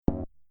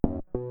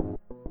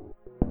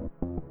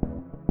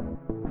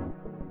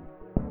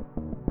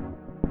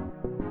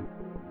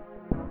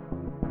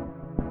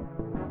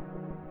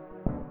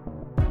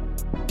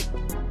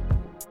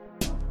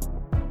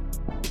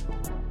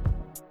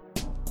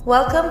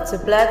Welcome to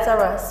Blurs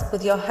Are Us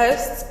with your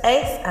hosts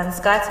Ace and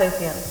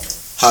Skytopian.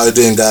 How you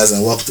doing, guys,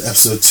 and welcome to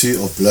episode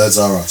 2 of Blurs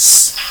Are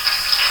Us.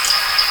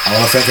 I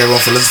want to thank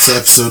everyone for listening to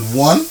episode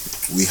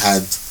 1. We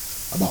had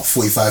about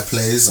 45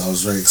 plays. I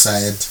was very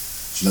excited,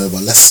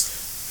 but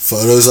for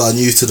those that are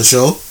new to the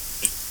show,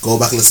 go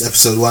back and listen to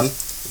episode 1.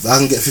 If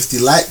I can get 50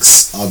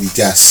 likes, I'll be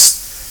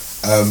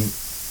gassed. I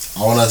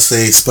want to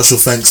say special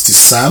thanks to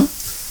Sam.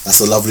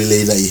 That's the lovely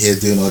lady that you hear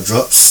doing our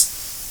drops.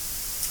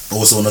 I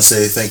also want to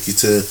say thank you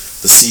to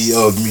the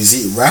CEO of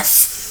Music,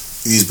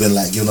 Raf, who's been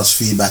giving us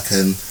feedback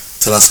and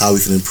tell us how we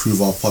can improve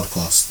our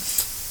podcast.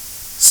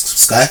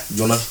 Sky, do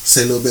you want to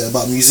say a little bit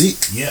about Music?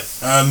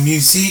 Yep.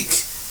 Music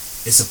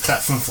is a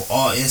platform for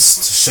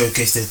artists to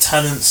showcase their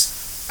talents,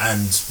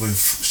 and with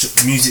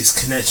music's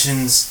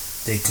connections,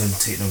 they can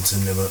take them to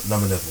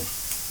another level.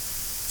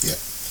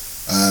 Yeah.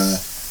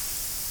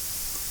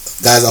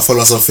 Guys that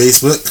follow us on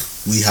Facebook,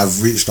 we have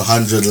reached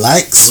 100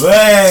 likes.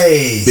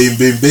 Way! Boom,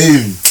 boom,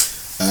 boom.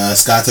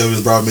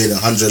 Skytopian's brother made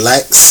 100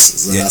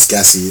 likes, so that's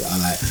gassy.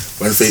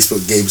 When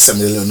Facebook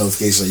sent me a little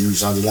notification that you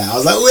reached 100 likes, I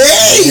was like,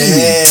 way!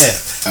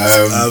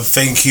 Yeah.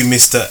 Thank you,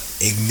 Mr.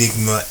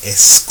 Enigma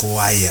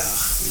Esquire.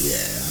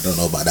 Yeah, I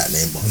don't know about that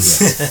name, but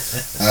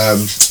yeah.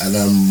 And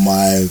then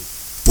my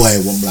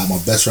boy, my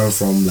best friend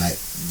from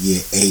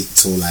year 8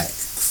 to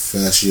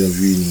first year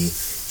of uni,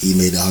 he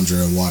made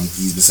 101.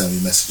 He's been sending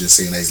me messages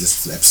saying that he's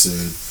listened to the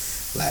episode.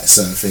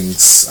 Certain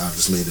things, I've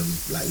just made him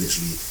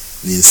literally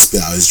need to spit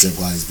out his drink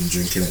while he's been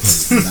drinking it because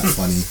it's been that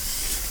funny.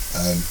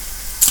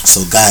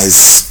 So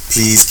guys,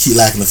 please keep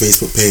liking the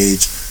Facebook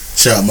page,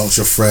 share it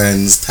amongst your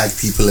friends, tag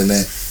people in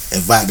it,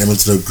 invite them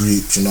into the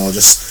group,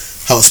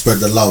 just help spread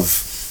the love.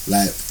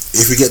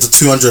 If we get to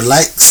 200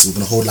 likes, we're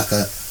gonna hold a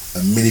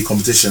mini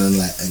competition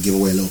and give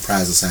away a little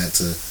prize or something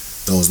to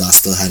those that are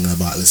still hanging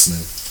about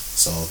listening.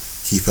 So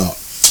keep it up.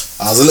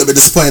 I was a little bit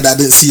disappointed that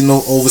I didn't see no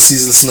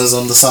overseas listeners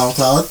on the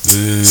SoundCloud.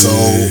 So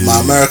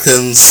my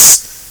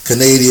Americans,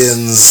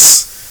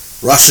 Canadians,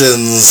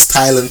 Russians,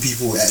 Thailand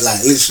people,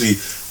 literally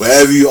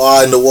wherever you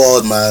are in the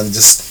world, man,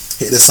 just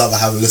hit this up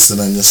and have a listen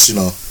and just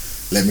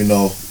let me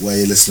know where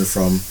you're listening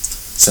from.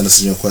 Send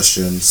us in your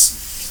questions.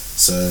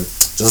 So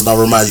just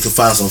another reminder, you can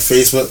find us on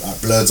Facebook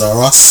at Blurs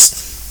Are Us.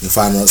 You can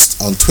find us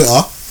on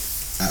Twitter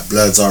at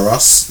Blurs Are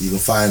Us. You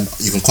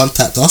can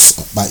contact us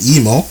by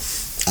email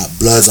at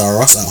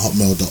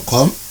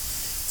blursareus@hotmail.com.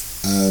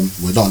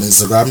 We're not on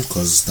Instagram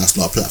because that's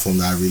not a platform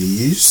that I really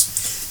use.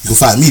 You can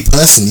find me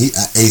personally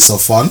at Ace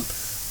of Fun.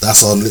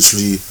 That's on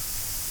literally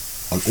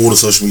on all the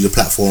social media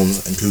platforms,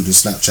 including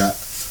Snapchat.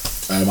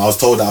 I was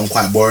told that I'm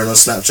quite boring on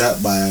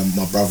Snapchat by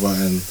my brother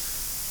and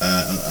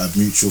a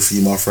mutual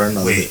female friend.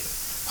 Wait,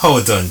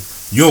 hold on.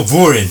 You're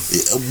boring.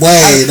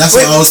 That's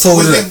what I was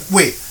told.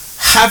 Wait,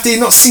 have they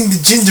not seen the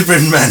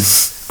Gingerbread Man?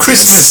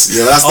 Christmas.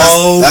 Yeah, that's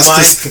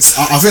Christmas.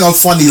 I think I'm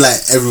funny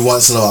every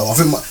once in a while. I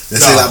think they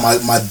say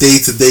my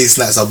day-to-day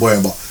snaps are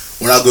boring, but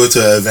when I go to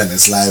an event,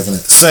 it's live, isn't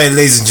it? So,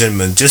 ladies and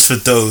gentlemen, just for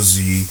those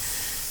of you,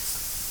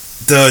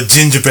 the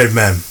Gingerbread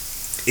Man.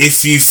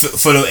 If you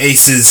follow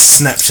Ace's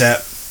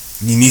Snapchat,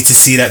 you need to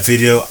see that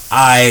video.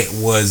 I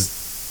was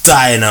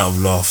dying out of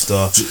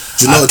laughter. Do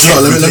you know?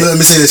 Let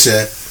me say this.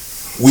 Yeah,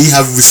 we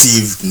have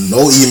received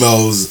no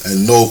emails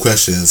and no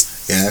questions.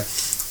 Yeah,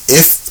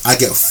 if I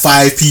get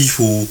 5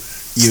 people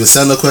either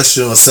send a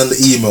question or send an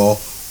email,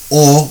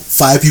 or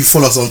 5 people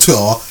follow us on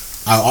Twitter,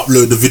 I'll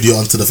upload the video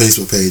onto the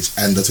Facebook page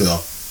and the Twitter.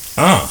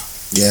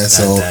 Yeah,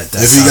 so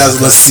if you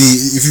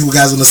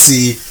guys want to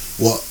see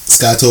what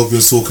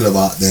Skytopian's talking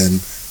about, then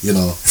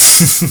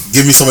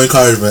give me some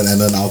encouragement and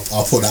then I'll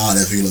put that out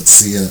there for you to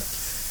see it.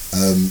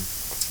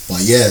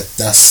 But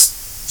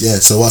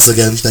so once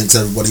again, thanks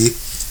everybody.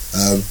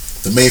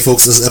 The main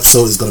focus of this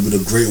episode is going to be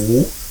The Great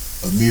Wall,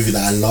 a movie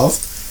that I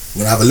loved.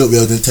 We're going to have a little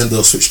bit of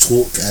Nintendo Switch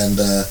talk, and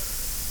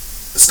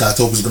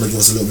Skytopian's going to give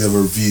us a little bit of a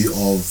review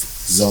of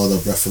Zelda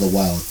Breath of the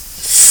Wild.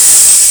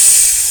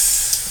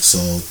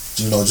 So,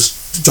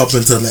 just jump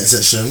into the next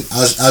section.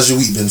 How's your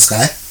week been,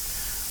 Sky?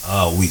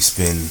 Week's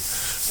been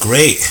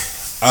great.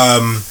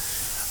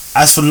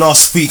 As for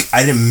last week,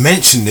 I didn't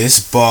mention this,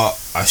 but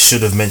I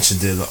should have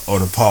mentioned it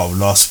on a part of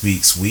last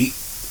week's week.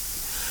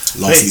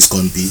 Last week's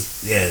gone B.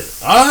 Yeah.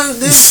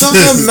 This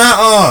doesn't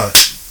matter.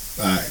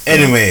 Alright.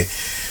 Anyway,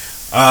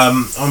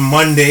 on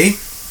Monday,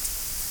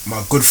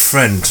 my good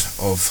friend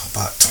of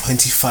about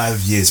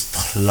 25 years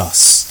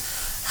plus,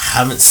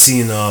 haven't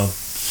seen her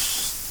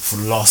for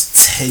the last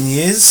 10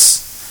 years.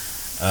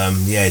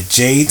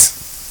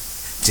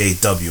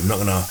 JW. I'm not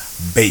gonna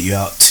bait you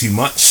out too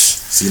much.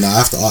 See, now I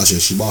have to ask you,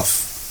 is she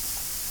buff?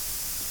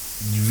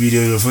 You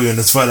really put me on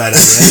the spot like that,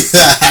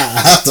 yeah?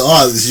 I have to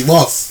ask, is she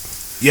buff?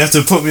 You have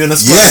to put me on the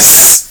spot.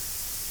 Yes.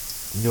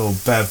 You're a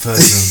bad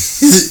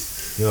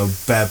person. You're a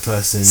bad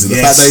person. So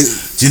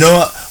yes. Do you know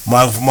what?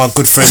 My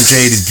good friend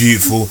Jade is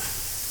beautiful.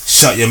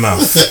 Shut your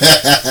mouth.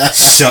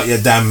 Shut your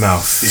damn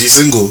mouth. Is she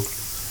single?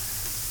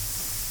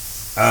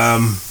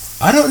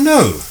 I don't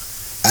know.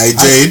 Hey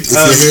Jade, if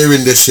you're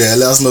hearing this, let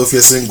us know if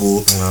you're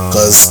single,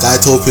 because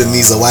Skytopian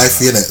needs a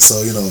wifey in it. So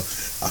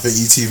I think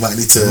you two might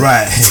need to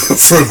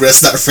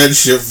progress that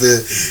friendship,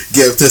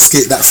 get him to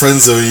escape that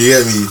friend zone. You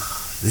get me?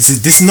 This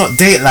is not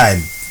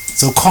Dateline,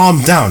 so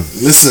calm down.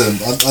 Listen,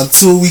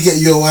 until we get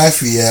you a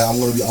wifey, yeah, I'm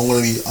gonna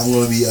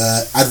be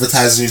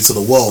advertising you to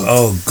the world.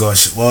 Oh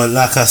gosh, well,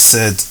 like I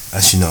said,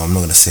 actually no, I'm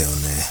not gonna say it on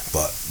there,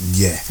 but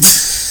yeah.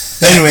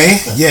 Anyway,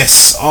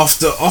 yes,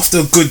 after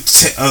a good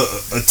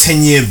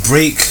 10-year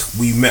break,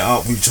 we met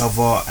up with each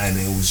other, and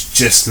it was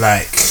just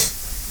like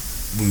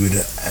we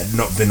had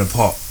not been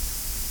apart.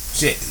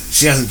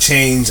 She hasn't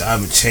changed, I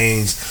haven't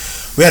changed.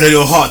 We had a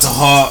little heart to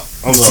heart,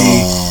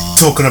 obviously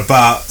talking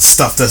about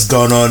stuff that's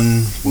gone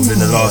on within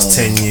the last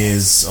 10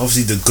 years.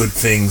 Obviously the good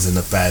things and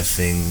the bad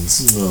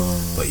things.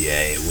 But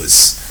yeah, it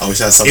was. I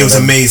wish I had some. It was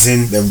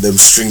amazing. Them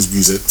strings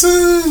music.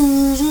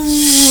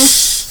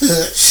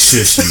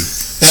 Shush you.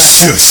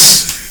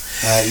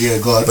 Shush. Yeah,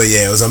 God. But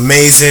yeah, it was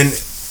amazing.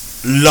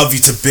 Love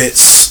you to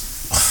bits.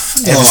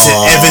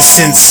 Ever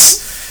since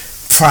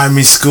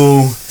primary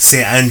school,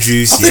 St.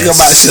 Andrews. I think I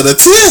might shed a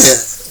tear.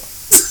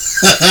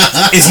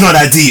 It's not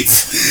that deep.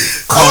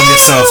 Calm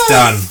yourself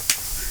down.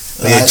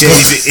 But yeah,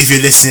 Jade, if you're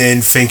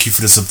listening, thank you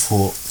for the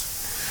support.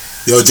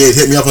 Yo, Jade,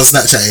 hit me up on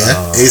Snapchat,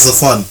 yeah? Ace of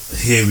Fun.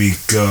 Here we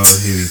go.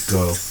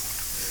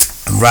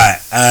 Right,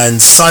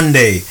 and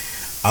Sunday,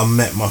 I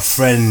met my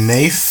friend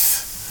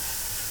Nath,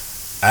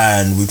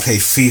 and we played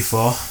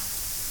FIFA.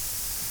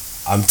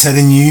 I'm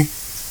telling you,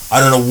 I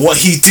don't know what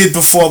he did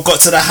before I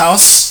got to the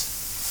house.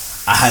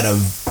 I had a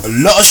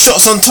lot of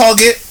shots on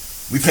target.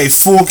 We played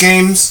 4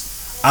 games.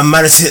 I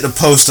managed to hit the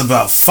post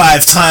about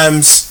 5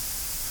 times.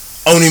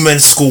 Only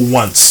managed to score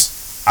once.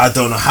 I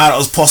don't know how that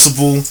was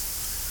possible.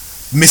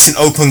 Missing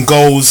open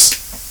goals.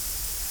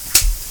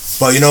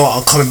 But you know what?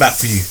 I'm coming back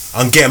for you.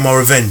 I'm getting my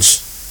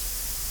revenge.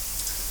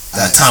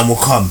 That time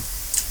will come.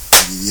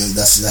 Yeah,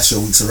 that's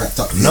your week's wrapped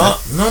up. No.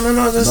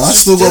 I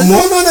still got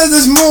more. No,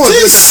 there's more.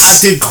 I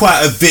did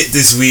quite a bit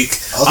this week.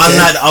 Okay.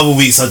 Unlike the other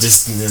weeks, I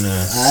just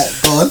Alright,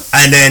 go on.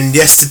 And then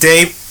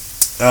yesterday,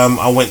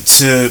 I went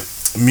to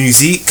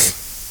Musique.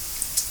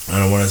 And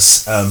I want to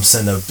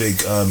send a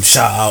big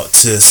shout out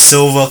to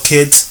Silver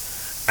Kid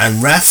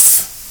and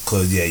Raf,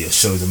 because yeah, your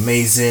show is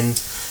amazing.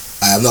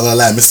 I'm not gonna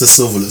lie, Mr.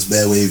 Silver looks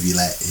bare wavy,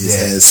 like his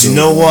hair is silver. You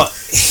know what?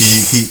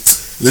 He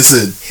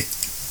listen,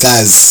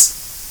 guys,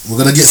 we're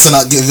gonna give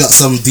out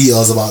some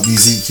details about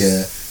Musique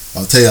here.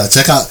 I'll tell you,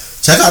 check out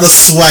the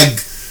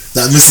swag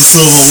that Mr.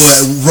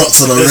 Silver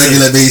rocks on a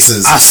regular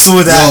basis. I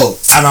saw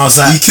that, and I was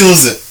like, he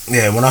kills it.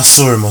 Yeah, when I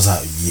saw him, I was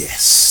like,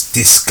 yes,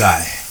 this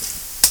guy,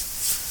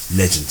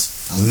 legend.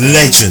 I'm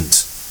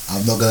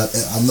not gonna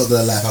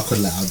lie. If I could,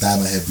 I'll dye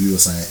my hair blue or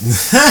something.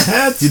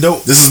 You know,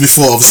 this is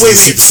before obviously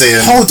Super Saiyan.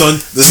 Hold on,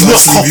 do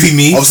not copy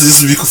me. Obviously, this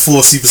was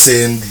before Super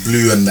Saiyan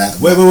blue and that.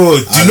 Wait.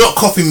 Do not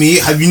copy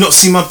me. Have you not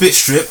seen my bit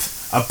strip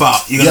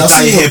about you're gonna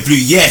dye your hair blue?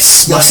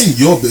 Yes, I've seen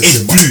your bit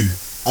strip. It's blue.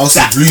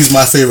 Also, blue's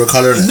my favorite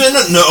color. No.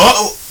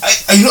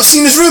 Are you not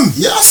seeing this room?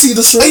 Yeah, I see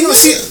this room. Are you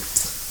not seeing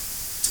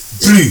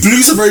blue?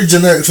 Blue's a very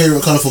generic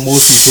favorite color for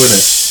most people,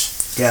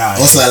 innit? Get out.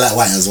 Also, I like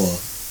white as well.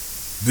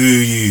 Boo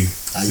you.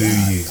 I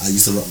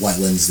used to rock white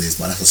Wednesdays,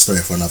 but that's a story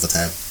for another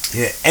time.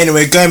 Yeah.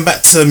 Anyway, going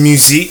back to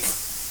Musique.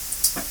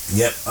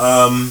 Yep.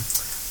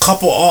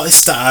 Couple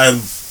artists that I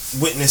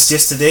witnessed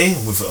yesterday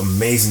with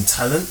amazing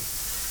talent.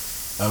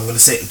 I'm gonna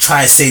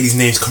try and say these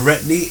names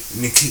correctly.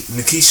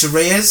 Nikisha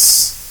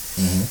Reyes,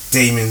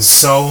 Damien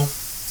Soul,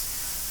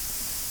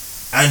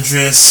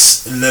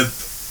 Andres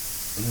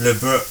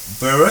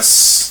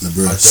Leburus. I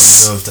don't know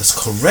if that's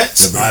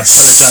correct. I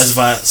apologize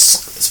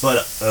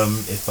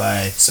if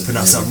I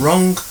pronounce that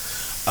wrong.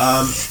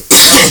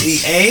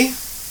 REA,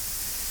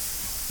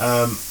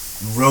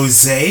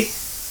 Rose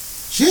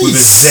with a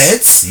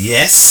Z,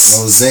 yes.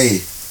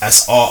 Rose.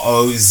 That's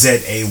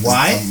ROZAY.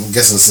 I'm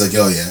guessing it's a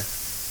girl, yeah.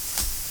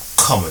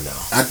 Come on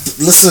now.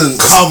 Listen.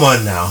 Come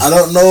on now. I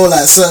don't know.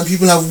 Like certain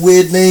people have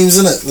weird names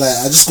in it. Like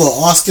I just got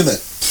to ask in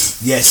it.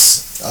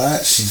 Yes. All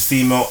right. She's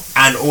female,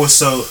 and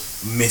also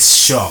Miss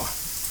Shaw.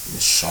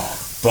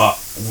 But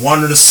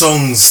one of the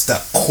songs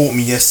that caught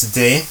me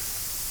yesterday.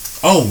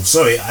 Oh,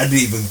 sorry, I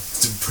didn't even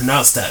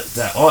pronounce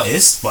that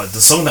artist. But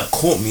the song that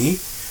caught me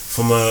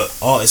from an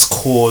artist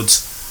called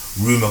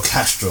Rumo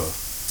Castro,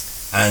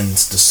 and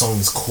the song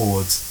is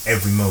called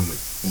Every Moment.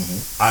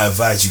 I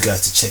advise you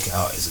guys to check it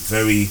out. It's a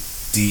very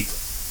deep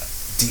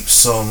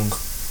song.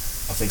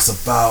 I think it's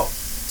about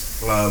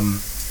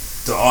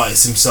the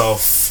artist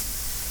himself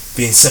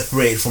being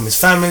separated from his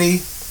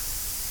family,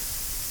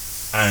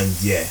 and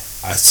yeah,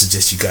 I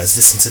suggest you guys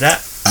listen to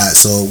that. Alright,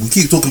 so we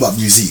keep talking about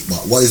music,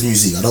 but what is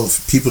music?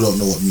 People don't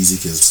know what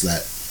music is.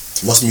 Like,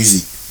 what's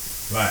music?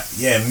 Right,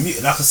 yeah,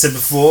 like I said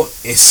before,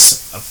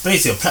 it's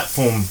basically a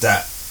platform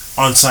that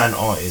unsigned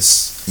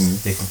artists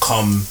they can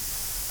come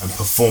and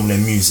perform their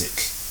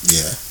music.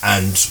 Yeah,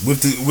 and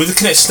with the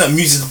connection that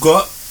music have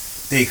got,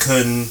 they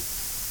can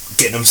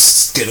get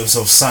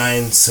themselves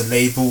signed to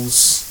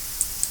labels,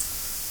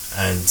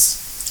 and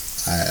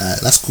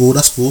that's cool.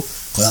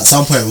 Because at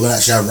some point we're gonna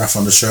actually have Raf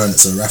on the show, and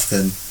so Raf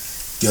can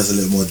give us a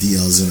little more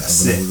details in it.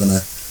 We're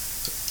gonna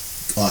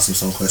ask him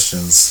some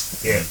questions.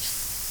 Yeah.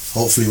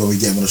 hopefully when we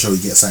get him on the show, we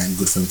get something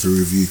good for him to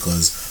review,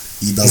 because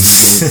he does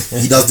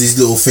these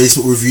little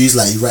Facebook reviews.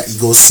 Like he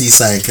goes see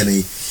something and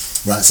he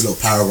writes a little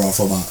paragraph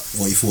about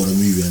what he thought of the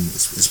movie, and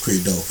it's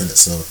pretty dope, isn't it?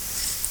 So,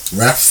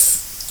 Raf,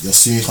 you're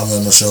soon coming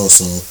on the show,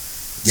 so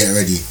get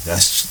ready.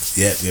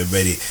 Get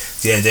ready.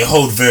 Yeah, they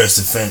hold various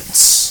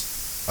events,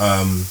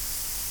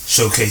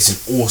 showcasing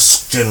all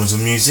genres of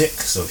music,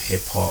 so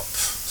hip hop,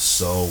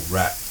 soul,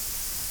 rap,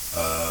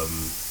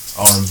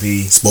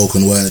 R&B,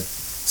 spoken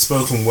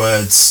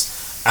words,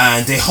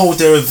 and they hold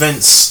their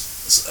events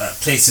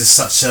at places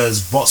such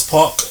as Box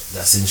Park,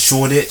 that's in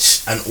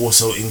Shoreditch, and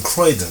also in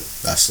Croydon.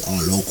 That's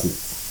our local.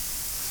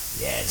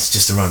 Yeah, it's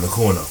just around the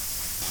corner.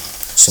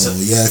 So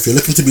yeah, if you're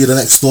looking to be the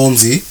next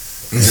Stormzy,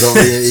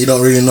 you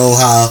don't really know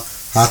how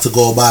to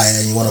go about it,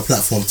 and you want a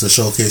platform to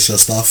showcase your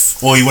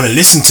stuff, or you want to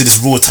listen to this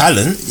raw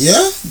talent,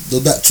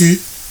 that too,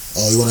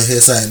 or you want to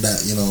hear something that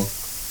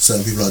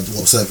certain people are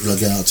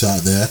getting out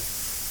there.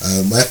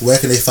 Where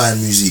can they find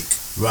music?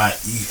 Right,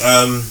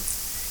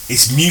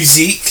 it's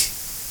music,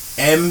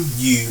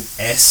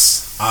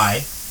 MUSIQE.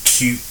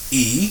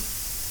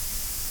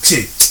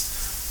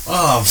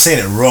 Oh, I'm saying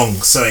it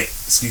wrong. Sorry,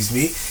 excuse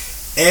me.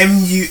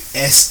 MUSIQUE.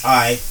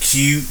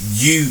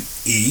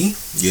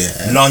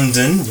 Yeah.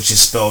 London, which is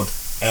spelled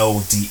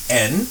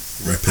LDN.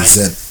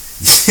 Represent.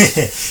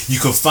 You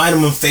can find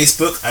them on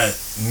Facebook at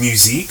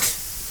Music.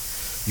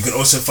 You can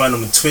also find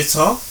them on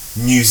Twitter,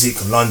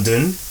 Music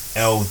London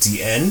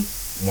LDN,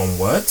 one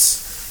word.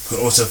 You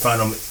can also find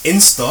them on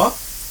Insta,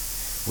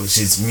 which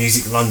is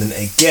Music London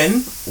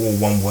again, all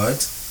one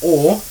word.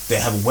 Or they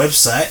have a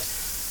website,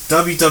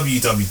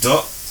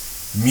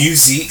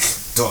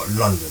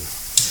 www.music.london.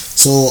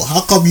 So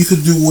how come you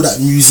can do all that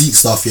music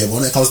stuff, but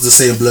when it comes to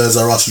saying Blurs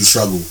Are Us, you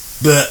struggle?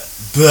 But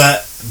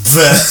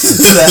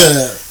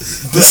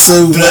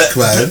so whack,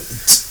 man.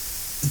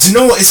 Do you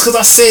know what? It's because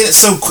I'm saying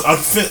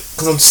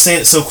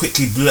it so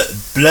quickly.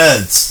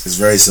 Blurds. It's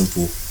very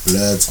simple.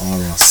 Blurs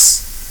Are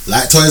Us.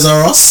 Like Toys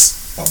R Us,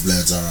 but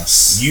Blurs Are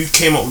Us. You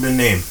came up with the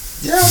name.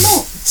 Yeah, I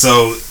know.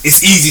 So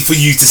it's easy for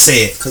you to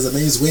say it. Because the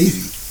name's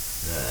wavy.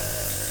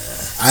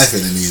 I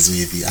think the name's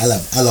wavy. I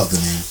love the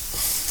name.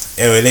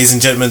 Anyway, ladies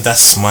and gentlemen,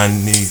 that's my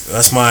news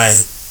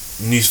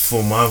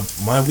for my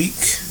week.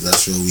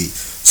 That's your week.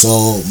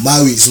 So my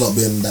week's not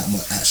been that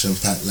much action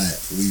packed. Like,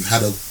 we've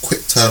had a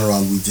quick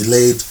turnaround. We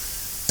delayed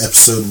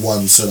episode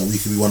 1 so that we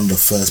could be one of the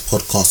first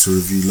podcasts to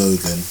review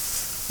Logan.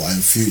 But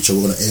in future,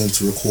 we're gonna aim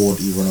to record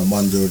either on a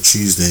Monday or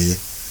Tuesday,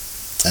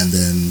 and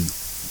then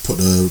put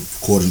the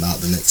recording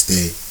out the next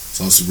day.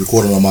 So obviously,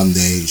 recording on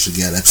Monday, you should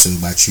get an episode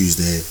by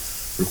Tuesday.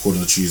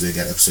 Recording on Tuesday,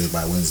 get an episode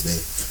by Wednesday.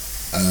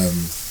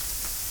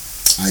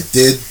 I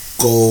did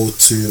go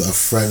to a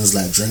friend's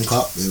drink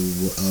up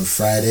on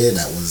Friday.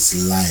 That was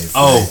live.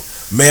 Oh,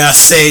 may I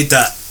say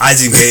that I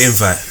didn't get an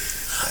invite?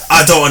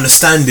 I don't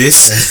understand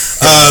this.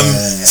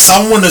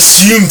 Someone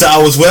assumed that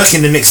I was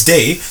working the next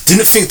day.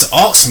 Didn't think to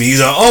ask me. He's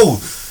like, "Oh,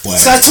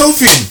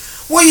 Skytopian,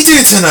 what are you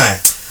doing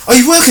tonight? Are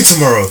you working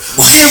tomorrow?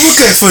 Yeah, we're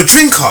going for a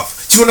drink up.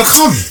 Do you want to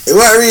come?" It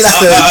wasn't really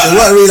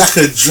like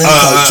a drink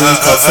up.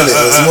 It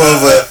was more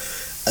of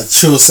a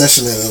chill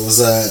session. It was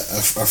a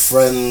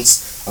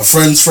friend's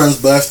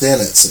birthday,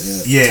 innit? So,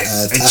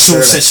 a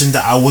chill session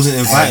that I wasn't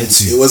invited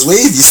to. It was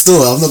wavy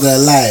still. I'm not gonna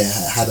lie.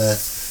 I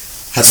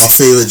had my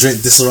favorite drink,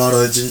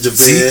 Disaronno ginger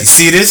beer.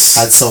 See this?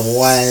 Had some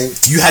wine.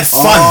 You had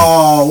fun.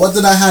 Oh, what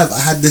did I have? I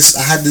had this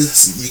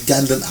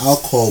Ugandan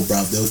alcohol,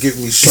 bruv. They were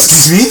giving me shots.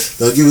 Excuse me?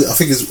 They were giving. I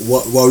think it's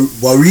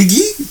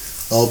Warigi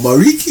or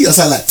Mariki or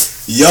something like.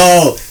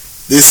 Yo,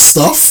 this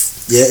stuff.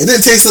 Yeah, it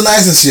didn't taste the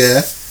nicest,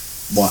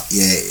 but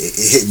it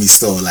hit me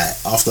still. Like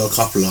after a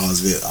couple of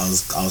hours, I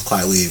was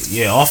quite wavy.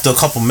 Yeah, after a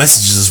couple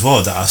messages as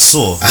well that I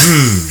saw.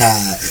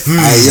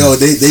 Yo,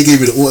 they gave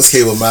me the aux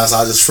cable, man. So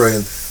I was just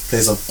play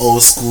some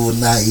old school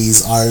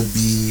 90s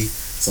R&B,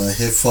 some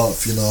hip hop.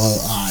 It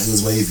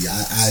was wavy.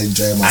 I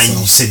enjoyed myself. And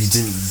you said you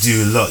didn't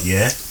do a lot,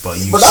 yeah, but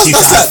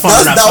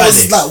that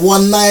was like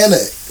one night,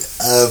 innit?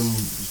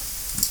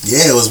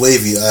 It was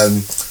wavy.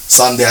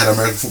 Sunday I had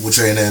American football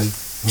training.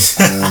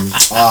 Man,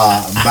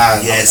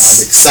 yes.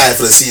 I'm excited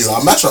for the season.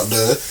 I match up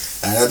though,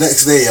 and the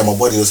next day, my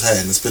body was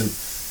hurting. It's been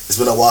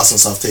a while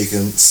since I've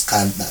taken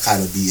that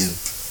kind of beating.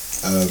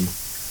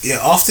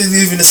 After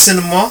leaving the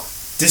cinema,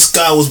 this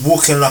guy was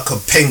walking like a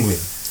penguin.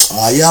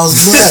 I was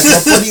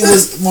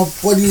good. My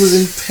body was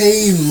in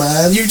pain,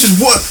 man. You just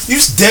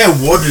there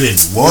waddling,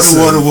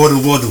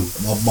 waddle.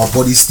 My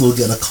body's still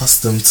getting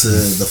accustomed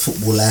to the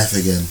football life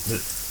again.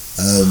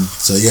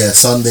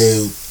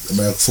 Sunday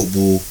American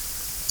football.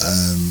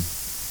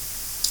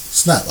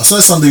 Snap! I saw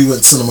Sunday we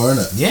went to cinema,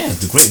 innit? Yeah,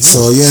 the Great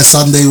Wall. So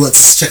Sunday we went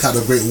to check out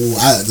the Great Wall.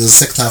 It was the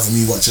second time for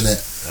me watching it.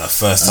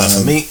 First time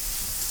for me.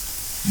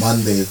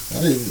 Monday.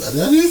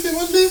 Did I do anything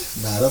Monday?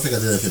 Nah, I don't think I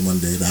did anything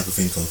Monday that I could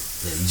think of.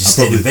 Yeah, you just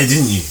stayed in bed,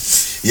 didn't you?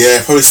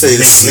 Yeah, probably stayed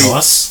asleep.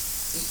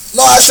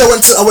 No, actually,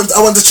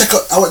 I went to check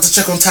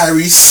on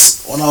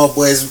Tyrese. One of our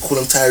boys, we call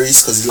him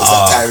Tyrese because he looks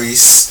like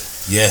Tyrese.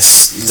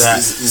 Yes,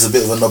 he's a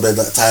bit of a knobhead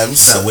at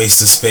times. That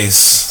waste of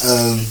space.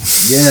 I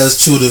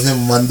was chilled with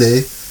him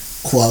Monday.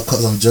 Cut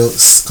some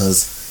jokes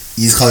because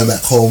he's coming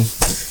back home.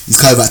 He's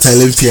coming back to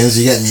Olympians.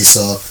 You get me?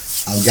 So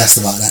I'm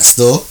gassed about that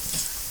still.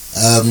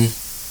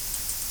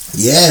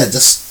 Yeah,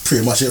 that's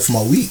pretty much it for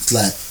my week.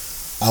 Like,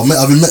 I've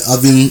meant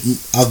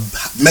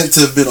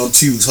to have been on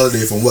 2 weeks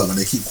holiday from work, but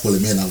they keep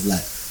calling me, and I've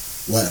like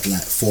worked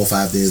like 4 or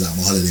 5 days out of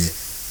my holiday.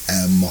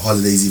 My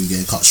holiday's even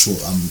getting cut short.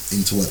 I'm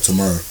into work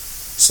tomorrow,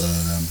 so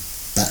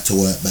back to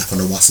work, back on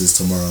the buses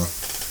tomorrow.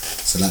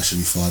 So that should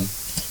be fun.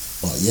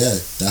 But yeah,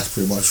 that's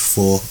pretty much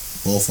for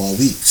both our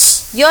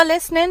weeks. You're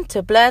listening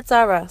to Blurs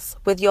Are Us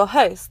with your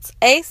hosts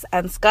Ace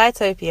and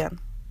Skytopian.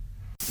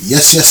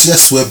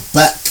 Yes, we're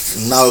back.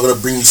 Now we're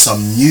gonna bring you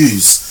some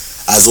news.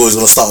 As always,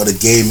 gonna start with the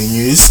gaming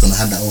news. Gonna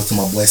hand that over to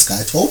my boy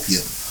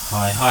Skytopian.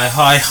 Hi.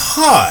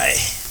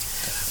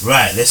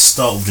 Right, let's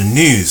start with the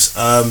news.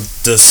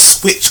 The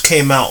Switch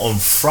came out on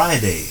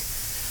Friday,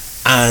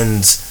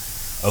 and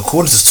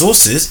according to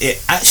sources, it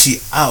actually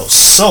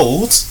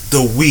outsold the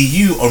Wii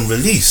U on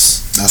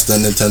release. That's the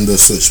Nintendo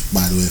Switch,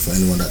 by the way, for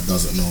anyone that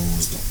doesn't know,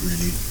 was not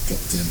really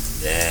locked in.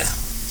 Yeah.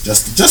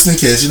 Just in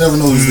case, you never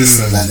know who's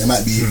listening. Like, they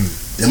might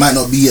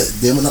not be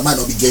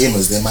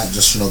gamers. They might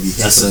just be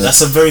here.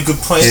 That's a very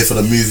good point. Here for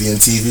the movie and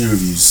TV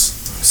reviews.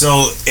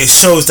 So it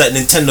shows that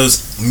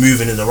Nintendo's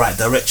moving in the right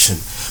direction,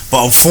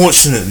 but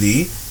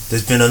unfortunately,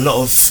 there's been a lot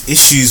of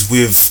issues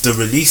with the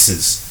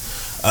releases.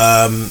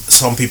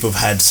 Some people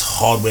have had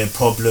hardware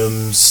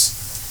problems,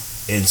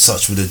 in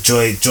such with the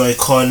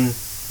Joy-Con.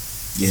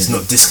 Yeah, it's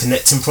not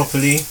disconnecting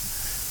properly.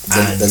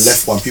 The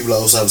left one, people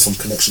are also having some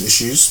connection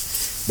issues.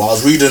 But I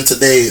was reading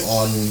today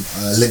on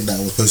a link that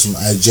was posted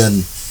on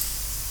IGN.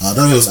 I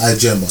don't know if it was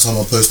IGN, but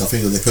someone posted, I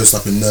think they posted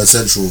up in Nerd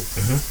Central.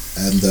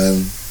 And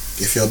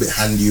if you're a bit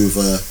handy with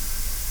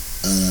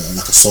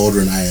like a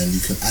soldering iron,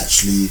 you can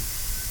actually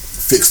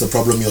fix the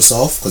problem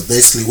yourself. Because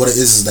basically what it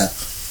is that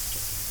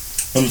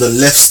on the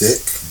left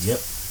stick,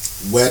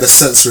 where the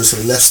sensor is for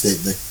the left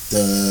stick,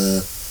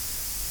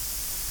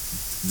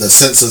 the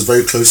sensor is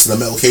very close to the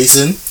metal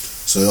casing.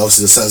 So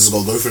obviously the sensor's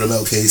got to go through the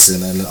metal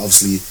casing, and then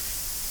obviously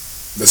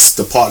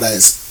the part that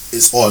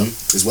it's on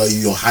is where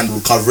your hand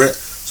will cover it.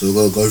 So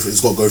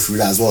it's got to go through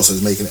that as well. So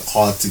it's making it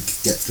hard to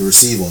get to the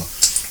receiver.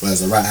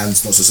 Whereas the right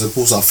hand's not so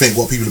simple. So I think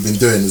what people have been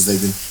doing is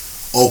they've been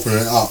opening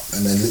it up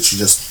and then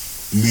literally just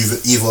either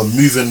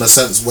moving the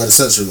sensor where the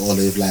sensor is, or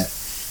they've like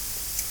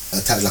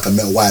attached like a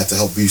metal wire to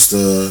help boost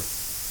the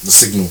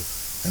signal,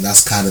 and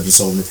that's kind of been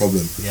solving the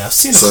problem. Yeah, I've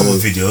seen a couple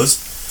of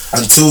videos.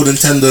 Until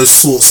Nintendo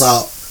sorts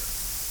out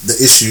the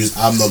issues,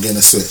 I'm not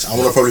getting a Switch. I'm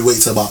gonna probably wait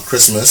till about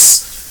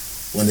Christmas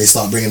when they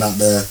start bringing out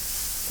the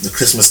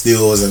Christmas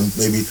deals, and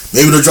maybe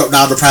they'll drop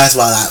down the price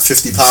by like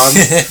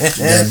 £50.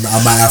 Then I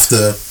might have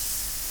to.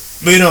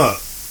 But you know what?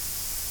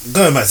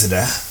 Going back to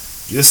that,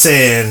 you're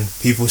saying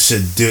people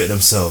should do it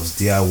themselves,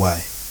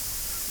 DIY.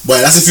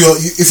 But that's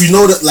if you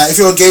know that, like, if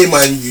you're a gamer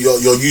and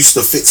you're used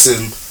to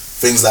fixing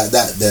things like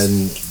that,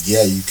 then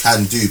yeah, you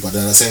can do. But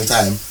then at the same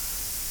time,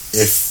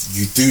 if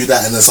you do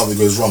that and then something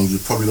goes wrong, you're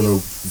probably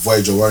gonna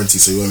void your warranty,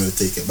 so you won't be able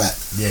to take it back.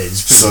 Yeah.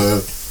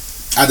 So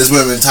at this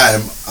moment in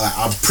time,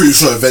 I'm pretty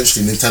sure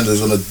eventually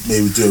Nintendo's gonna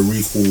maybe do a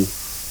recall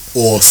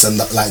or send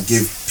that, like,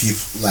 give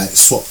people, like,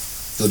 swap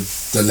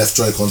the left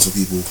Joy-Cons for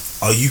people.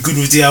 Are you good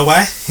with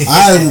DIY?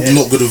 I'm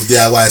not good with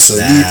DIY, so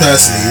me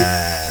personally,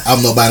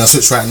 I'm not buying a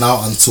Switch right now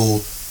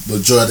until the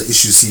majority of the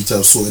issues seem to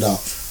have sorted out.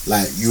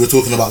 Like you were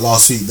talking about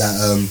last week, that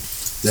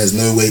there's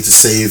no way to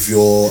save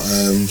your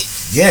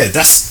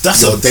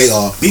that's your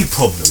data. Big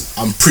problem.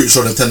 I'm pretty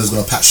sure Nintendo's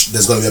gonna patch.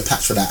 There's gonna be a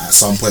patch for that at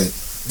some point.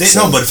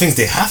 No, but the thing is,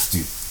 they have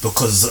to,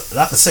 because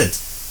like I said,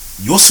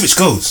 your Switch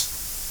goes.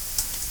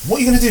 What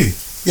are you gonna do?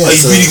 Yeah, are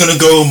you really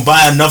gonna go and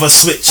buy another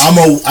Switch? I'm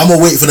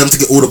gonna wait for them to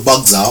get all the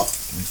bugs out,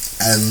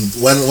 and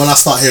when I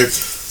start hearing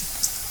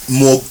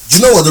more, do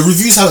you know what, the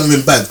reviews haven't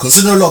been bad,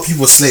 considering a lot of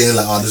people are slating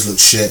like, oh, this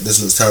looks shit, this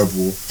looks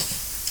terrible.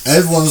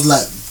 Everyone's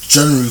like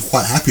generally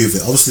quite happy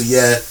with it. Obviously,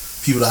 yeah,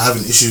 people are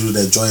having issues with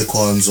their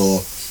Joy-Cons,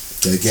 or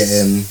they're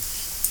getting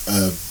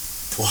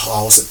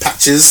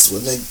patches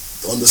when they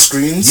on the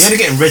screens. Yeah,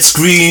 they're getting red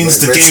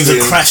screens. The games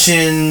are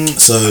crashing.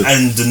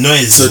 And the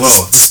noise as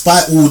well.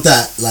 Despite all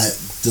that, like,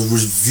 the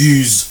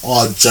reviews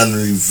are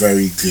generally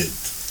very good.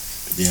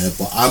 Yeah,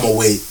 but I'm gonna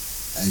wait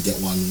and get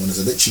one when it's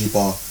a bit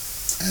cheaper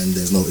and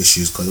there's no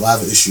issues, because if I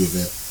have an issue with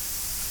it,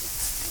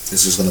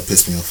 it's just gonna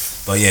piss me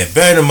off. But yeah,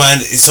 bearing in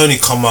mind, it's only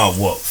come out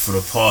for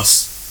the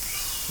past.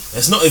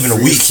 It's not even a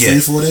week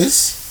yet. 3-4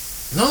 days?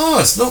 No,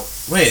 it's not.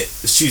 Wait,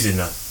 it's Tuesday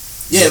now.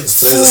 Yeah,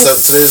 today's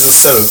the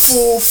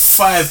 7th.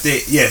 4-5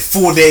 days. Yeah,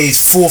 4 days,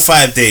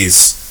 4-5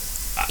 days,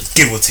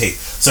 give or take.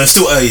 So it's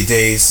still early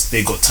days.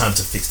 They got time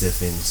to fix their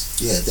things.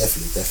 Yeah,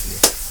 definitely.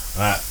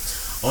 Alright,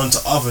 on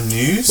to other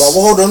news. But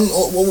hold on,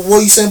 what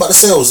are you saying about the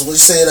sales? What you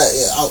say that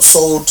it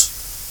outsold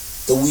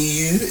the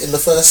Wii U in the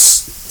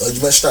first?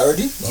 You mentioned that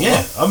already?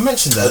 Yeah, I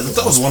mentioned that.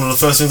 That was one of the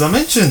first things I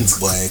mentioned.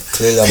 Boy,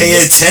 clearly pay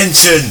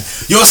attention.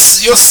 You're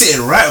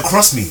sitting right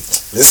across me.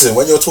 Listen,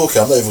 when you're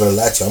talking, I'm not even gonna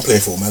lie to you. I'm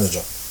playing Football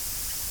Manager.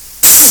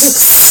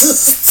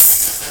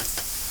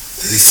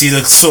 You see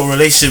the sort of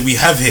relationship we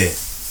have here.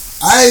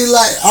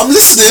 I'm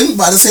listening,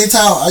 but at the same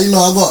time, I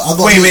got.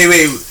 Wait.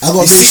 I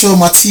got to make sure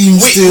my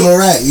team's doing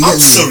alright. I'm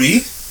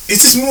sorry. Is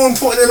this more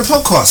important than the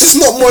podcast? It's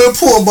not more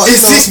important, but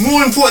is this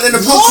more important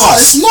than the podcast? No,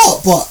 it's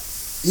not. But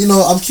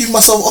I'm keeping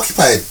myself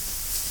occupied.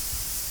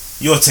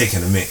 You're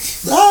taking a mick.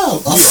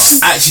 No, you're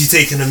actually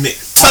taking a mick.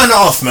 Turn it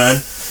off,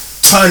 man.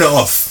 Turn it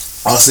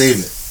off. I'll save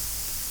it.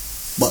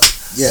 But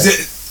yeah,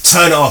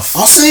 turn it off.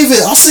 I'll save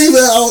it.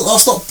 I'll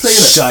stop playing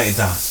it. Shut it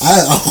down.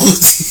 I will.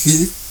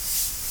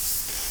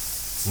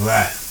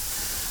 Right.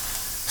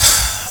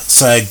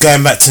 So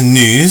going back to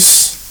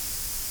news,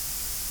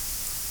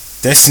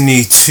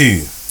 Destiny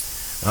 2.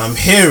 I'm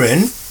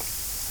hearing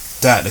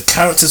that the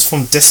characters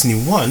from Destiny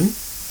 1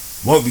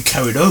 won't be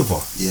carried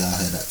over. Yeah, I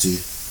heard that too.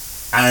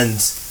 And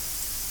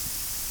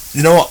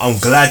you know what? I'm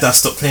glad that I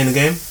stopped playing the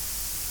game,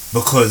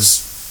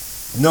 because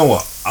you know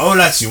what? I won't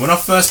lie to you. When I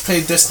first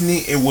played Destiny,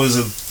 it was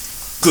a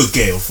good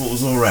game. I thought it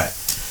was alright.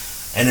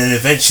 And then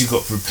eventually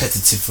got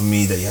repetitive for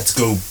me that you had to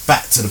go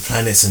back to the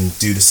planets and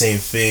do the same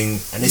thing.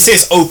 And they say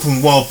it's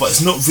open world, but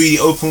it's not really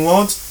open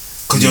world,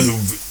 because you're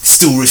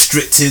still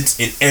restricted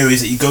in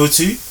areas that you go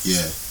to.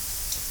 Yeah.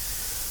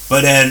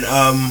 But then,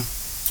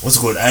 what's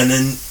it called? And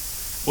then,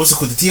 what's it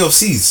called? The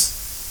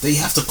DLCs that you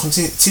have to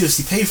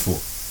continuously pay for.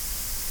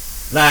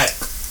 Like,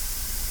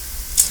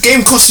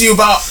 game costs you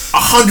about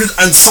 £100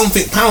 and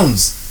something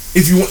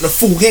if you want the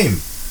full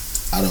game.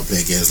 I don't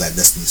play games like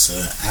Destiny, so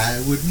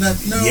I would not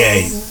know.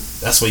 Yeah,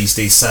 that's why you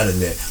stay silent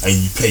there and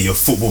you play your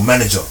Football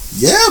Manager.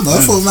 Yeah,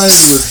 man, Football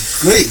Manager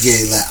is a great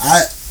game. Like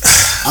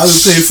I've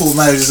been playing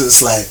Football Manager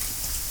since like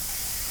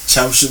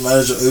Championship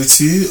Manager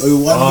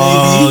 02, 01 maybe.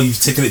 Oh, you've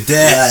taken it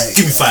there. Like,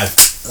 give me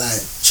 5. Like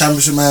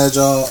Championship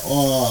Manager,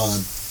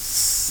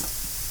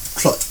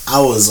 clocked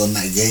hours on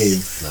that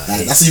game.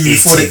 Like that's even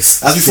before they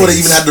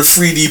even had the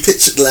 3D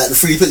picture. Like the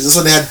 3D picture, that's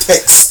when they had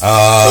text.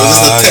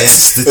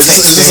 It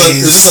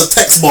was just a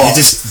text bar.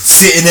 You're just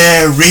sitting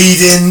there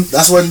reading.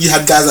 That's when you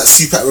had guys like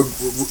Super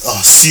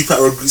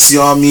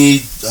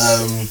Siami,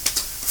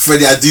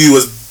 Freddie Adu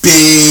was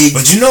big.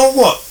 But you know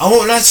what? I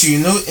won't lie to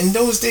you. In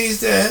those days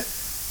there,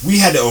 we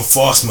had it on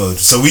fast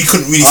mode, so we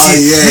couldn't really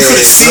see. Yeah, we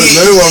couldn't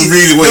see. No one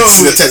really wanted to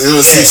see the text. They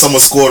wanted to see if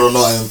someone scored or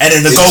not. And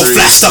then the goal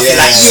flashed up.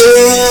 You're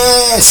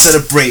like,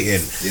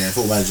 celebrating. Yeah,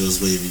 Football Manager was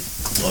wavy.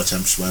 Or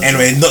Championship Manager.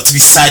 Anyway, not to be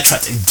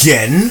sidetracked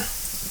again.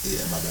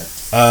 Yeah, my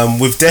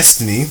bad. With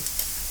Destiny,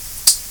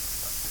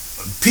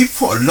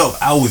 people put a lot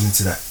of hours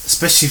into that,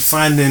 especially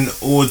finding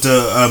all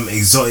the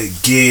exotic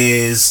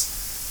gears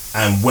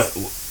and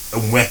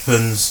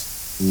weapons.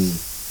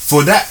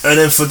 For that,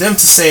 and then for them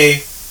to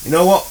say, you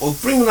know what, we're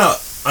bringing out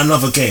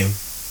another game,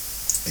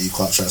 and you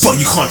can't transfer. But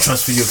you can't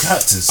transfer your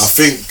characters. I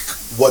think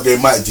what they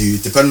might do,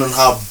 depending on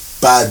how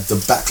bad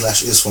the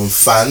backlash is from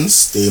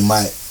fans, they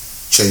might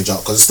change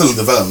up, because it's still in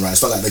development, right?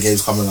 It's not like the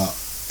game's coming out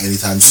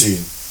anytime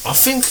soon. I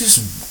think it's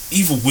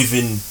either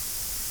within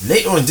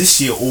later on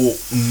this year or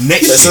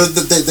next year. So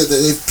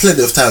they've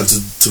plenty of time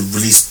to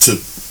release, to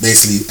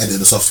basically edit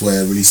the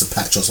software, release a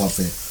patch or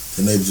something,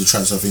 and able to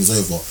transfer things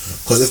over.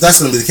 Because if that's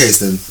going to be the case,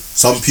 then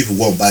some people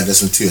won't buy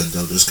Destiny 2 and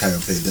they'll just carry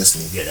on playing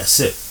Destiny. Yeah, that's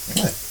it.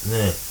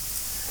 Yeah.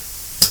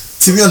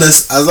 To be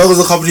honest, as long as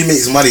the company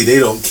makes money, they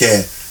don't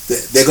care.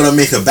 They're going to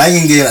make a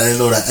banging game, and they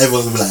know that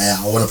everyone's going to be like,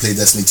 I want to play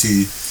Destiny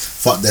 2.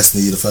 Fuck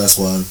Destiny, the first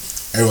one.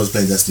 Everyone's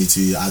playing Destiny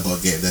 2. I got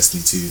to get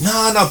Destiny 2.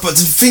 No, but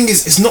the thing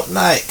is, it's not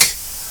like,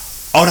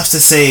 I would have to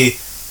say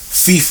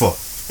FIFA.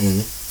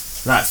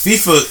 Like,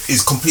 FIFA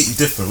is completely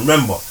different.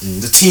 Remember,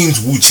 the teams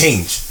will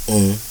change.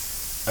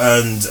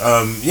 And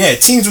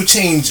teams will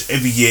change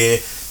every year.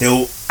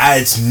 They'll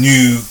add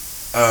new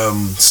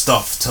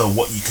stuff to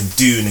what you can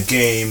do in the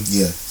game.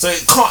 Yeah. So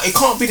it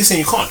can't be the same.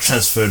 You can't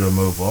transfer them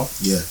over.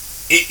 Yeah.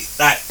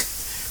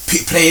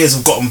 Players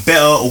have gotten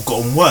better or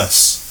gotten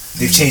worse.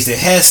 They've changed their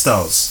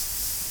hairstyles.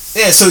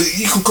 Yeah, so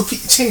you can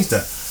completely change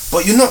that.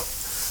 But you're not.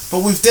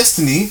 But with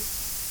Destiny,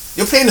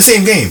 you're playing the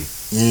same game.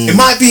 It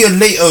might be a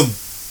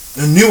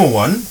newer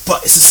one,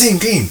 but it's the same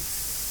game.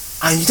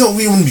 And you don't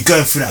really want to be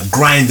going through that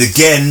grind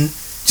again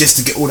just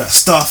to get all that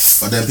stuff.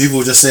 But then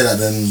people just say that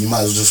then you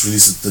might as well just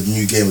release the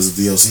new game as a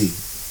DLC.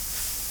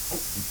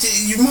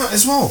 You might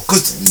as well.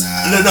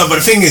 No, but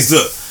the thing is,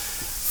 look,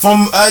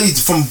 from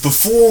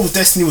before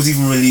Destiny was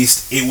even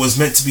released, it was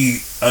meant to be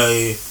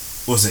a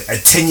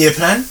 10-year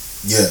plan?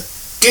 Yeah.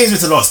 Games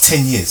meant to last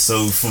 10 years,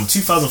 so from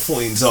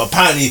 2014, so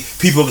apparently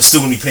people are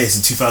still going to be playing this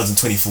in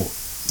 2024.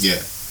 Yeah.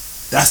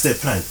 That's their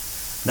plan.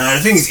 Now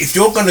the thing is, if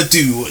you're gonna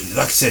do,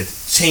 like I said,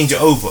 change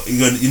it over,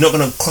 you're not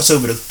gonna cross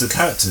over the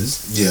characters.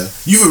 Yeah.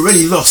 You've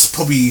already lost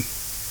probably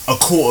a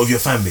quarter of your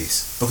fan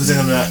base, because they're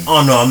gonna be like,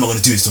 oh no, I'm not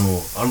gonna do this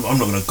anymore. I'm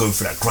not gonna go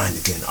for that grind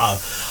again.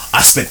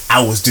 I spent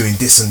hours doing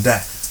this and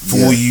that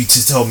for you to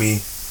tell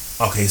me,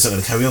 okay, it's not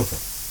gonna carry over.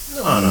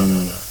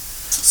 No.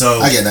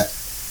 So I get that.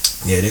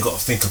 Yeah, they got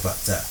to think about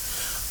that.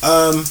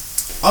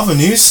 Other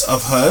news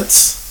I've heard.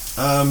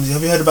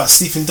 Have you heard about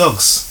Sleeping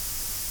Dogs?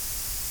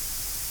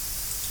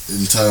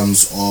 In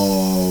terms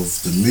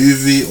of the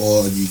movie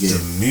or a new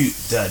game?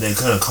 That they're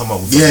gonna come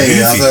up with.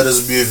 Yeah, I've heard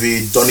there's a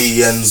movie. Donnie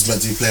Yen's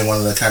meant to be playing one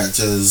of the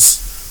characters.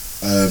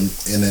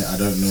 in it. I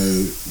don't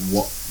know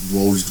what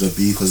role he's gonna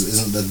be because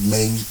isn't the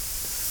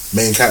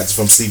main character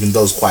from Sleeping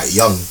Dogs quite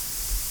young?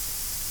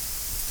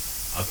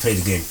 I played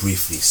the game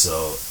briefly,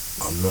 so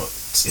I'm not.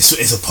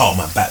 It's a part of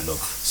my backlog,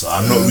 so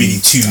I'm not really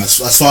too.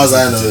 As far as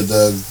I know,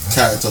 the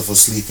character for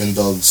Sleeping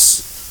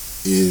Dogs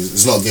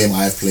it's not a game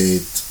I've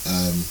played.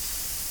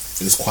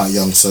 It's quite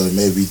young, so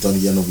maybe Donnie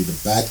Yen will be the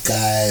bad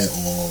guy,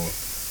 or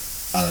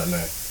I don't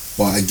know.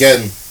 But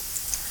again,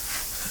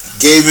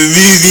 gaming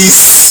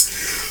movies,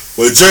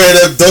 majority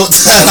of them don't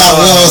turn out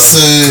well.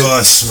 So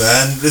gosh,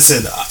 man,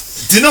 listen.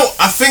 Do you know?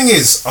 I think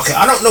is okay.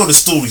 I don't know the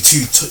story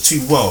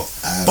too well,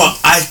 but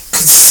I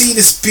could see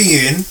this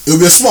being. It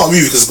would be a smart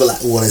movie because it's got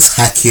like all this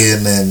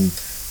hacking and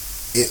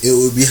it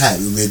would be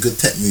hype. It would be a good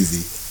tech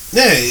movie.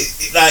 Yeah,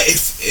 like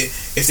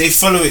if they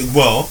follow it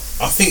well,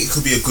 I think it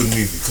could be a good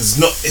movie because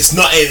it's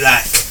not a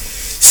like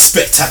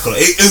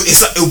spectacular.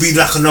 It'll be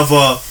like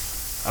another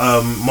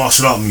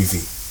martial art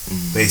movie,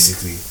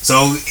 basically.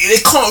 So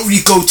they can't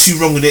really go too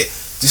wrong with it.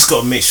 Just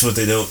got to make sure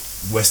they don't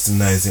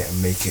westernize it and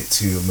make it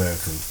too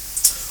American.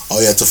 Oh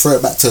yeah, to throw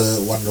it back to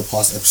one of the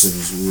past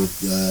episodes, we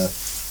were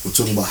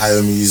talking about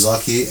Hayao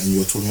Miyazaki, and you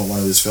were talking about one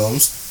of his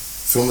films.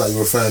 The film that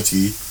you were referring to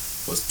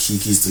was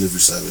Kiki's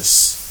Delivery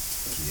Service.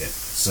 Yeah,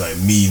 sorry,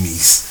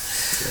 Mimi's.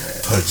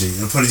 Yeah.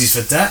 Apologies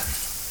for that.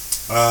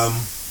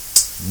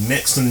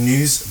 Next on the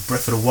news,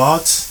 Breath of the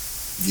Wild.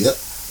 Yep.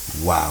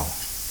 Wow.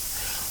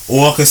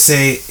 All I can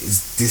say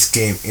is this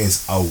game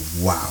is a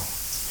wow.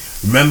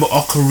 Remember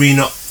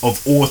Ocarina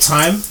of All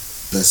Time?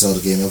 Best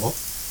Zelda game ever.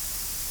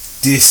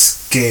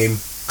 This game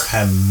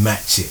can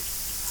match it,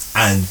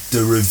 and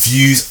the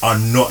reviews are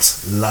not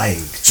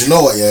lying. Do you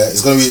know what? Yeah,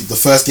 it's gonna be the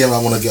first game I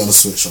want to get on the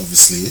Switch,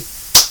 obviously.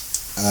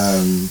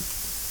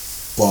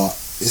 But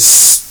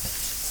it's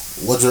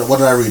what did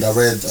I read? I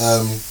read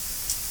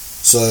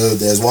so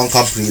there's one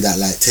company that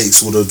like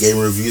takes all the game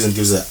reviews and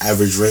gives it an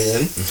average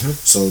rating.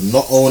 So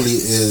not only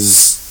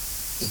is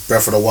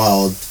Breath of the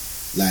Wild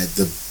like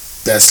the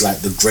best, like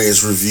the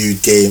greatest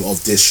reviewed game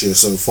of this year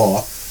so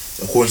far,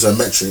 according to the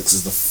metrics,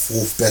 is the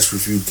 4th best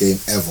reviewed game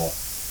ever.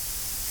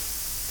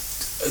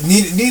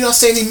 Need I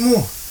say any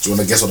more? Do you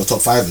want to guess what the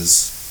top 5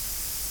 is?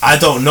 I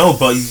don't know,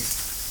 but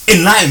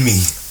enlighten me.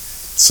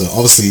 So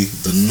obviously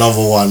the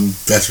number 1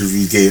 best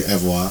reviewed game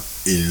ever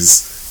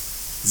is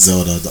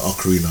Zelda: The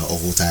Ocarina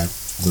of All Time.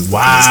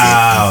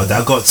 Wow,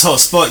 that got top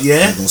spot,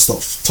 yeah? That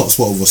got top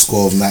spot with a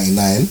score of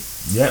 99.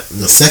 Yep.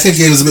 The second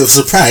game is a bit of a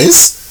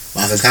surprise,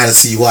 but I can kind of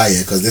see why,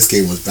 yeah, because this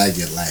game was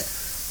banging. Like,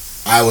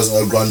 I was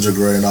a grunger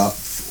growing up,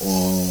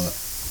 or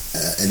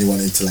anyone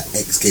into like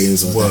X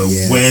Games or well, that,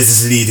 yeah. Where's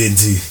this leading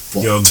to?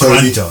 But You're a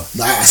grunger.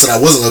 Nah, I said I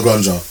wasn't a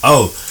grunger.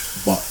 Oh.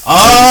 But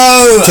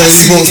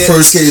Tony Hawk's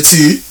Pro Skater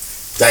 2,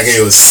 that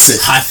game was sick.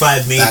 High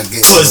five me,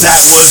 because that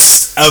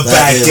was a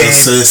bad game.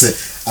 Was so sick.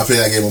 I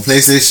played that game on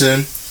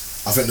PlayStation.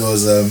 I think there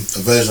was a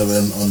version of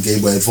it on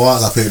Game Boy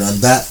Advance. I played it on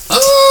that.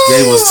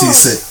 Game was too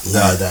sick.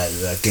 No,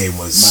 that game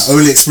was. My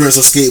only experience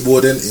of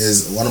skateboarding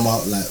is one of my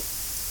like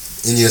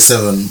in year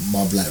 7.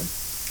 My like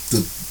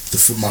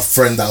my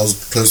friend that I was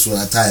close to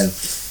at that time,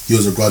 he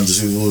was a grunger,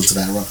 so he was all to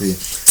that rugby,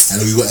 and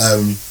we were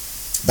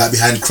back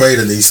behind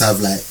Croydon. They used to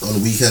have like on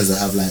the weekends they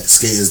have like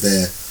skaters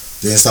there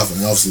doing stuff,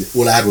 and obviously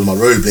all I had was my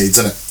rollerblades,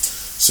 innit?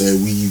 So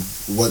we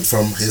went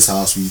from his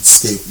house, we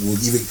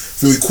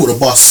caught the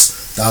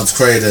bus down to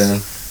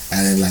Croydon,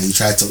 and then like he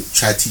tried to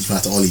teach me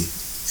how to ollie.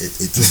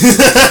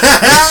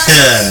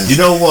 You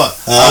know what?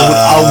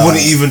 I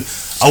wouldn't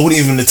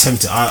even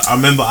attempt it. I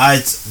remember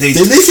they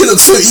make it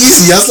look so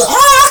easy. I was like,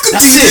 I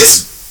could do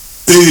this.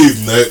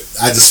 Boom, no.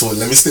 I just thought,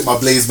 let me stick my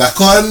blades back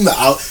on.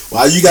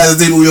 While you guys are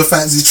doing all your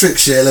fancy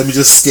tricks, yeah, let me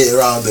just skate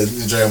around and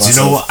enjoy myself. Do you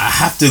know what? I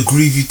have to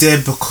agree with you there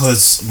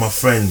because my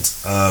friend,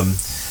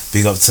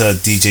 big up to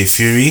DJ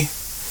Fury,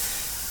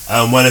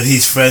 one of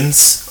his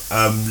friends,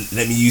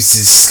 let me use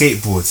his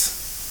skateboard.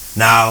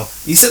 Now,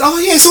 he said, oh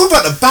yeah, it's all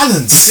about the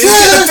balance.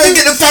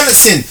 Get the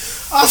balance in.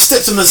 I've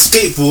stepped on the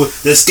skateboard's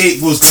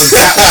gone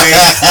that way,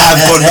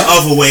 I've gone the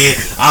other way.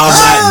 I was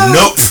like,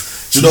 nope.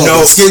 Do you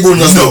know what?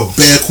 Skateboarding is not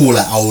bare cool.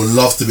 Like, I would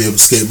love to be able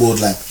to skateboard.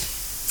 Like,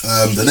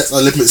 the next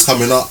Olympics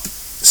coming up,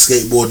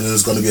 skateboarding is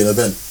going to be an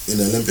event in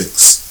the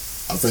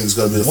Olympics. I think it's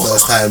going to be the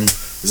first time.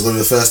 It's going to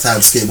be the first time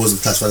skateboarding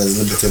is classified as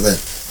an Olympic event.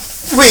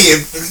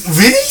 Wait,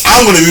 really?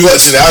 I'm going to be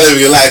watching it. I don't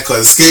even like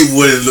because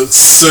skateboarding looks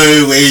so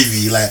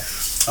wavy. Like,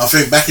 I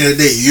think back in the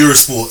day,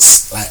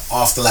 Eurosports, like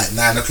after like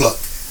 9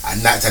 o'clock at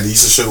night time, they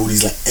used to show all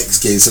these like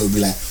X Games. So it would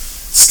be like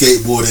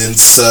skateboarding,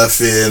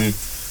 surfing.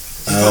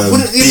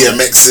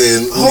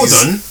 BMXing. Hold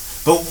on,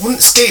 but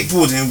wouldn't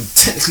skateboarding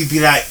technically be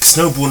like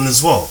snowboarding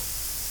as well?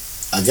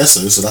 I guess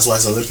so. So that's why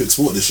it's an Olympic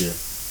sport this year.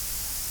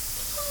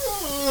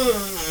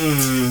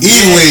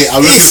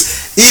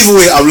 Either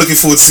way, I'm looking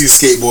forward to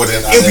skateboarding.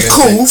 It'll be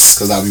cool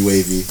because that'll be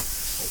wavy.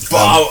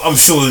 But I'm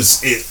sure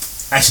it.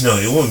 Actually, no,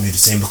 it won't be the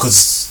same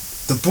because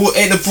the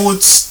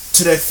boards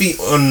to their feet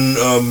on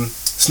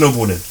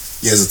snowboarding.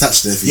 Yeah, it's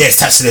attached to their feet. Yeah, it's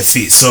attached to their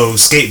feet. So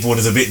skateboard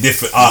is a bit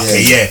different.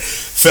 Okay, yeah,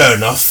 fair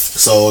enough.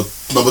 So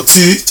number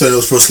 2, Tony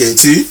Hawk's Pro Skater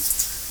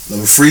 2.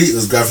 Number 3, it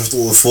was Grand Theft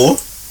Auto 4.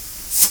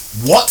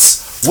 What?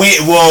 Wait,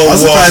 whoa, I'm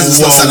surprised it's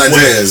not San whoa,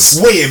 Andreas.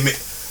 Wait a minute.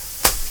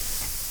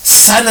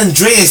 San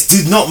Andreas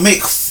did not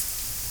make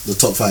the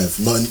top 5,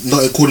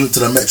 not according to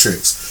the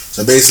metrics.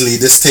 So basically,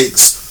 this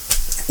takes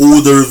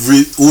all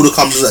the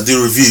companies that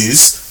do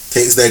reviews,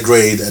 takes their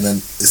grade, and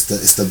then it's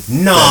the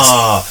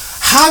nah. Best.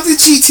 How did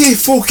GTA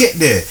 4 get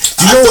there?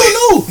 Do you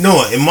know?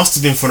 No, it must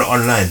have been from the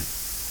online.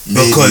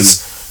 Maybe.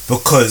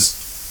 Because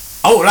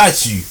I won't lie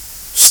to you,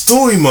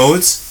 story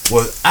modes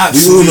was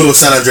absolute. We all know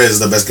San Andreas is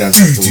the best Grand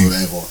Theft Auto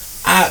ever.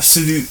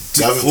 Absolute.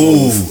 Grand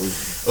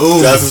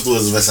Theft Auto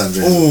is the best San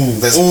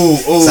Andreas.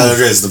 San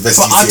Andreas is the best.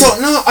 But GTA. I don't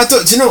know. I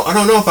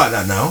don't know about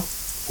that now.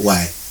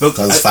 Why?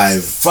 Because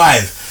 5.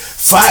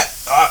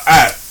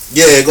 5.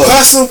 Yeah, go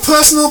on.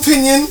 Personal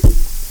opinion.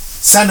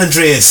 San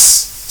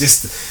Andreas,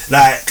 just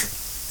like.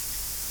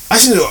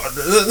 Actually,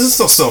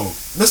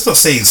 let's not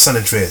say San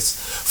Andreas.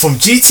 From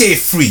GTA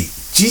 3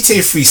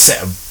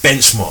 set a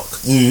benchmark,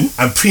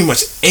 and pretty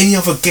much any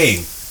other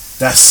game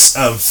that's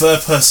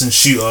third-person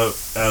shooter,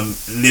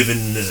 live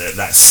in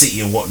that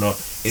city and whatnot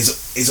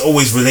is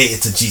always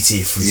related to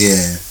GTA 3.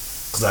 Yeah,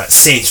 like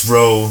Saints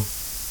Row,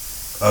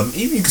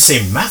 even you could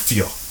say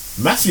Mafia.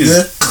 Mafia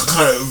is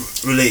kind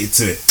of related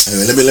to it.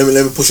 Anyway,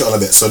 let me push it on a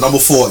bit. So number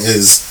 4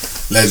 is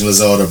Legend of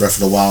Zelda: Breath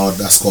of the Wild.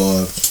 That's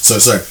got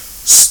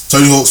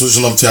Tony Hawk's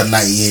Original number 2 had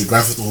 98.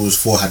 Grand Theft Auto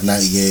 4 had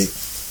 98.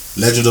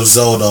 Legend of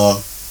Zelda: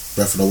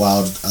 Breath of the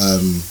Wild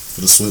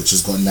for the Switch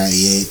has got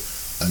 98.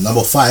 And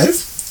number 5,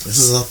 this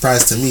is a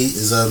surprise to me,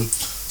 is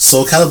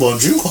Soul Calibur on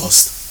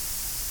Dreamcast.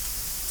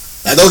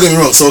 Like, don't get me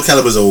wrong, Soul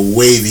Calibur is a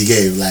wavy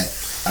game. Like,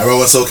 I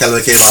remember when Soul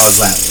Calibur came out, I was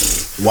like,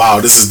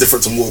 wow, this is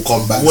different to Mortal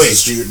Kombat.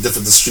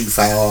 Different to Street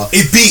Fighter.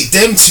 It beat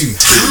them too.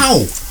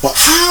 How? But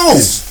how?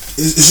 It's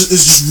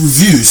just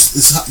reviews.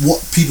 It's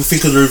what people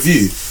think of the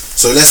review.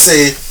 So let's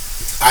say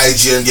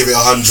IGN give it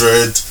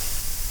 100,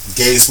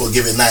 GameSpot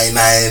give it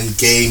 99,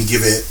 Game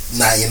give it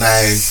 99.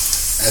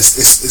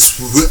 It's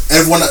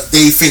everyone that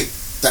they think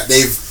that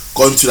they've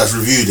gone to that's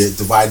reviewed it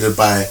divided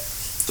by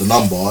the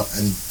number,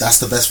 and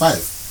that's the best 5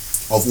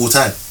 of all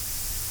time.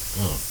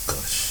 Oh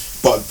gosh!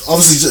 But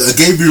obviously, a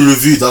game being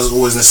reviewed doesn't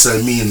always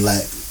necessarily mean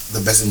like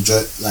the best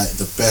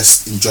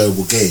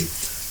enjoyable game.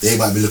 They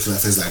might be looking at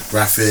things like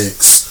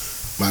graphics,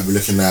 might be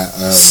looking at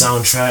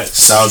soundtrack,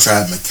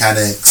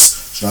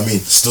 mechanics. You know what I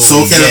mean?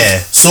 Soul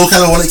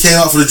Calibur when it came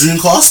out for the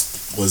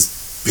Dreamcast was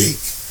big.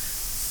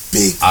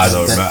 I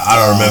don't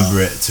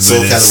remember it. To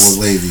Soul Calibur was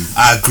wavy.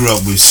 I grew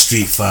up with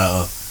Street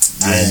Fighter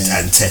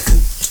and Tekken.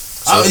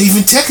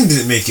 Even Tekken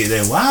didn't make it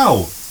there.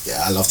 Wow.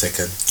 Yeah, I love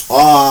Tekken.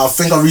 I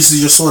think I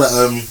recently just saw that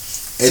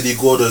Eddie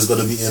Gordo is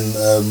going to be in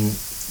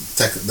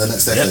the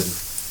next Tekken.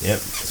 Yep,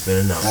 it's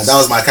been announced. And that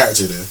was my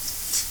character though.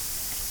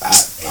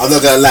 I'm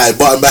not gonna lie,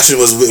 button bashing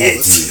was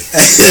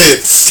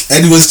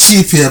Eddie was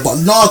cheap here, but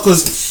no,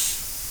 because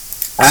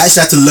I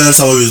actually had to learn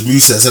some of his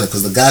movesets,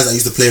 because the guys I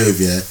used to play with,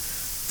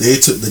 they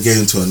took the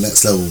game to a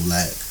next level.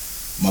 Like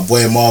my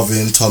boy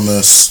Marvin,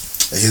 Thomas,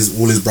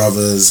 all his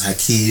brothers,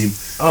 Hakeem,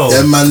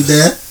 them man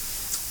there,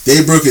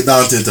 they broke it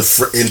down into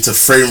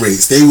frame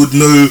rates. They would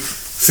know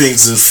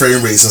things in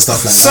frame rates and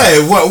stuff like that.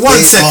 Say, one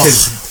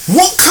second.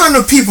 What kind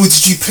of people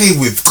did you play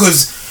with?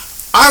 Because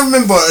I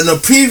remember in the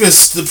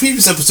previous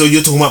episode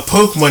you're talking about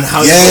Pokemon,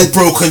 how it got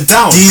broken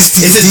down. Is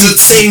it the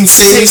same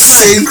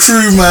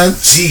crew, man?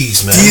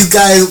 Jeez, man. These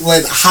guys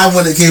went high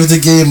when it came to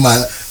the game,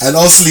 man. And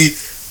honestly,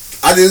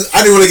 I didn't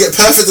want to get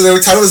perfect in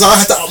every time.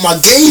 I had to up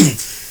my game.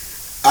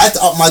 I had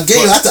to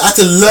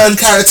learn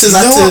characters.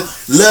 I had to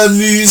learn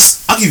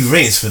moves. I'll give you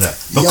ratings for that,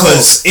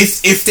 because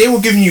if they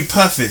were giving you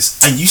perfects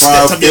and you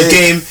stepped up your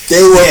game,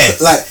 they were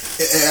like.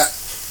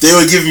 They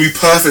were giving me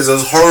perfects. It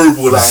was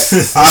horrible. Like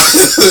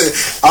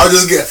I would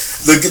just get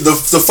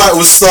the fight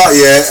would start,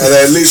 and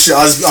then literally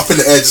I was up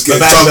in the air, just getting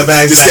juggled. And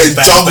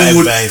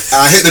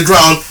I hit the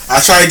ground.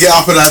 I try to get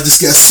up and I just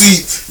get a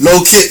sweep,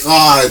 low kick.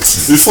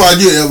 Before I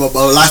knew it, my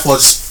life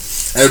was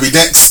it'll be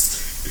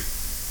next.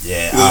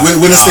 Yeah,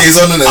 winner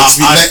stays on, and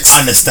it's be next. I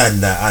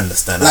understand that.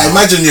 Like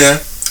imagine,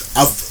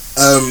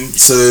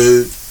 so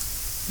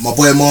my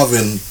boy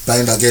Marvin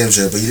banged that game,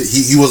 but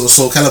he was a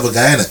Soul Calibur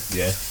guy, innit?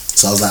 Yeah.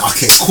 So I was like,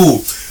 okay,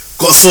 cool.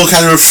 Got Soul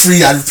Calibur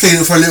 3. I'd played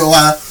it for a little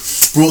while.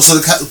 Brought Soul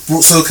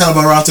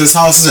Calibur around to his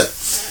house, is it?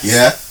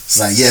 Yeah.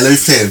 It's like, let me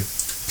play him.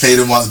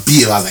 Played him once,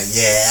 beat him. I was like,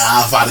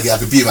 I finally get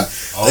I could beat him.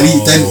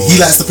 Then he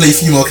likes to play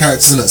female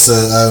characters, innit? So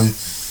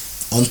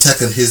on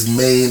Tekken, his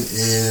main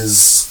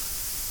is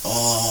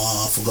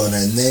I forgot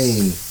her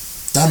name.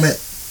 Damn it.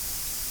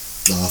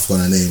 I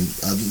forgot her name.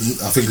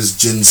 I think it's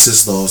Jin's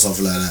sister or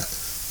something like that,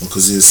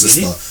 because his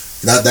sister.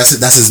 Really?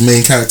 That's his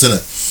main character,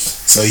 innit?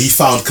 So he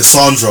found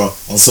Cassandra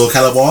on Soul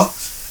Calibur,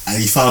 and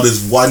he found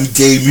this one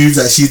game move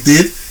that she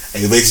did,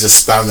 and he basically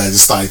just spammed that and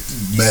just started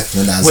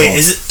messing that. Wait,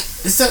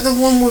 is that the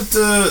one with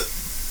the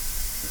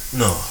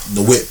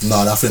whip?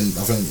 No, I think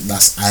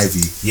that's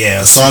Ivy.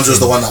 Yeah, Cassandra's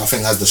the one that I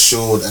think has the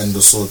shield and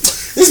the sword.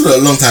 It's been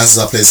a long time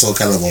since I played Soul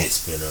Calibur.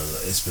 It's been a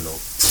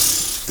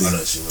I don't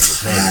actually remember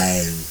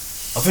playing.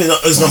 I think that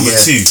was number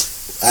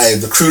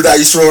 2. The crew that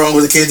I used to throw around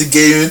when it came to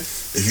gaming,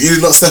 if you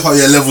did not step up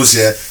your levels,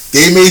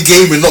 they made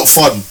gaming not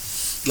fun.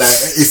 Like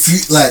if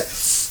you like,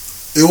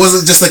 it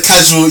wasn't just a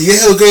casual.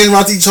 Yeah, we're going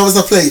around to each other's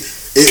to play.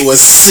 It was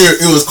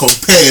serious. It was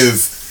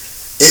competitive.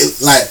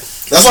 It like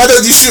that's why I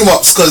don't do shoot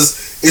ups because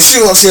in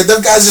shoot ups, yeah,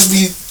 them guys just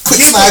be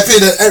quick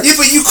sniping and. Yeah,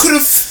 but you could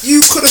have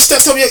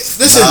stepped up.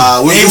 Listen, Nah,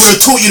 they would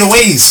have taught you the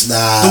ways.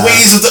 Nah, the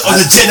ways of the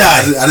Jedi.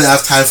 I didn't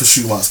have time for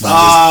shoot ups, man.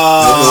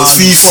 Oh, it was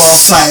FIFA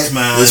fight,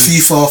 man. It was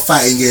FIFA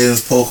fighting games,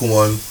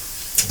 Pokemon.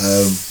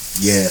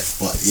 Yeah,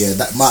 but yeah,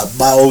 that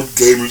my old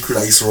gaming crew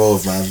that I used to roll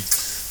with, man,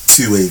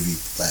 too wavy.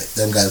 Like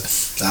them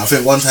guys. Like, I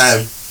think one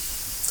time,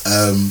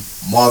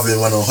 Marvin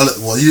went on holiday.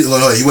 Well, he didn't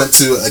go on holiday. He went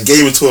to a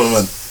gaming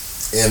tournament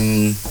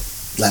in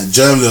like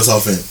Germany or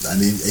something, and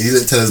he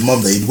didn't tell his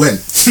mum that he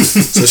went.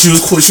 So she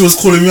was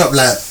calling me up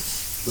like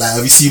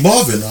have you seen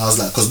Marvin? And I was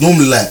like, because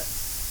normally like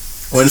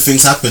when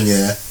things happen,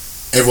 yeah,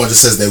 everyone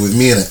just says they're with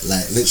me in it.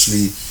 Like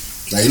literally,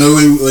 like you know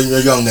when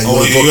you're young and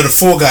you're the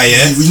fall guy,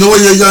 yeah. You know when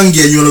you're young,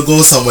 yeah, you wanna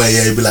go somewhere,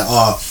 yeah, you'd be like,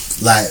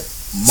 like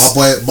my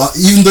boy. But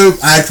even though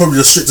I had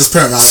probably the strictest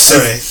parent out,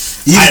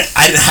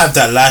 I didn't have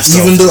that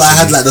lifestyle. Even though I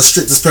had like the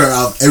strictest parent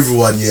out of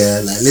everyone,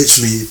 yeah, like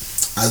literally,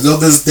 as long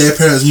as their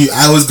parents knew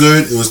I was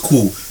going, it was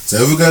cool. So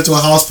if we're going to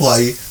a house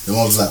party, the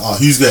mom was like,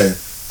 who's going?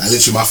 Like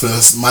literally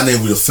my name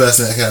would be the first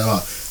thing that came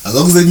out. As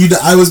long as they knew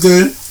that I was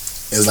going,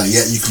 it was like,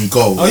 yeah, you can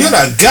go. Oh, you're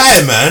that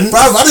guy, man.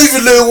 Bro, I don't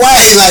even know why.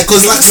 Like,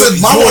 because like I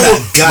said, my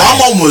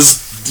mom was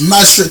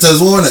mad strict as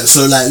well, innit?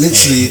 So like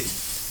literally,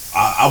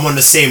 I'm on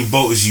the same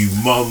boat as you.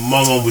 My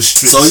mom was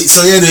strict.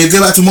 So yeah, they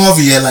go back to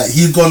Marvin. Yeah, like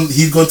he'd gone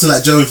to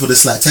like Germany for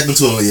this like Tekken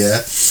tournament.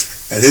 Yeah,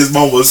 and his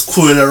mom was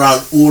calling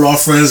around all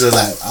our friends. And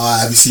like,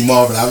 have you seen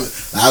Marvin? I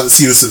haven't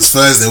seen him since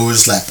Thursday. We were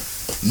just like,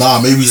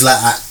 nah, maybe he's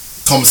like at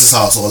Thomas's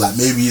house, or like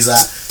maybe he's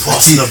at.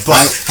 Passing the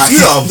buck.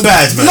 You're not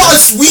bad, man. No,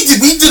 we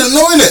didn't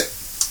know, innit?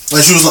 And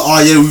she was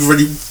like, yeah,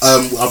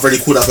 I've already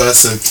called that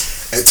person.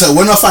 And so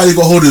when I finally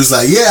got hold of it, it was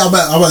like, yeah,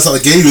 I might start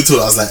a gaming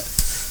tour. I was like,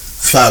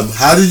 fam,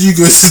 how did you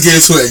go to the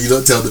game tour and you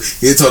don't tell them?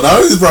 He didn't tell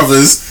none of his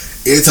brothers,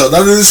 he didn't tell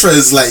none of his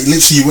friends. Like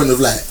literally, he went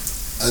with like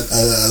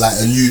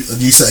a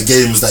new set of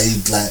games that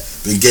he'd like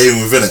been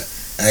gaming with, innit?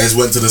 And he just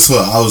went to the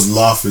tour. I was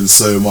laughing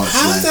so much.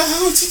 How the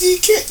hell did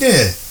he get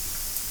there?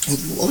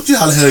 What do you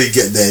how the hell did he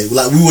get there?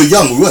 Like we were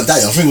young, we weren't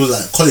that young. I think it was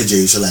like college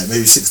age, so like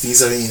maybe 16,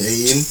 17,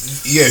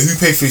 18. Yeah, who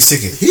paid for his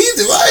ticket? He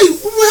did.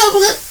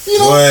 You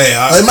know,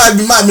 it might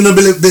have been a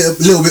little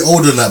bit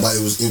older than that, but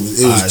it was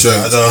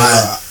jokes.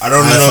 I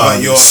don't know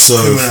about your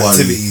so criminal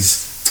funny.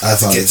 activities. I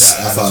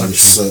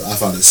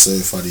found it so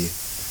funny.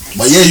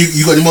 But yeah,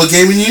 you got any more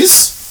gaming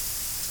news?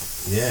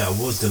 Yeah, I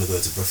was gonna go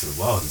to Breath of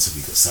the Wild until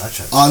we got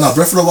sidetracked. Oh no,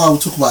 Breath of the Wild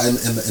we'll talk about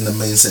in the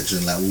main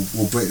section. Like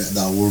we'll break that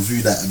down. We'll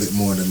review that a bit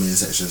more in the main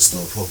section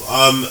stuff.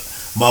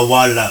 My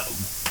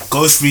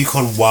Ghost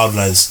Recon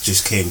Wildlands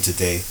just came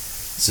today,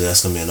 so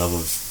that's gonna be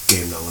another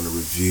game that I want to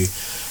review.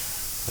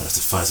 I have to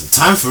find some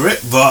time for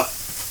it, but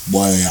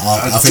boy,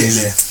 I think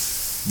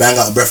bang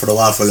out Breath of the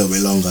Wild for a little bit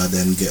longer,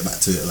 then get back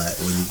to it. Like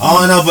when you,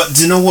 no, but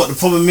do you know what the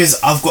problem is?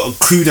 I've got a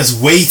crew that's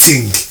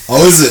waiting.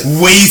 Oh, is it?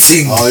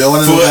 Waiting. Oh, you're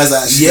one of the guys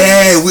that actually.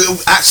 Yeah, we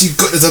actually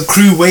got there's a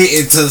crew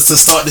waiting to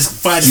start this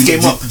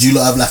game up. Do you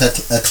lot have like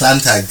a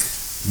clan tag?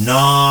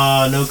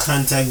 No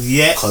clan tag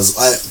yet. Cause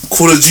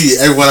Call of Duty,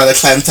 everyone had a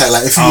clan tag.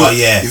 Like if you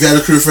had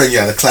a crew friend,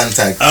 you had a clan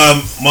tag.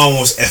 Mine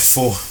was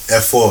F4.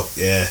 F4.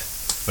 Yeah,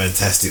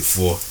 fantastic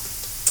 4.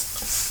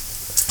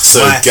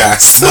 So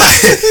gas.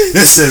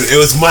 Listen, it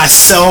was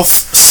myself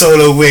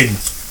solo win.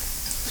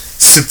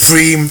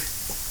 Supreme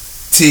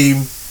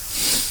team.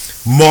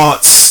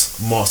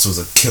 Martz was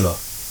a killer.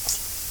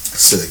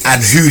 So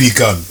and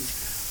Hooligan.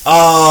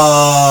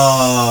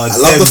 I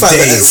love the fact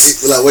that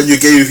like when you're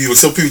gaming people,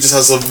 some people just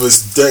have some of the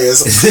most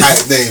dirtiest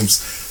hype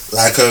names.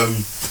 Like who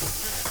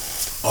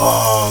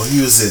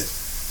was it?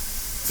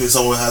 I think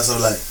someone had some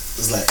like it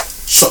was like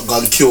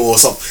shotgun kill or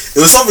something.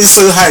 It was something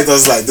so hyped. I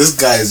was like, this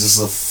guy is just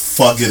a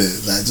fug in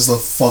it, like just a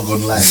fug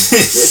online.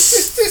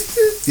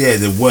 Yeah,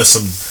 there were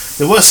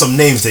some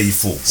names that you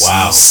thought,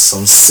 wow,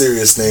 some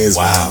serious names.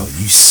 Wow, man.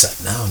 you sat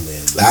down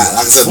there. Like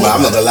I said, man,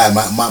 I'm not gonna lie.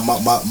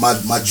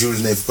 My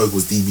jewelry name for poker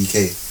was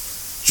DBK,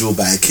 Jewel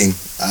Batter King.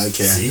 I don't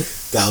care. See?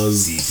 That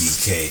was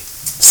DBK.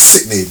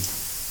 Sick name.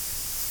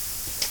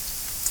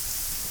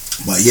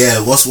 But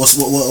yeah, what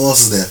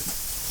else is there?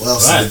 What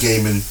else in the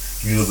gaming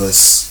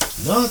universe?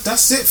 No,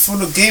 that's it for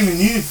the gaming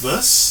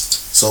universe.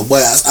 So,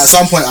 boy, at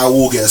some point I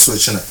will get a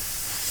Switch, innit?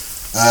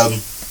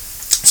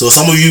 So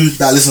some of you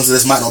that listen to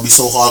this might not be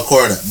so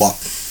hardcore in it, but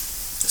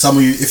some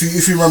of you, if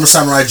you remember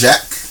Samurai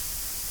Jack,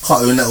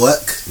 Cartoon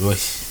Network,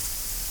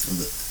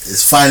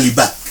 it's finally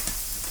back.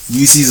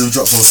 New season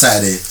drops on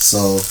Saturday,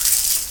 so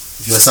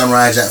if you're a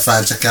Samurai Jack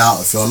fan, check it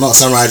out. If you're not a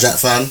Samurai Jack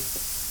fan,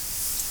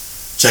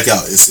 check it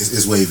out.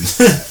 It's wavy.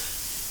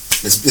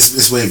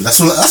 It's wavy. That's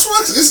what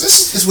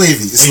it's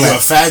wavy. It's if you're a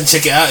fan,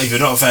 check it out. If you're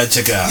not a fan,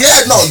 check it out.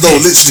 Yeah, no,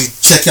 literally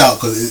check it out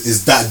because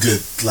it's that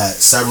good. Like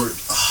Samurai.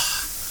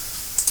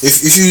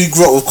 If you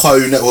grew up with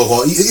Cartoon Network,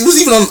 or it was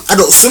even on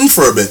Adult Swim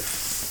for a bit.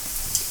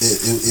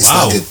 It's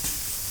wow. that good.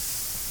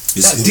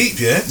 It's that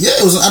deep, yeah. Yeah,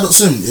 it was on Adult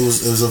Swim. It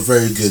was a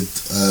very good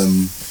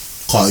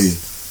cartoon.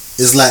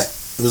 It's like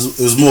it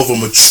was more of a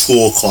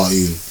mature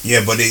cartoon.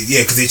 Yeah, but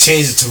because they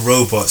changed it to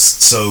robots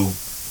so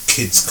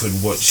kids could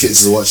watch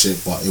Kids could watch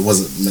it, but it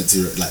wasn't meant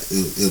to like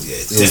it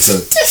was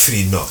dope.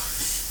 Definitely not.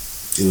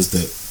 It was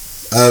dope.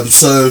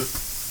 So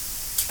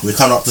we're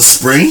coming up to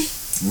spring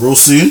real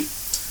soon,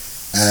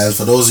 and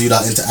for those of you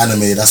that are into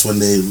anime, that's when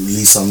they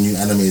release some new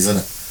animes,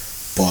 innit?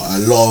 But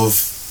a lot of,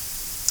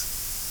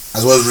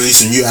 as well as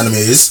releasing new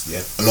animes,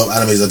 a lot of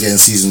animes are getting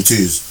season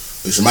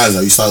 2s, which reminds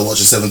me, have you started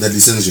watching Seven Deadly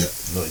Sins yet?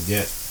 Not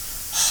yet.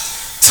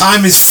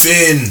 Time is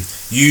thin.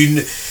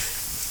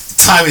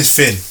 Time is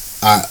thin.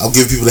 Alright, I'll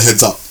give people a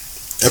heads up.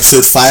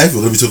 Episode 5,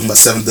 we're going to be talking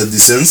about Seven Deadly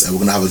Sins, and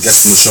we're going to have a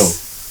guest on the show.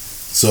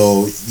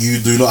 So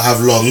you do not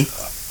have long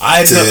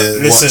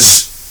to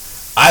watch.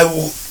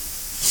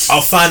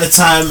 I'll find a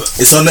time.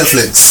 It's on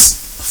Netflix.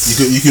 You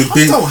can.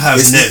 I don't have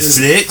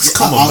Netflix.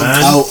 Come on, man.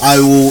 I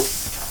will.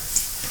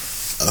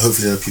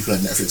 Hopefully, the people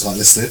at Netflix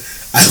aren't listening.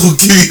 I will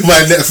give you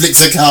my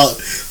Netflix account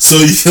so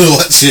you can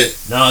watch it.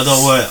 No,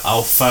 don't worry.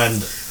 I'll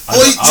find.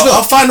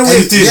 I'll find a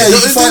way to do it. Yeah,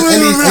 you can find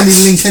any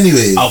link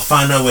anyway. I'll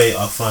find a way.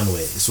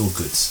 It's all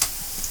good.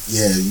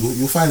 Yeah,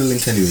 you'll find a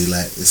link anyway.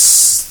 Like,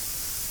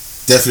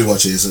 it's definitely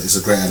watch it. It's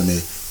a great anime.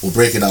 We'll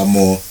break it down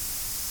more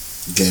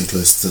getting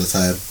close to the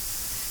time.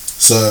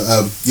 So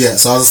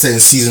so I was saying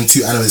season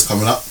 2 anime is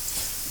coming up.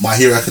 My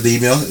Hero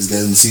Academia is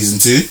getting season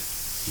 2.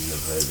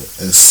 Never heard of it.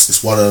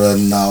 It's one of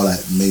them now,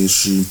 like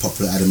mainstream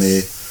popular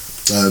anime.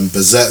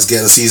 Berserk's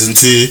getting a season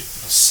 2.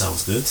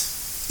 Sounds good.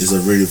 It's a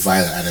really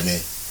violent anime.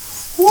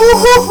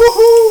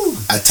 Woo-hoo-hoo-hoo.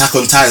 Attack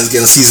on Titan's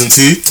getting season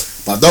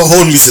 2, but don't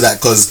hold me to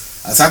that because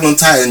Attack on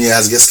Titan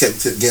has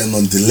kept getting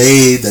on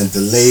delayed.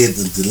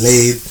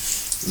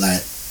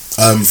 Like,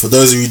 for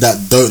those of you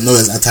that don't know,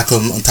 it's Attack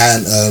on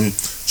Titan,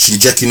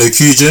 Shingeki no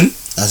Kyojin.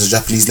 That's a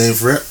Japanese name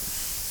for it.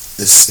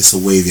 It's a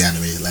wavy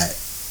anime. Like,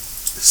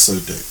 it's so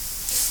dope,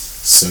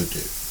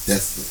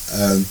 definitely.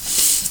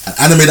 An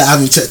anime that I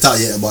haven't checked out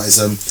yet, but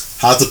it's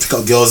How to Pick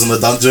Up Girls in a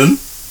Dungeon.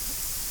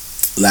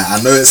 Like,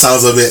 I know it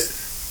sounds a bit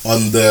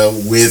on the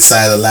weird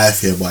side of life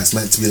here, but it's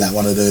meant to be like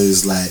one of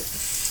those like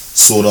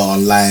Sword Art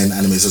Online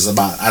anime. So it's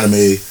about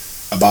anime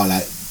about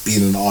like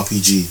being an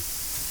RPG.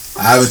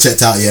 I haven't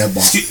checked out yet,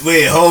 but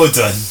wait, hold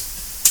on.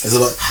 It's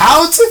about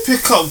How to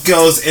Pick Up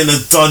Girls in a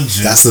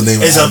Dungeon. That's the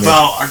name. It's of the anime.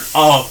 about an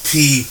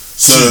RPG.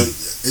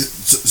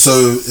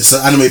 So it's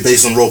an anime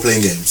based on role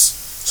playing games.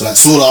 So like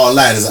Sword Art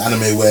Online is an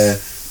anime where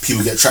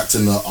people get trapped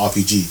in an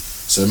RPG.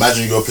 So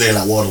imagine you're playing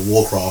like World of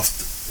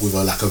Warcraft with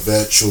a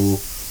virtual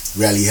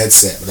reality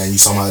headset, but then you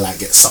somehow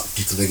like get sucked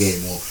into the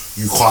game, or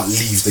you can't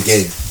leave the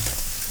game.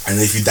 And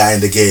if you die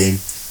in the game,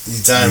 you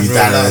die in real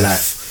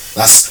life.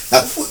 What?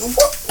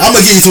 I'm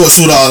gonna get you to watch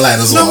Sword Art Online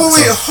as well. No,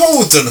 wait,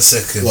 hold on a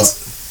second. What?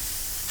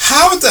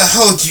 How the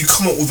hell do you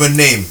come up with a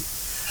name?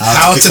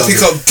 How to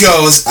pick up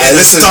girls in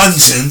a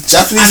dungeon,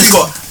 Japanese, and it's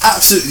got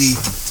absolutely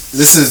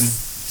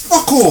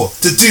fuck all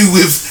to do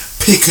with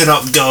picking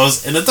up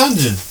girls in a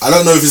dungeon. I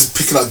don't know if it's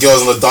picking up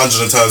girls in a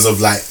dungeon in terms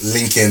of like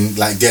linking,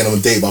 like getting them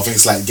a date, but I think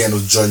it's like getting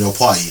them to join your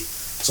party.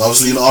 So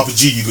obviously in an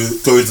RPG you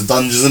go into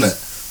dungeons, innit,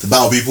 to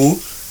battle people,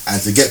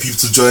 and to get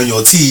people to join your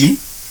team,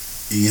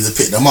 you need to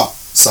pick them up.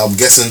 So I'm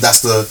guessing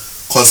that's the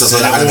concept of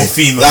the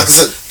anime. Like I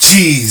said,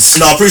 jeez.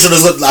 No, I'm pretty sure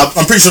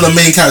the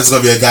main character's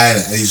gonna be a guy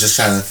in it, and he's just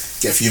trying to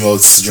get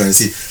females to join the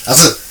team.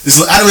 That's it.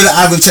 It's an anime that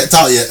I haven't checked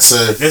out yet, so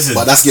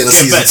but that's getting a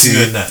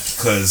season 2.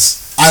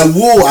 Because I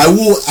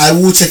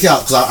will check it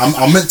out because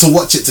I'm meant to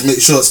watch it to make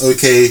sure it's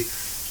okay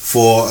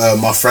for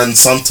my friend's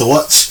son to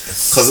watch,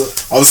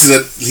 because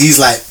obviously he's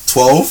like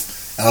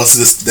 12 and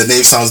obviously the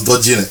name sounds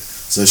dodgy in it,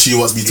 so she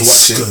wants me to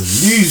watch it.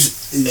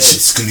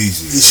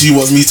 Exclusive. She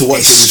wants me to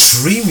watch it.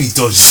 Extremely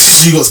dodgy.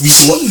 She wants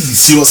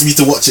me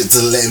to watch it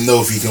to let him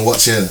know if he can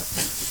watch it.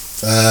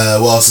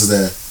 What else is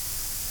there?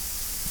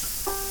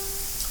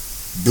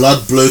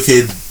 Blood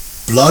Blockade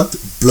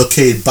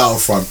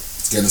Battlefront.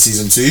 It's getting a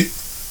season 2.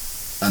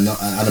 An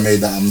anime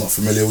that I'm not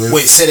familiar with.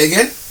 Wait, say it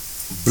again.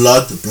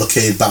 Blood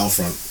Blockade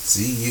Battlefront.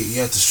 See,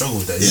 you had to struggle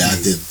with that. Yeah,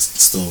 I did.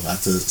 Still, I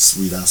had to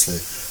read that slow.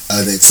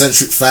 The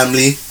Eccentric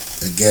Family.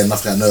 Again,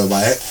 nothing I know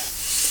about it.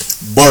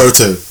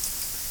 Boruto.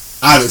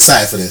 I'm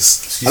excited for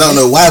this. I don't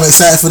know why I'm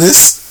excited for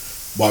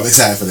this, but I'm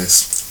excited for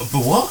this. But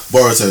what?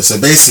 Boruto. So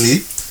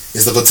basically,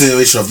 it's the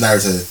continuation of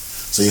Naruto.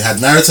 So you had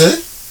Naruto,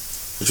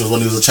 which was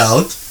when he was a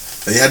child.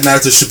 Then you had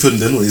Naruto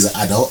Shippuden when he's an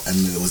adult, and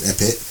it was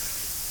epic.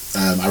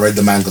 I read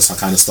the manga, so I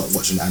kind of stopped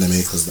watching the anime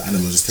because the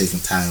anime was just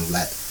taking time with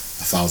like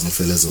 1,000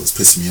 fillers. It was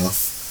pissing me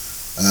off.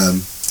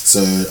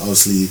 So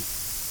obviously,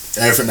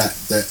 everything that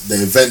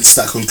the events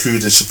that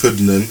conclude in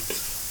Shippuden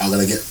are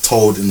gonna get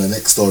told in the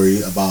next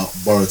story about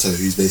Boruto,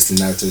 who's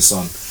basically Naruto's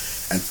son,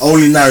 and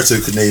only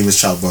Naruto could name his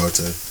child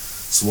Boruto.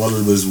 It's one of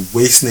the most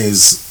waste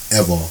names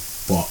ever,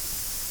 but.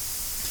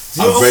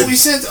 I thought you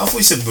said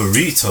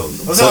burrito.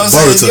 I was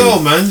like, yo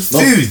man,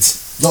 food.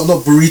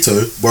 Not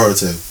burrito,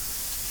 Boruto.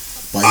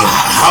 But yeah.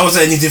 How is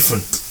that any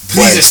different?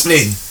 Please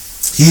explain.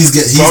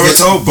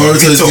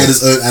 Boruto's getting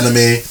his own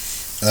anime.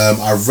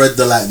 I read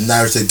the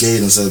Naruto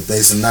Gaiden, so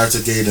based on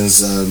Naruto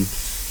Gaiden's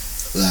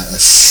like a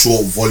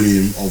short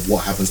volume of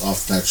what happens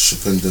after Naruto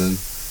Shippuden,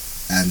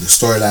 and the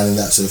storyline in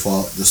that so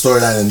far, the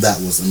storyline in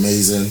that was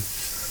amazing.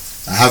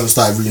 I haven't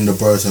started reading the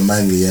Boruto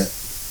manga yet.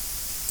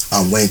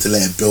 I'm waiting to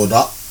let it build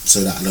up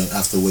so that I don't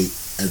have to wait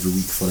every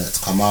week for that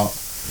to come out.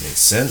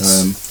 Makes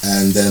sense.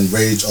 And then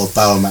Rage of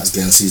Biomax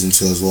getting season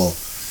 2 as well.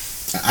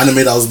 An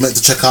anime that I was meant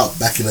to check out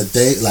back in the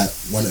day, like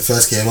when it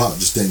first came out,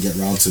 just didn't get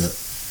around to it.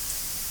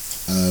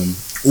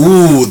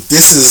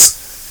 This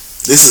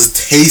is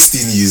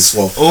tasty news.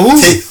 Well,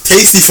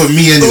 tasty for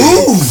me anyway.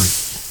 Ooh.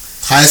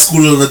 High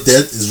School of the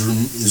Dead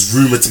is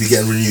rumored to be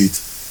getting renewed.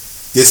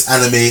 This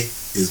anime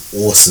is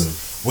awesome.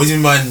 What do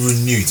you mean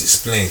renewed?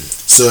 Explain.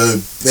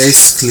 So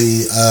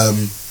basically,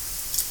 6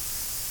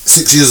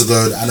 years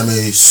ago, the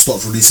anime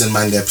stopped releasing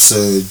manga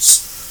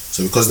episodes.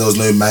 So because there was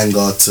no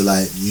manga to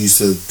like use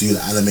to do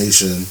the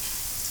animation,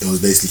 it was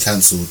basically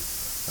cancelled.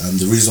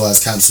 The reason why it's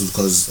cancelled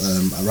because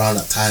around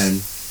that time,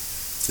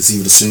 it's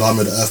either the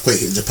tsunami or the earthquake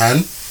hit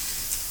Japan,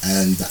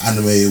 and the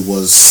anime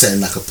was set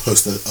in like I can't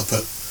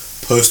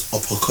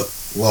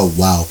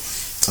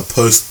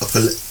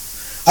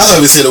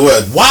even say the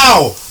word.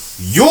 Wow,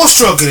 you're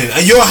struggling,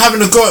 and you're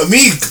having a go at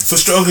me for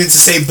struggling to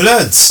say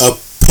bloods.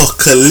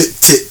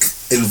 Apocalyptic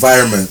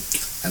environment,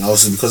 and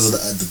obviously because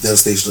of the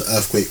devastation the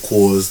earthquake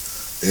caused,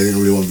 they didn't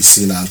really want to be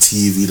seen on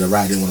TV. The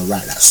writer didn't want to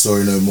write that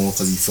story no more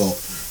because he felt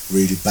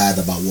really bad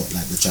about what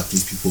like the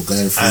Japanese people were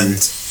going through. And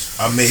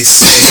I may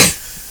say,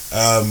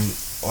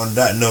 on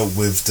that note,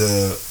 with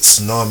the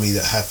tsunami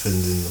that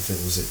happened in, I think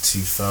it was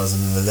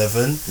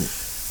 2011,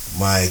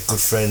 my good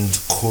friend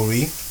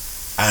Corey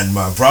and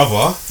my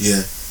brother,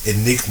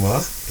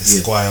 Enigma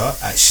Esquire,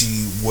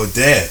 actually were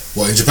there.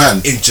 What, in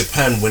Japan? In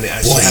Japan when it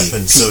actually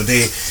happened. So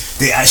they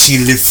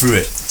actually lived through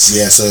it.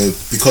 Yeah, so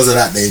because of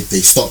that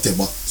they stopped it,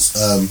 but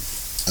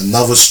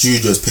another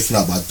studio is picking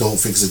up, but I don't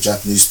think it's a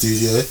Japanese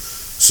studio.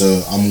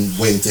 So I'm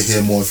waiting to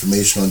hear more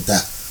information on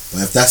that.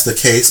 But if that's the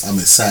case, I'm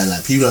excited.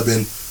 Like, people have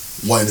been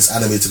wanting this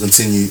anime to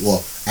continue,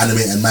 well,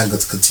 anime and manga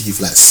to continue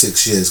for like 6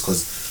 years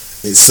because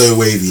it's so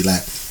wavy.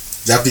 Like,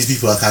 Japanese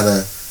people are kind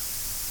of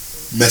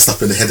messed up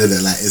in the head of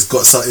it. Like, it's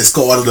got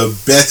one of the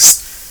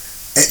best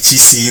ecchi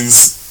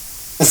scenes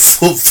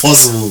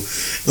possible.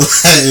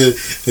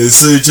 It's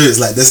so true. It's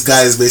like this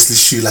guy is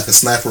basically shooting like a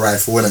sniper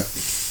rifle, innit?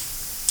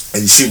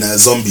 And he's shooting at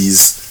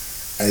zombies,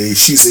 and he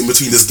shoots in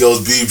between this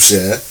girl's boobs,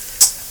 yeah.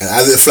 And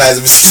as it flies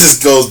in between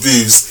this girl's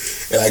boobs,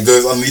 it like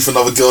goes underneath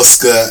another girl's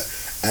skirt,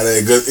 and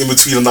then it goes in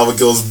between another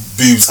girl's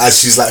boobs as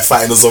she's like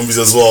fighting the zombies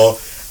as well,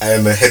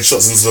 and the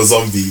headshots into the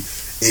zombie.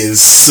 It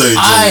is so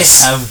good. I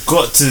have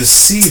got to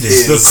see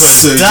this because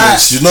so that.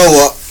 You know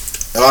what?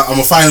 I'm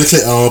gonna find the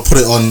clip and I'm gonna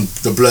put it on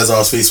the Blurs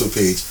R's Facebook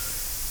page.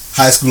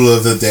 High School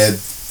of the Dead,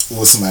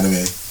 awesome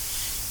anime.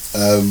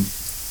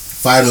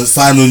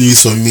 Final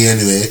news from me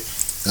anyway.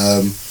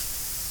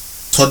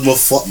 Todd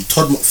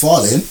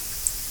McFarlane,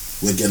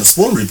 we're getting a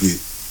Spawn reboot.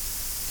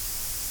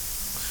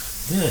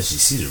 Yeah,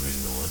 actually see the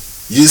original one.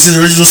 You didn't see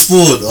the original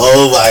Spawn?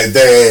 Oh my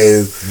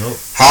days. Nope.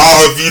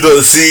 How have you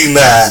not seen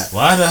that?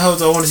 Why the hell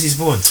do I want to see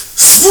Spawn?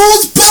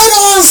 Spawn's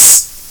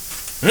badass!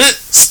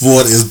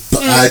 Spawn is do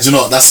you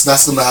know what?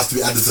 That's gonna have to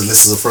be added to the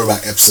list as a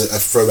throwback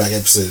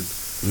episode.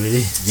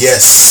 Really?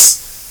 Yes.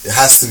 It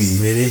has to be.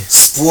 Really?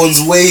 Spawn's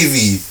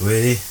wavy.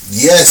 Really?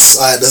 Yes.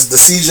 The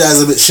CGI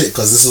is a bit shit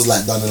because this was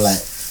like done in like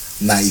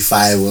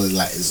 95 or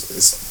like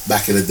it's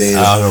back in the day.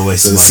 I don't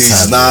waste my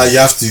time. Nah, you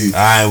have to.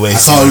 I ain't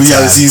wasting I can't my really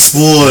time. have seen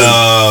Spawn.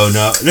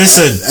 No.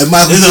 Listen, And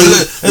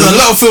there's a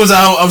lot of films that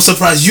I'm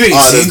surprised you ain't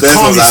seen.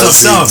 Calm yourself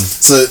down.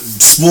 So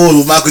Spawn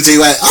with Michael J.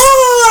 White.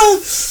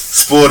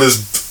 Spawn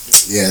is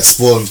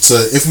Spawn. So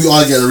if we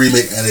are getting a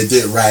remake and they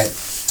did it right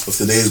with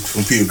today's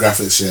computer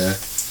graphics, I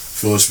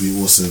feel it should be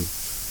awesome.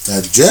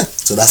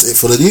 So that's it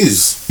for the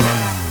news.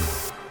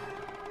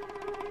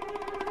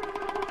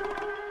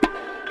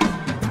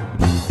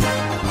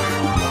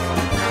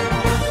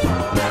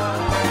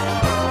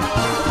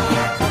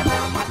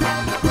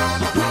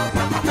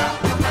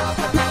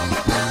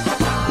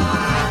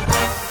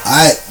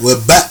 Alright,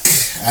 we're back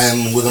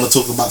and we're gonna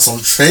talk about some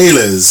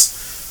trailers.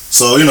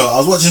 So, I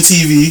was watching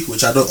TV,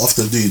 which I don't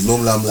often do.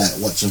 Normally I'm like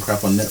watching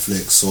crap on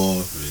Netflix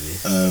or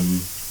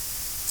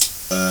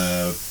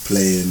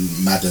playing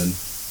Madden.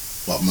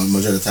 But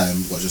majority of the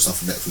time watching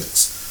stuff on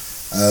Netflix.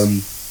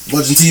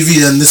 Watching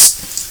TV and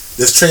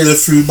this trailer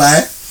flew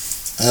by.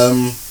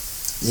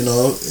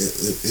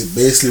 It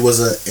basically was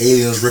an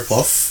Aliens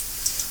ripoff.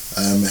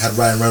 It had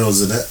Ryan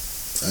Reynolds in it.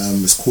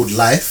 It's called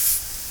Life.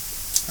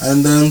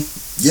 And I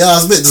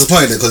was a bit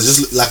disappointed because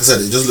just like I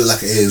said, it just looked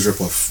like an Aliens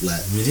ripoff.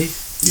 Like, really?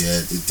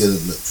 Yeah, it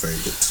didn't look very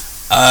good.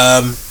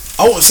 I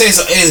wouldn't say it's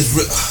an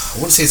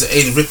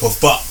Alien ripoff,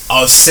 but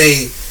I'll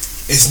say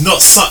it's not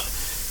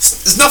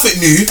it's nothing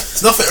new.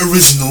 It's nothing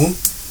original.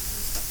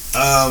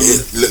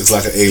 It looks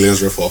like an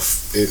Aliens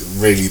ripoff. It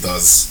really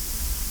does.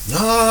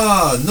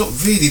 Nah, not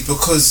really,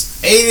 because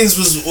Aliens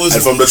was.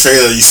 And from the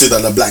trailer, you see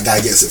that the black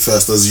guy gets it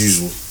first as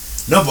usual.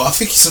 No, but I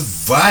think he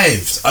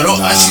survived. I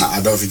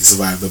don't think he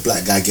survived. The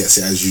black guy gets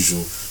it as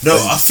usual. No,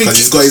 I think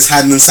because he's got his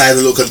hand inside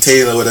the little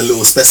container where the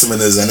little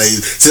specimen is, and then he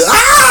says,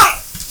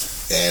 "Ah!"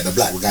 Yeah, the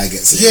black guy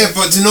gets it. Yeah,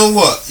 but you know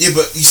what? Yeah,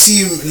 but you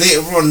see him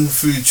later on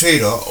through the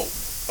trailer.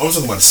 I was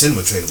talking about the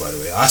cinema trailer, by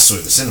the way. I saw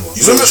it in the cinema.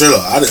 You saw the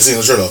trailer? I didn't see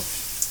the trailer.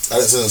 I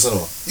didn't see it in the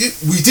cinema.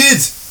 We did.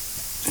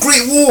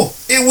 Great War.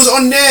 It was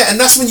on there, and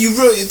that's when you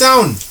wrote it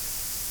down.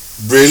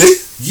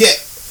 Really? Yeah.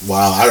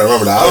 Wow, I don't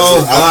remember that.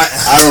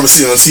 I remember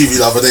seeing it on TV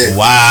the other day.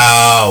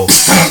 Wow.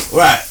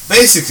 Right.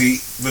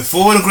 Basically,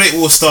 before the Great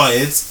War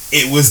started,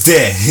 it was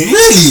there.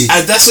 Really?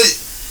 And that's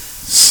it.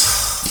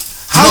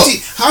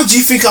 How do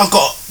you think I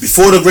got?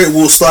 Before the Great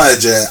War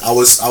started, yeah, I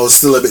was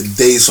still a bit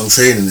dazed from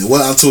training. It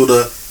wasn't until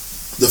the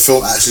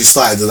film actually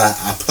started that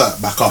I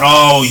perked back up.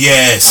 Oh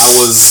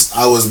yes.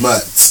 I was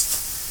murked.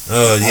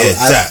 Oh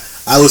yeah,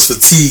 I was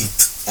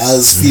fatigued. I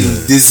was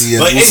feeling dizzy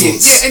and but all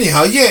sorts.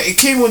 anyhow, it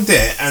came on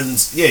there, and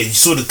you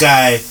saw the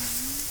guy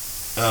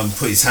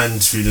put his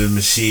hand through the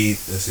machine,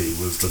 let's see,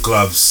 with the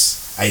gloves,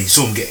 and you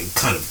saw him getting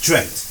kind of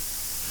dragged.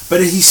 But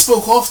then he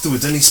spoke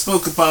afterwards, and he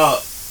spoke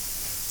about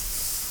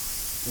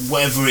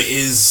whatever it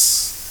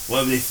is,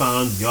 whatever they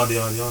found, yada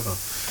yada yada.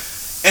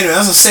 Anyway,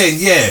 as I was saying,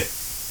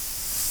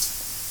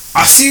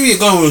 I see where you're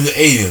going with the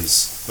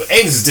aliens, but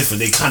aliens is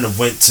different. They kind of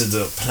went to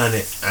the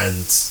planet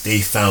and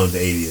they found the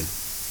alien,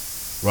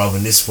 rather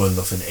than this one,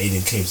 I think the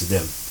alien came to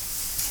them.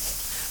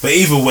 But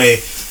either way,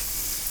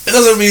 it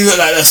doesn't really look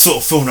like that sort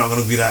of film that I'm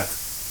gonna be like,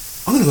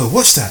 I'm gonna go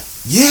watch that.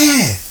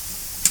 Yeah,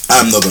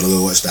 I'm not gonna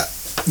go watch that.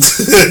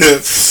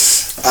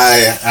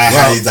 I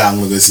highly doubt I'm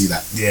gonna go see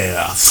that.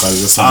 Yeah, I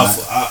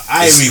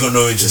ain't really got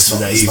no interest in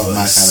that either. It's not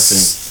my kind of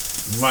thing.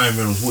 Ryan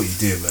Reynolds, what you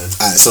doing, man?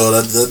 Alright, so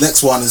the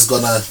next one is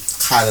gonna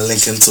kind of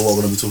link into what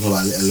we're gonna be talking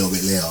about a little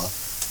bit later.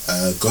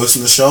 Ghost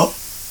in the Shell.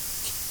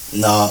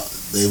 Now,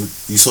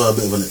 you saw a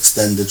bit of an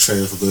extended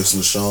trailer for Ghost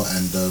in the Shell,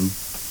 and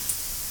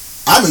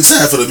I'm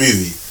excited for the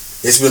movie.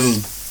 It's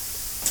been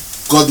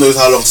God knows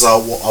how long since I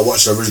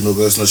watched the original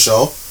Ghost in the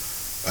Shell.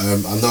 I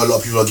know a lot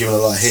of people are giving a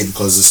lot of hate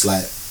because it's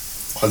like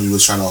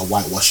Hollywood's trying to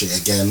whitewash it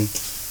again,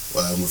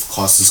 with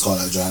casting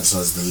Scarlett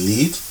Johansson as the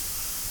lead.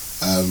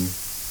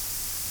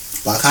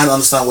 But I kind of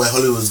understand where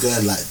Hollywood's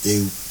going. Like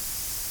they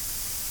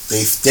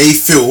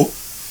feel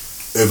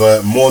with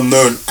a more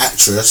known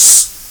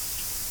actress,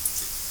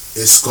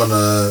 it's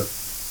gonna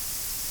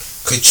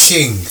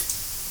Ka-ching.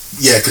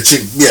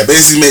 Ka-ching. Yeah,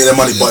 basically make their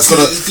money, but it's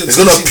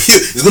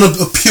gonna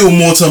appeal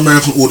more to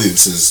American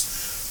audiences.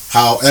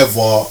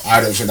 However,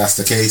 I don't think that's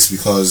the case,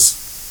 because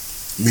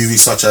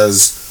movies such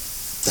as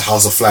The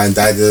House of Flying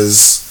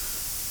Daggers,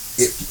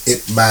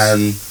 Ip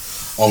Man,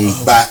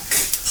 Back,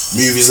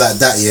 movies like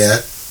that,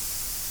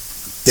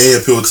 they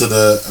appeal to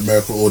the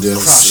American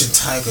audience. Crouching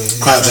Tiger,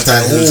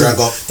 Hidden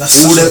Dragon.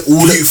 That's all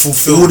beautiful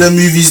film. All the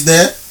movies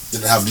there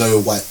didn't have no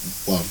white,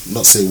 well,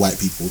 not say white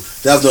people.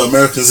 They have no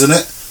Americans in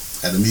it,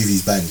 and the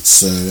movie's banged.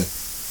 So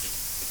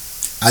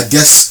I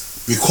guess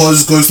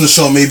because Ghost in the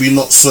Shell maybe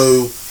not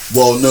so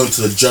well known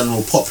to the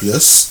general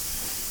populace,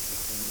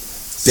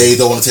 they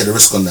don't want to take the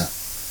risk on that.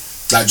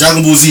 Like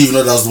Dragon Ball Z, even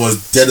though that was the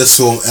most deadest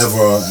film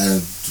ever, and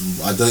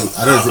I don't really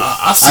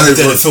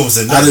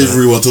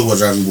want to talk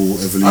about Dragon Ball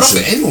Evolution. I don't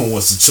think anyone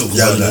wants to talk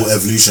about Dragon Ball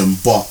Evolution,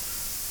 but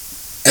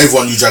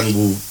everyone knew Dragon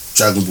Ball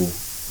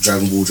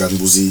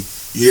Z.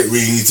 You didn't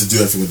really need to do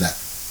anything with that.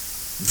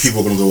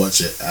 People are gonna go watch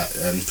it,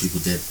 and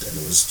people did, and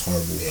it was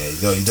horrible. Yeah,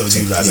 you don't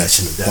do live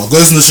action with that. But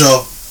Ghost in the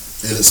Shell,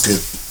 it looks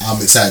good. I'm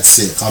excited to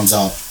see it. It comes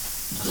out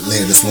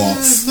later this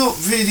month. It's not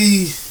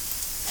really.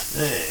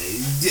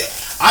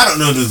 I don't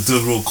know the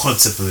real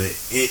concept of it.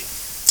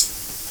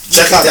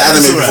 Check out the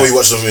anime before you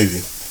watch the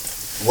movie.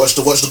 Watch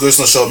the Ghost in the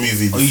Shell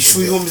movie. Are you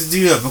sure you want me to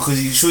do that? Because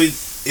you sure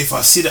if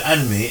I see the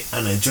anime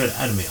and I enjoy the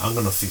anime, I'm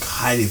gonna think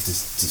highly of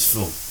this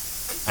film,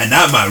 and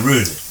that might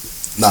ruin it.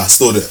 Nah,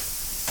 still do it.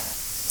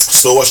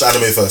 So watch the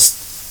anime first.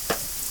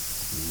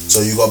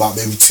 So you got about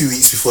maybe 2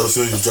 weeks before the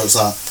film drops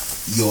out.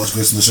 You watch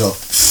Ghost in the Shell.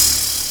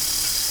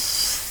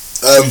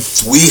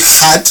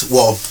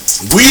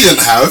 We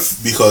didn't have,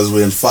 because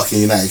we're in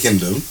fucking United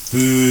Kingdom.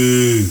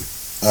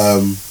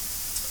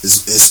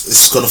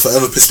 It's gonna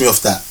forever piss me off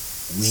that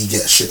we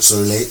get shit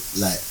so late.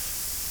 Like,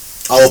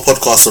 our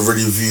podcast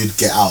already reviewed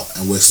Get Out,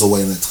 and we're still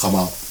waiting for it to come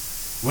out.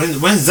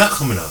 When's that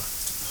coming out?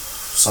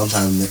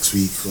 Sometime next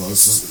week, or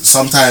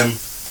sometime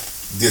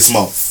this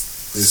month.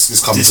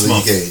 It's coming to the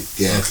UK.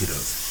 Yeah. Okay,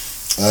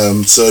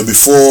 so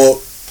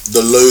before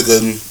the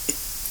Logan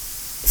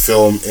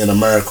film in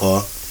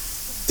America,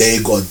 they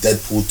got a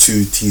Deadpool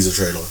 2 teaser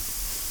trailer,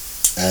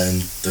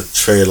 and the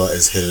trailer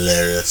is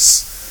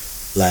hilarious.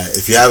 Like,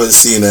 if you haven't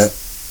seen it,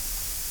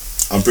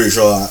 I'm pretty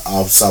sure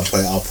at some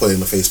point I'll put it in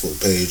the Facebook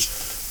page.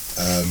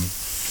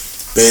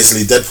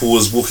 Basically, Deadpool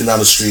was walking down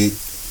the street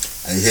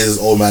and he hears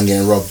this old man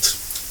getting robbed,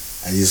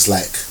 and he's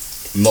like,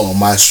 "Not on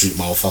my street,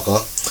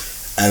 motherfucker."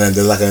 And then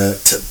there's like a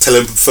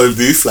telephone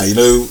booth, like, you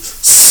know,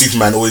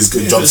 Superman always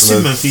jumps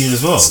in Superman theme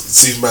as well.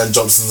 Superman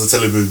jumps into the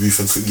telephone booth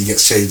and quickly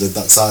gets changed and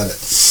ducks out of it.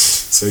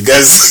 So he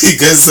goes to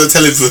the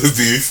telephone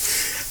booth,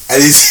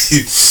 and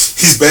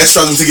he's bare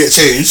struggling to get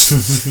changed.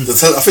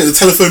 I think the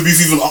telephone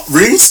booth even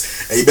rings,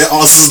 and he bare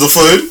answers the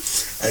phone,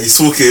 and he's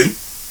talking,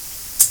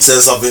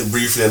 says something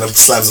briefly and then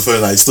slams the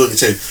phone like he's still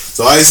getting changed.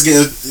 So while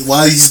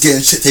he's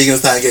getting taking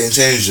his time getting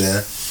changed,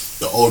 yeah,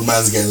 the old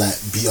man's getting like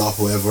beat up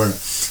or whatever, innit?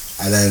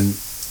 And then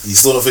he's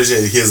still not finished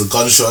yet. He hears a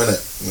gunshot,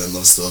 innit? And then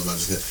not still a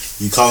gunshot.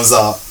 He comes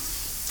out,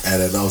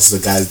 and then obviously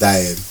the guy's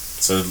dying.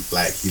 So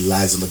like he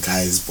lies on the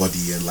guy's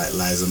body and like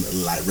lies on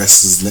like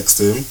rests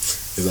next to him.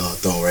 He's like, oh,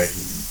 don't worry,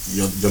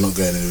 you're not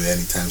going anywhere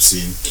anytime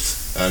soon.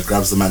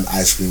 Grabs the man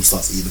ice cream,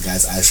 starts eating the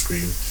guy's ice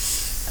cream,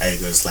 and he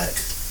goes like,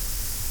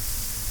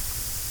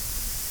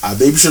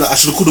 maybe I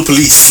should have called the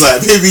police.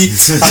 Like maybe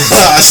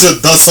I should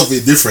have done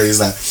something different. He's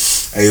like,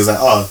 and he was like,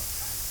 oh,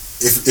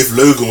 if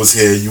Logan was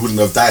here, you wouldn't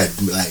have died.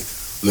 Like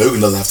Logan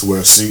doesn't have to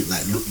wear a suit.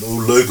 Like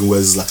Logan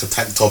wears like a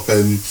tank top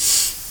and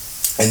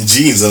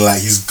jeans, and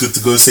like he's good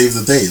to go save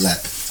the day.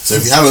 Like so,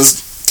 if you haven't,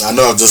 I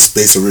know I've just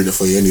based a reader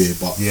for you anyway,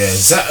 but yeah,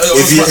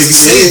 if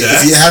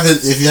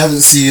you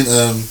haven't seen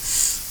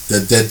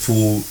the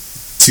Deadpool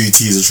 2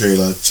 teaser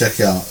trailer, check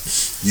it out,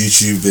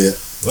 YouTube it.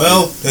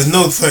 Well, there's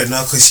no point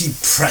now because he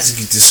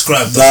practically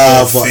described the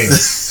whole thing.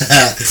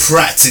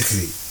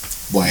 Practically.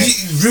 Boy.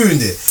 You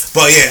ruined it.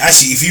 But yeah,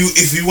 actually,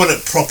 if you want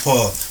to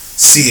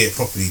see it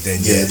properly,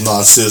 then yeah.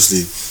 No,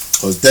 seriously,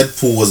 because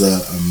Deadpool was a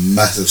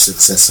massive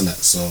success in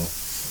it, so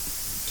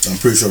I'm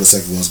pretty sure the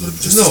second one's going to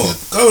be just as good.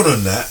 Going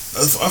on that,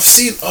 I've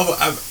seen other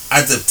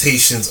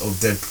adaptations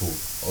of Deadpool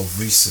of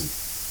recent.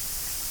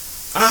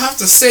 I have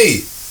to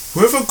say,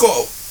 whoever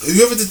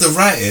did the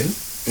writing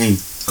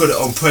got it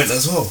on point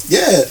as well.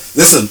 Yeah,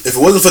 listen, if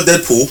it wasn't for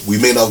Deadpool, we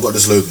may not have got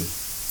this Logan.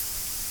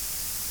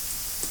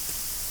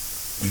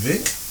 You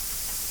think?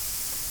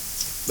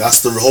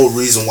 That's the whole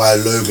reason why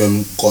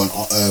Logan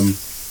got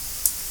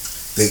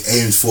they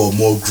aimed for a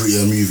more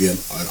grittier movie,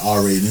 an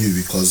R-rated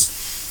movie, because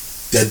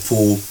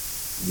Deadpool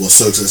was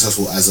so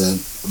successful as a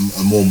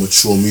more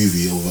mature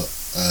movie over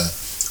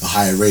a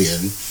higher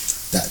rating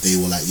that they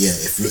were like, yeah,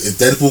 if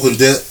Deadpool can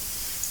do it,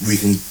 we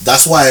can.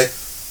 That's why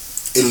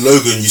in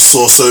Logan you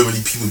saw so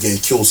many people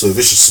getting killed so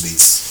viciously.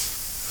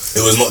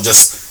 It was not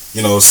just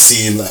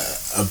seeing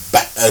a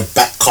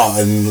back cut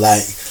and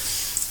like,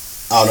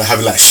 I don't know,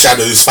 having like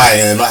shadows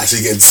fighting and not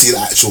actually getting to see the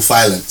actual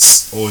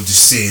violence, or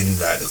just seeing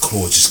like the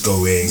claw just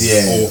going,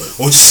 yeah,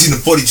 or just seeing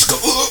the body just go.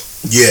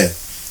 Yeah,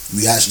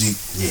 we actually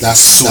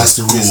that's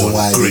the reason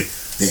why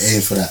they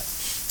aim for that.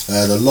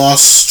 The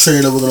last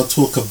trailer we're gonna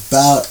talk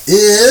about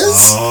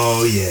is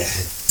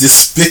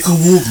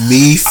Despicable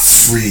Me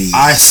 3.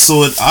 I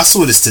saw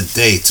this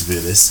today, to be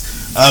honest.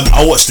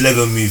 I watched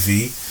Lego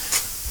Movie.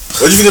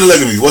 What do you think of the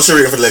Lego Movie? What's your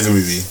rating for the Lego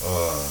Movie?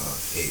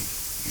 It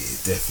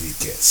definitely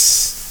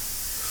gets.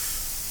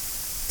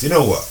 Do you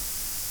know what?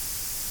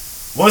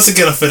 Once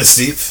again, I fell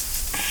asleep.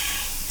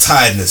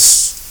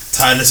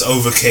 Tiredness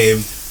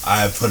overcame.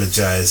 I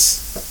apologize.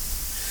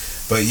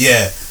 But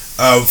yeah,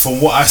 from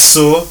what I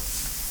saw,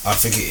 I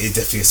think it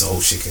definitely gets a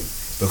whole chicken.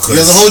 Because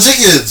there's a whole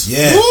chicken.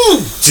 Yeah.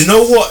 Woo. Do you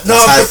know what? No,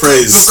 high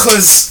praise.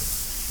 Because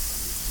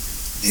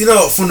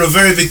from the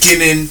very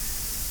beginning,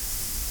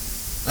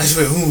 I just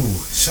went,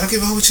 should I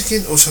give it a whole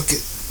chicken or should I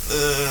get?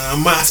 I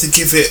might have to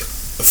give it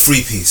a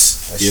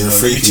 3-piece. Yeah, a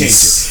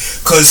 3-piece.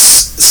 Because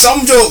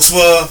some jokes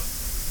were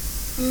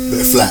a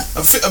bit flat.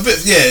 A bit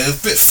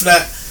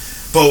flat.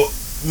 But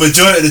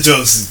majority of the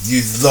jokes,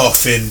 you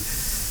laughing.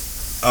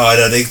 Oh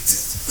no,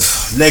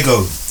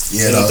 Lego.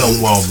 Yeah, they done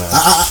well, man.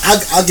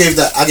 I gave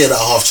that a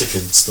half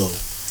chicken still.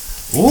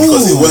 Ooh.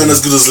 Because it wasn't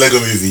as good as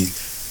Lego Movie.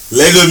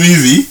 Lego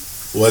Movie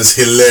was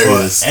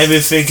hilarious. But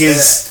everything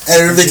is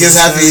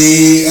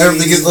happy.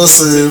 Everything is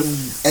awesome.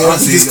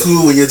 Everything is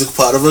cool when you're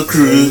part of a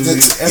crew.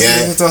 Lego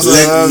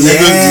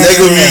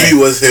Movie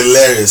was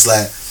hilarious.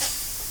 Like,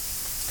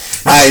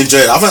 I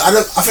enjoyed it. I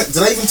think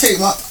did I even take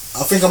my?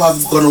 I think I'm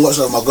gonna watch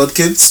that with my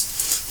godkids.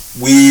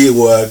 We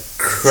were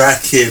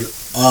cracking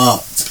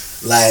up.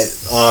 Like,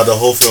 the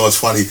whole thing was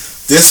funny.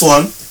 This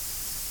one,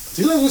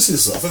 do you know what this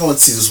is? I think I went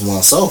to see this one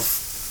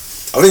myself.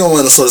 I think I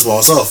went and saw this one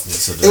myself.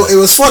 Yes, it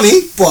was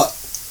funny, but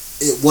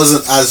it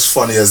wasn't as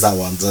funny as that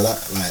one. So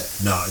that, like,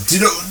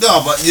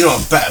 but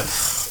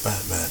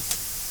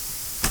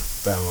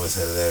Batman was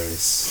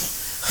hilarious.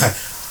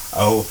 I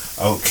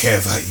don't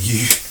care about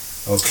you.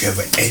 I don't care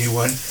about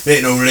anyone.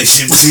 There ain't no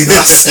relationship between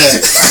us.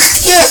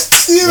 Yes,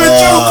 you're a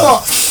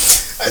Joker.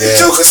 And the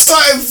Joker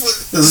started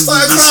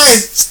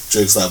crying.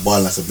 Joker started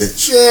bawling like a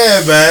bitch.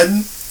 Yeah,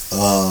 man.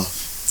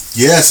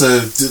 So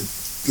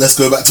let's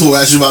go back to what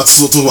we're actually about to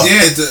talk about.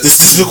 Yeah, this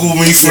Despicable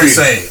Me 3.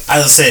 As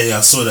I said,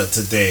 I saw that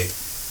today.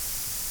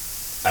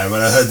 And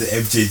when I heard the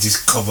MJ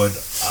just covered,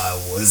 I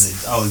was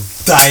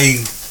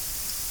dying.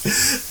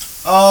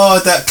 Oh,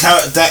 that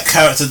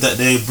character that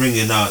they're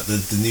bringing out,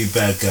 the new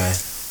bad guy.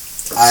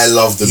 I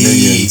love the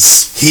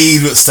Minions. He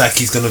looks like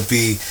he's gonna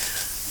be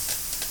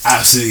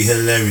absolutely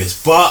hilarious.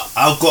 But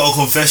I've got a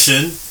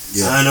confession.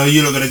 Yeah. I know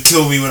you're not gonna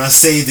kill me when I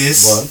say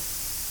this. What?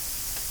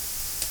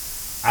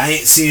 I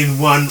ain't seen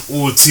 1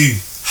 or 2.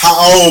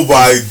 How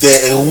by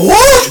that?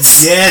 What?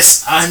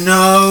 Yes, I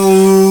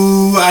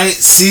know. I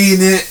ain't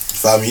seen it.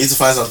 Fam, you need to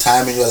find some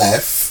time in your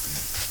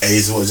life. And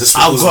you to just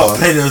I've got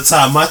plenty of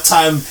time. My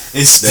time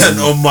is spent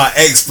on my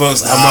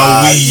Xbox and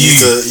my Wii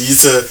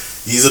U.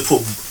 You either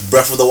put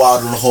Breath of the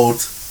Wild on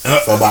hold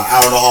for about an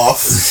hour and a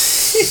half,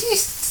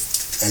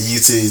 and you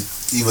to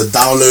either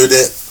download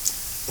it,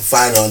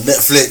 find it on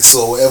Netflix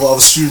or whatever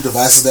other streaming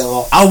devices there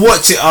are. I'll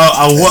watch it.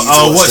 I'll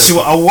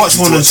watch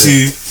 1 and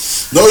 2.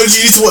 No, you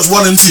need to watch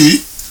 1 and 2.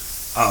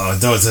 Oh,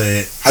 don't say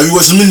it. Have you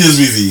watched the Minions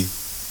movie?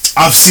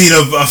 I've seen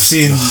a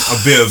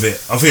bit of it.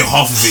 I think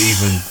half of it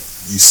even.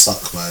 You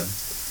suck, man.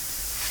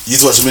 You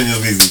need to watch the Minions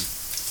movie.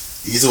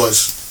 You need to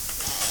watch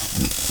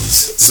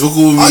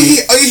Despicable Me.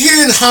 Are you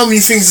hearing how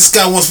many things this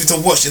guy wants me to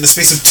watch in the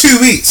space of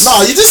 2 weeks?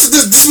 No, you just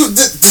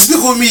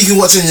Despicable Me. You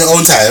can watch it in your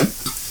own time.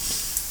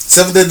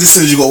 Seven Deadly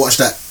Sins, you gotta watch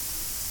that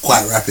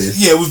quite rapid.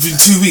 Yeah, within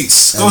 2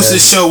 weeks. Ghost of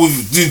the Shell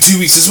within 2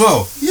 weeks as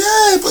well.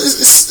 Yeah, but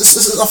it's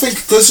I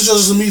think Ghost of the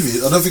Shell is a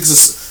movie. I don't think I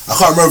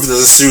can't remember if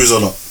there's a series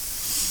or not.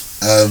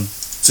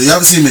 So you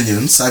haven't seen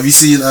Minions? Have you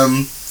seen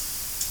The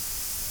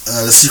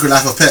Secret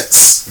Life of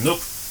Pets?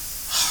 Nope.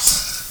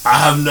 I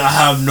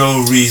have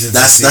no reason.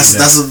 That's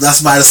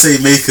by the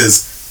same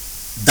makers.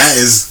 That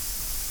is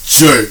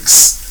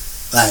jokes.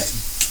 Like,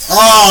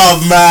 oh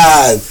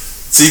man,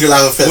 Secret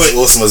Life of Pets is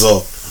awesome as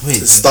well.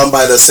 It's done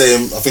by the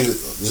same. I think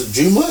is it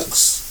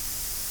DreamWorks?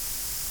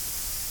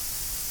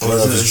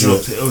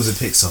 It was a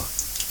Pixar.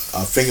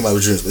 I think it might be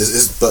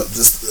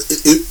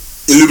DreamWorks.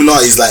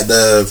 Illuminati is like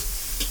the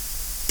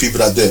people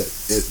that do it.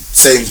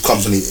 Same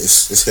company.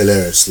 It's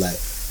hilarious. Like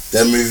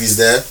their movies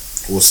there,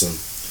 awesome.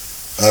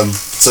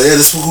 So yeah,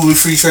 this will be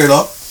free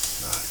trailer.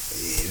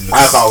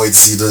 I can't wait to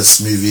see this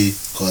movie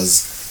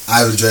because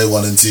I've enjoyed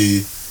 1 and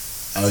 2.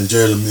 I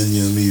enjoyed the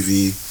Minions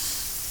movie.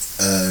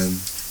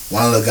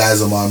 One of the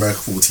guys on my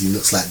American football team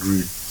looks like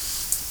Groot,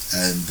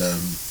 and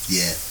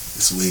yeah,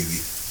 it's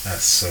wavy.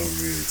 That's so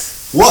rude.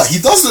 What? He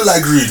does look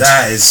like Groot.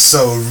 That is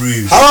so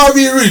rude. How am I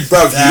being rude,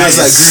 bro? He looks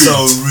like Groot. So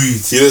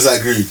rude. He looks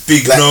like Groot.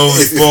 Big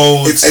nose,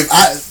 bold.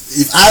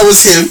 If I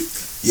was him,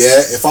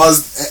 yeah. If I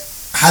was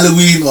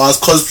Halloween or I was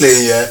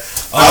cosplaying, yeah,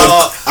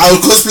 I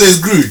would cosplay as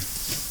Groot.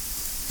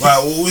 Right.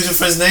 What was your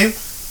friend's name?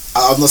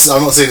 I'm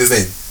not saying his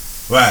name.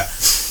 Right.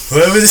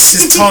 Whoever this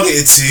is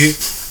targeted to,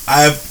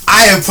 I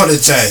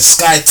apologize.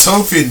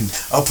 Skytopian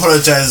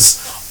apologize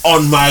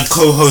on my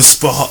co-host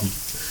spot.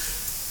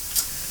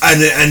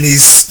 And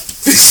he's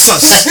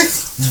such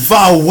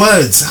vile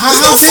words. How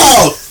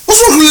foul?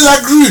 What's wrong with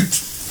that Groot?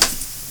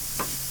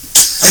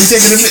 Are you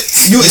taking a minute?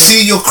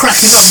 You're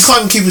cracking up. You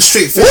can't even keep a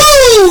straight face.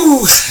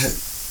 Woo!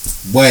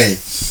 Wait.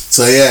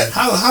 So yeah.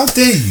 How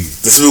dare you?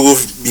 This Despicable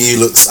Me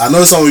looks. I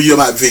know some of you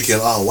might be thinking,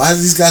 oh, why do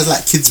these guys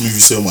like kids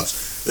movies so much?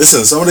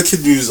 Listen, some of the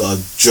kid movies are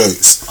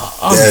jokes.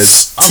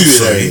 There's too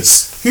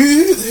hilarious.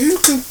 Who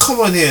can come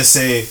on here and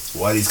say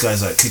why these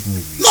guys like kid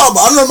movies? No,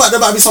 but I know there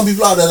might be some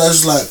people out there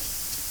that's just like,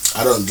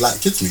 I don't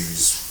like kids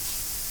movies.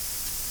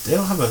 They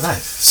don't have a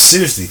life.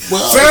 Seriously.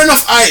 Well, fair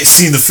enough. I ain't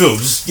seen the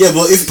films. Yeah,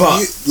 but if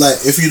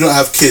you don't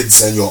have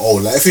kids and you're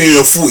old, like if you're in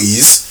your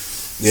 40s,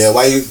 yeah,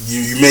 why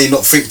you may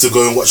not think to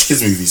go and watch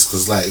kids movies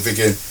because like you're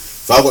thinking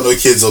if I've got no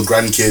kids or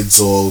grandkids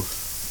or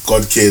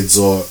godkids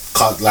or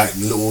like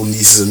little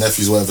nieces and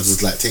nephews or whatever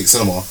to like take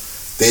cinema,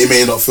 they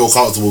may not feel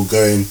comfortable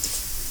going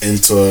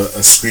into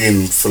a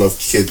screen full of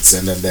kids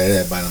and then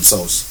they're there by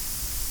themselves.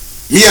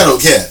 Me, I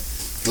don't care.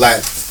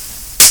 Like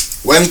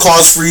when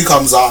Cars 3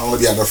 comes out, I want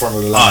to be at the front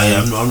of the line. Oh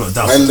yeah, I'm not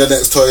down. When the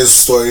next Toy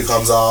Story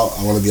comes out,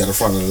 I want to be at the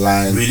front of the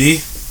line.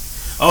 Really?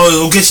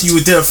 Oh, I'm guessing you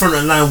were there in front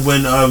of the line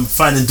when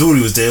Finding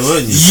Dory was there,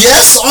 weren't you?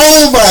 Yes!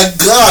 Oh my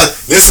god!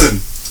 Listen,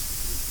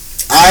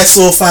 I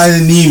saw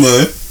Finding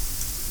Nemo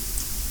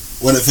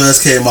when it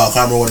first came out. I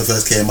can't remember when it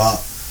first came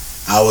out.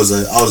 I was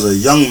a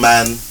young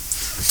man.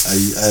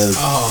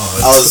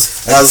 I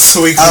was a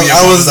small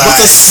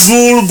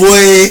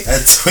boy. A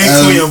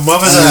twinkle in your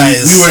mother's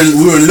eyes.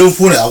 We were in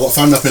Liverpool. I got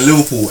found up in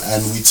Liverpool,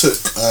 and we took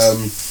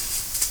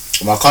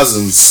my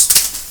cousins,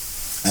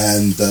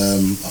 and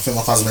I think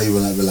my cousin maybe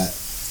were like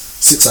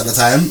 6 at the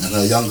time, and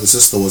her younger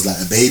sister was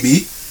like a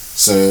baby.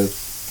 So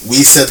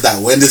we said that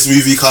when this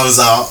movie comes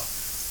out,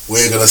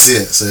 we're gonna see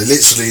it. So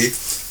literally,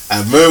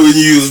 and when we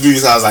knew this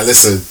movie, I was like,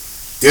 listen,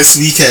 this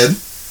weekend,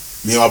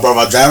 me and my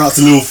brother driving out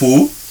to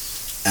Liverpool,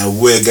 and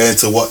we're going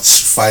to watch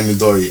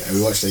Finding Dory, and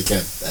we watched it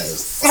again.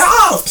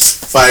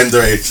 Finding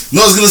Dory,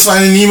 not as good as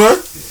Finding Nemo,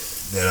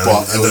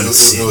 but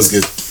it was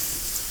good.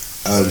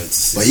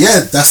 But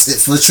yeah, that's it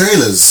for the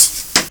trailers.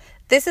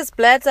 This is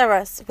Blurds Are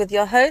Us with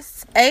your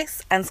hosts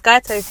Ace and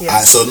Skytopia.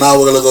 Alright, so now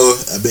we're gonna go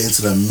a bit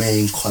into the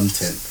main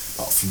content.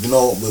 You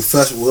know, we're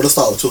gonna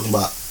start with talking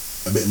about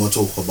a bit more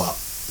talk about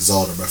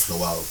Zelda Breath of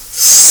the Wild.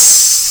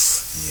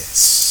 Yes.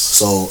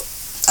 So,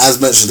 as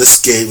mentioned, this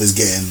game is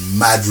getting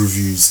mad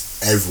reviews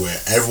everywhere.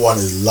 Everyone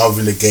is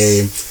loving the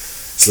game.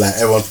 It's like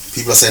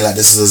people are saying like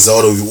this is a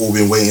Zelda we've all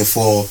been waiting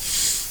for.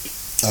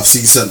 I've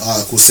seen certain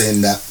articles saying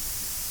that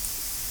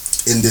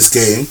in this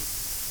game,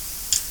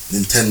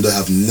 Nintendo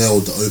have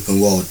nailed the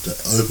open world. The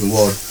open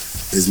world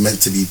is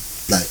meant to be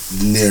like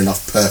near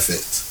enough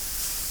perfect.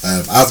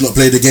 I have not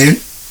played the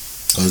game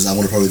because I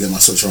want to probably get my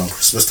Switch around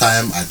Christmas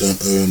time. I don't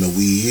own a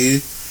Wii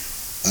U.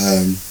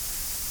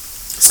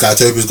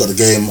 Skytopia's got the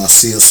game. I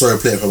saw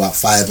it play it for about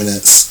 5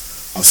 minutes.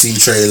 I've seen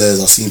trailers.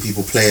 I've seen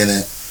people playing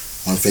it.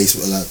 on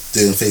Facebook, like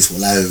doing Facebook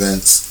live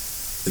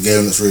events. The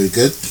game looks really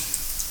good.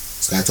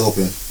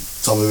 Skytopian.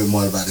 Tell me a bit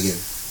more about the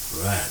game.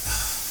 Right.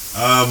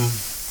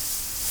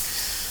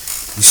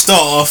 You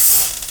start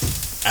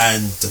off,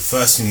 and the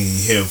first thing you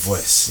hear a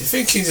voice. You're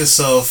thinking to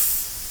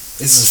yourself,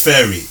 "This is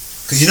fairy,"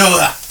 because you know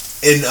that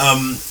in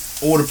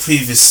all the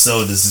previous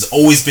Zeldas, there's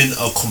always been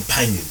a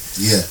companion.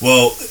 Yeah.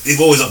 Well,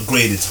 they've always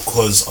upgraded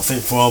because I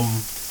think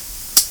from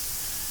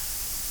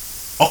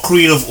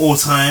Ocarina of All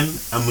Time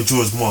and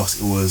Majora's Mask,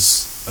 it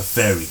was a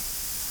fairy.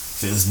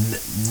 So it was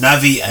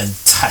Navi and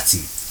Tati.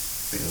 I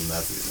think it was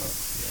Navi.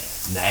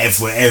 Yeah.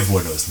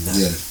 Everyone knows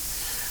Navi. Yeah.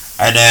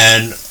 And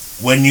then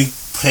when you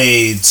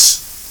played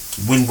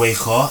Wind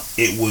Waker,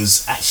 it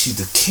was actually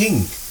the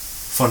king.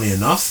 Funny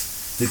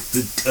enough,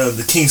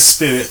 the king's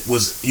spirit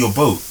was your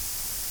boat,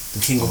 the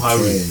king of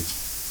Hyrule.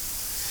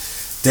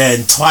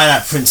 Then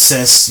Twilight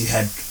Princess, you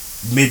had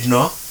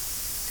Midna,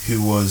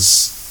 who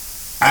was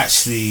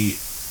actually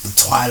the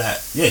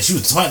Twilight. Yeah, she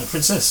was the Twilight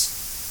Princess,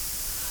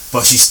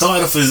 but she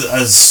started off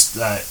as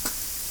like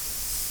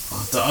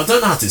I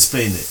don't know how to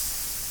explain it.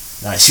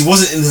 Like she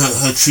wasn't in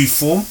her true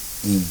form.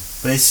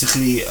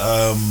 Basically,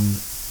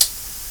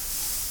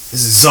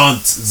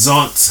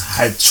 Zant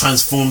had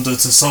transformed her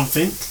to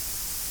something.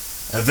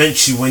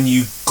 Eventually, when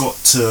you got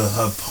to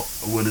her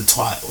where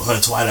her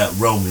Twilight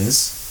realm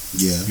is,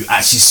 you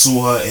actually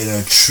saw her in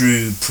her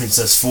true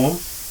princess form.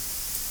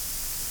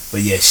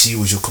 But yeah, she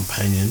was your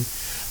companion.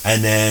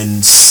 And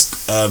then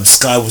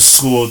Skyward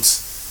Sword,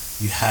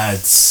 you had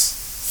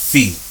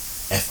Fi,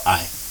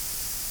 F-I.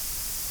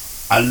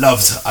 I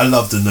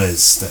loved the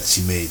noise that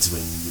she made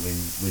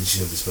when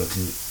she spoke.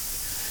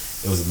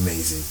 It was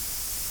amazing.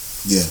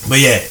 Yeah. But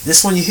yeah,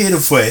 this one you hear the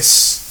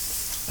voice,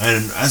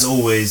 and as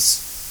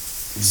always,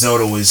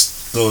 Zelda always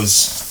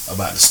goes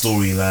about the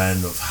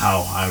storyline of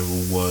how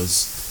Hyrule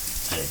was,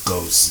 and it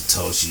goes and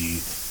tells you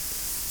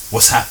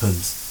what's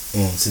happened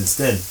since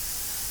then.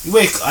 You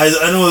wake. I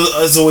know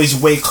as always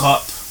you wake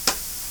up,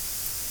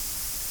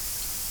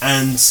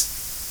 and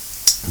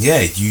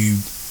yeah, you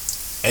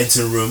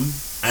enter a room,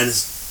 and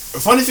the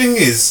funny thing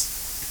is,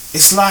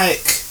 it's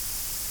like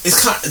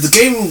the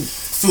game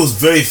feels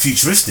very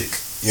futuristic.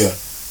 Yeah.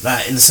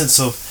 Like in the sense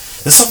of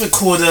there's something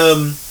called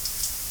a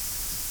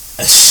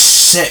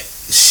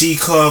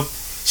Sheikah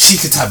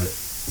tablet.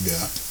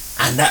 Yeah.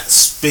 And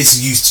that's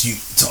basically used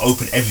to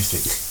open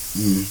everything.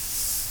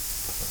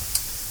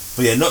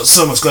 But yeah, not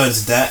so much going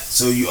into that.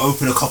 So you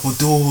open a couple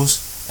doors,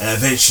 and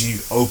eventually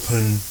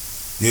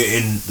you're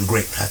in the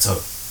Great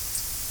Plateau.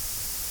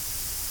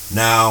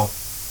 Now,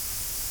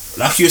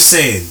 like you're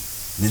saying,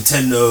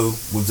 Nintendo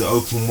with the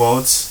open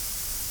worlds,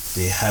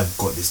 they have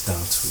got this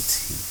down to a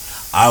T.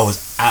 I was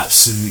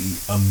absolutely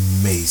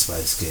amazed by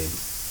this game.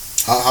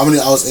 How many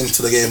hours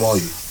into the game are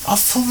you? I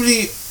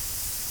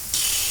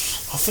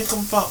think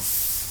I'm about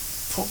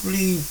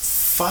probably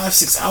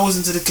 5-6 hours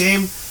into the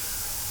game.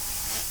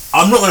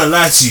 I'm not gonna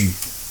lie to you.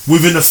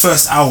 Within the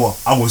first hour,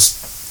 I was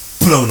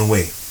blown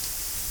away.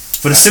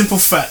 For the simple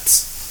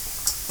fact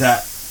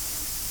that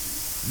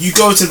you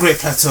go to the Great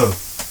Plateau,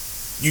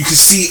 you can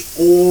see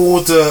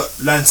all the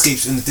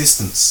landscapes in the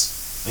distance,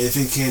 and you're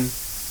thinking,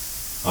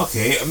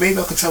 okay, maybe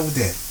I can travel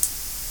there.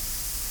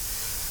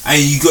 And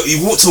you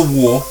walk to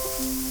war,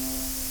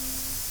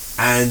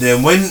 and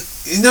then when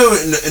you know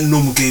in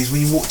normal games when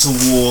you walk to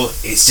war,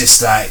 it's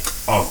just like,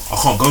 oh, I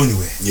can't go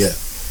anywhere. Yeah.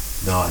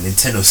 No,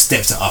 Nintendo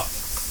stepped it up.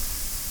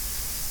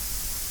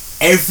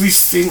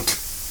 Everything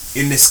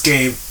in this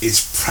game is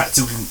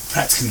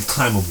practically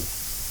climbable,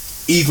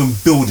 even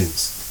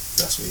buildings.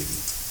 That's wavy.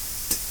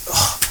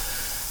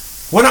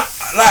 When I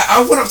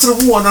went up to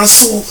the wall and I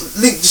saw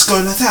Link just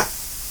going like that,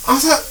 I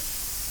was like,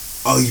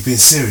 "Oh, you've been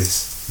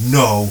serious?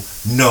 No,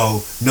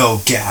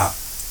 get out!"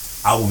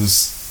 I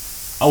was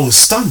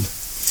stunned.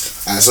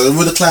 Alright, so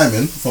with the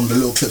climbing, from the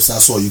little clips that I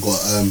saw, you got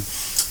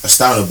a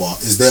stamina bar.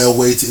 Is there a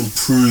way to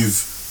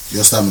improve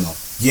your stamina?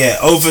 Yeah,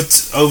 over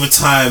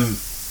time,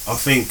 I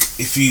think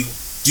if you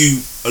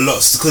do a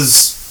lot,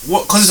 because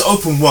it's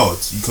open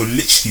world, you can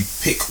literally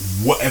pick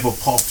whatever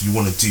path you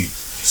want to do.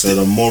 So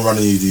the more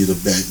running you do, the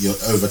better.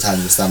 Over time,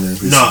 your stamina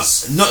increases.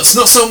 No, it's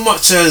not so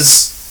much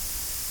as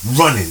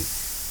running.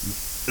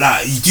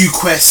 Like you do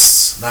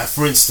quests. Like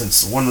for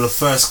instance, one of the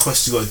first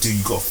quests you got to do,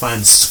 you got to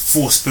find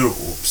 4 spirit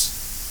orbs.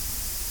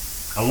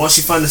 And once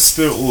you find the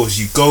spirit orbs,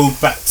 you go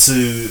back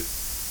to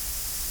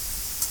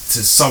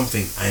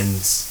something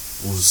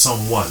or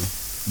someone.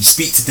 You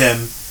speak to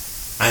them,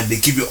 and they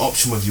give you an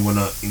option whether you want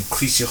to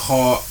increase your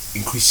heart,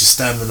 increase your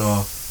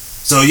stamina.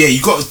 So yeah,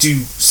 you got to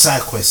do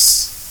side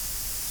quests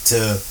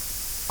to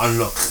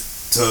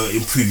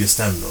improve your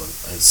stamina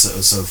and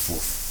so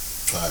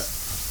forth. Right.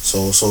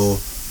 So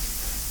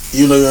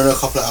even though you're in a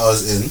couple of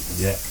hours in,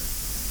 yeah.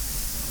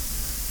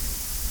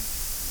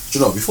 Do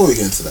you know? Before we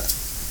get into that,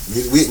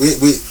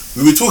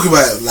 we were talking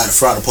about it like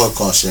throughout the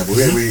podcast, yeah, but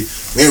we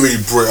ain't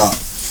really brought it up.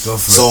 Go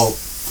for it.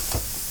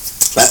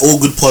 Like all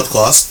good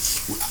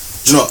podcasts,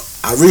 do you know?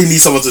 I really need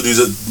someone to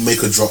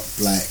make a drop.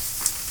 Like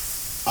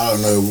I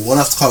don't know, we want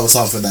to have to come with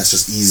something that's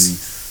just easy.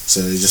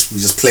 So we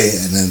just play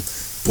it and then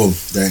boom,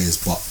 there it is.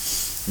 But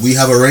we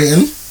have a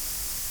rating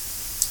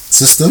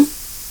system.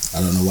 I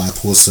don't know why I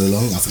paused so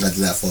long. I think I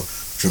did that for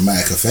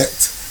dramatic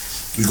effect.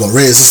 We got a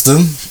rating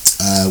system.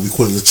 We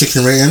call it the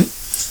chicken rating.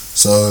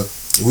 So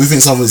if we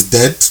think something's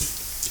dead,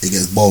 it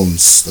gets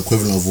bones, the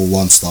equivalent of a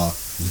 1 star.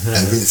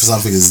 And if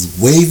something is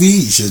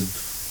wavy, you should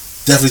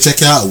definitely check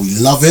it out. We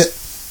love it.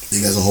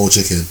 It gets a whole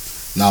chicken.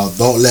 Now,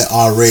 don't let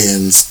our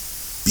ratings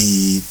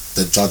be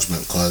the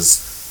judgment, because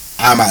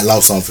I might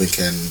love something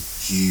and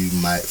you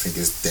might think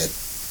it's dead.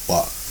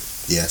 But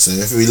yeah, so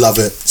if we love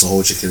it, it's a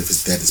whole chicken. If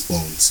it's dead, it's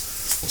bones.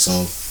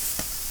 So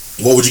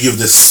what would you give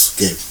this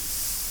game?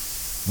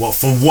 What,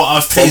 from what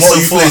I've played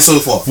so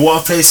far? What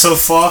I've played so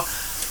far?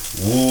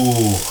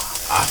 Ooh,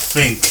 I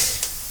think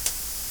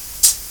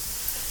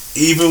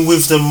even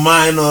with the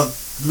minor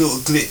little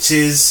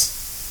glitches,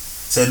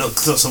 so not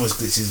so much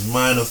glitches,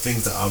 minor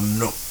things that I'm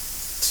not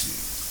too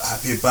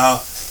happy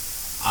about,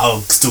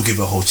 I'll still give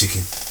it a whole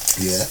chicken.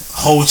 Yeah,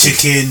 whole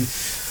chicken,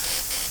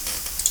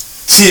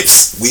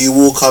 chips. We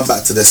will come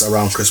back to this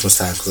around Christmas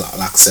time, because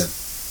like I said,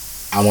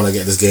 I want to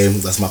get this game.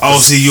 That's my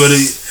obviously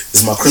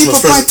it's my Christmas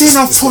present. By then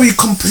I've probably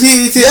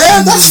completed it. Yeah,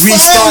 and that's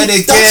restarted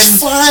fine. again. That's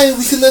fine.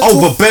 We can.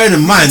 But bearing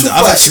in mind,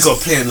 I've actually got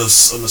to play on the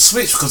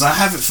Switch, because I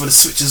have it for the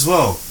Switch as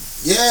well.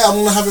 Yeah, I'm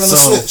gonna have it on the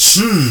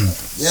Switch.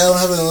 Yeah, I'm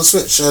having it on the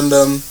Switch, and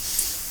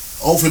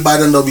hopefully by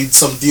then there'll be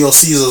some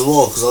DLCs as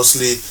well, because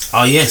obviously, it's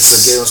a game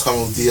that's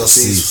coming with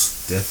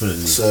DLCs.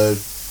 Definitely. So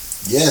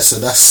yeah,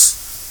 so that's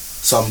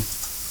some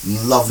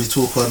lovely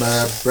talk on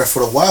Breath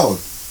of the Wild.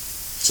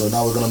 So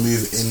now we're gonna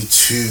move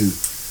into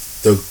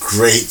the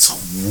Great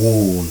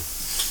Wall.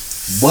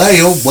 Boy,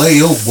 oh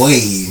boy, oh boy.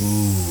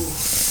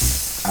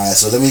 Alright,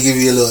 so let me give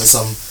you a little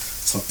some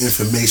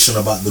information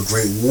about the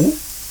Great Wall.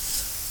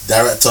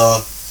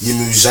 Director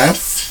Yimou Zhang.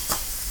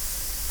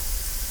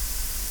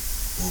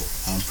 Oh,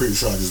 I'm pretty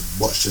sure I just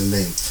botched the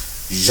name.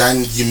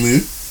 Zhang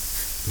Yimou.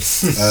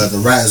 The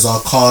writers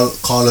are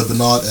Carla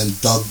Bernard and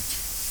Doug.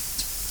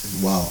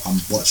 Wow, I'm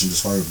botching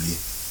this horribly.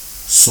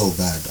 So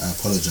bad. I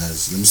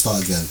apologize. Let me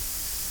start again.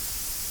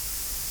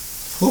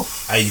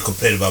 Hey, you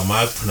complain about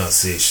my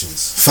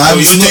pronunciations.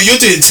 Fam, you're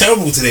doing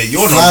terrible today.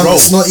 You're on a roll.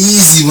 It's not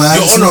easy, man.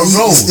 You're on a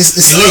roll.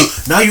 It's late.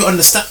 Now you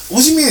understand.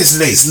 What do you mean it's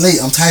late? It's late.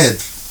 I'm tired.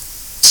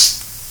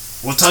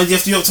 What time do you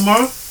have to be up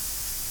tomorrow?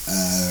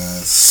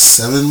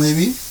 7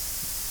 maybe.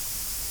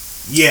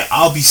 Yeah,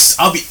 I'll be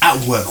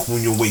at work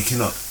when you're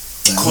waking up.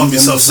 Calm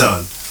yourself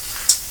down.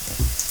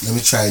 Let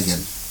me try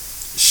again.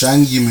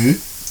 Zhang Yimou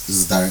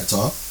is the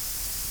director.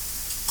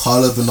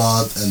 Carla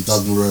Bernard and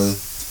Doug Moreau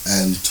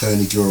and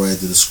Tony Gilroy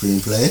did the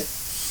screenplay.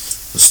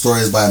 The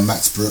story is by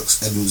Max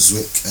Brooks, Edward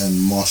Zwick,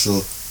 and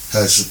Marshall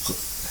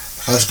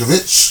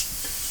Hershkovich.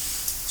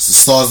 The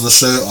stars of the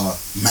show are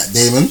Matt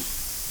Damon,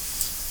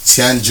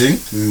 Tian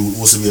Jing, who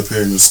will also be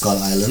appearing in Skull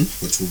Island,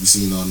 which will be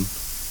seen on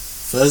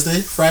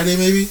Friday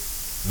maybe.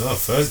 No,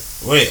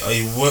 Thursday. Wait, are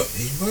you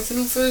working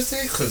on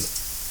Thursday? Because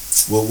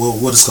we'll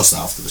discuss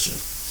that after the show.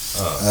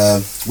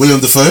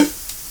 William Dafoe,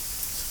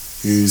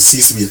 who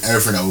seems to be in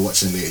everything that we're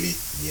watching lately.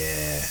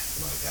 Yeah,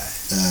 my guy.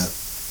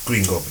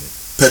 Green Goblin.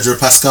 Pedro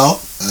Pascal,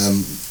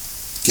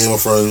 Game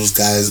of Thrones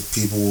guys,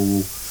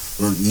 people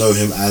know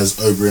him as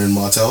Oberyn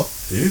Martell.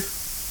 Who?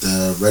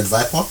 The Red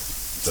Viper.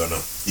 Don't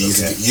know. He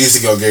used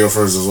to get on Game of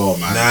Thrones as well,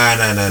 man. Nah.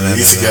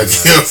 He used to get on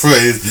Game of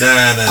Thrones.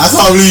 Nah. I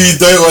can't believe you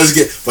don't watch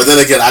it. But then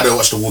again, I don't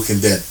watch The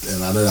Walking Dead,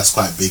 and I know that's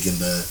quite big in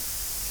the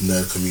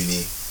nerd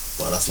community,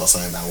 but that's not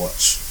something that I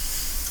watch.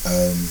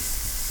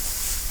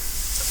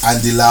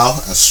 Andy Lau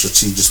as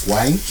Strategist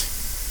Wang.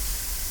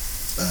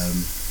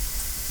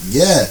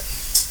 Yeah.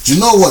 Do you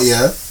know what?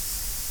 Yeah.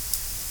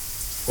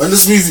 When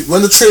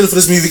the trailer for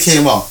this movie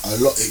came out,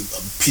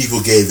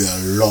 people gave it a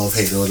lot of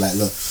hate. They were like,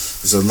 "Look,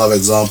 it's another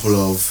example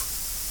of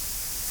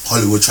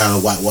Hollywood trying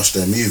to whitewash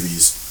their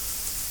movies."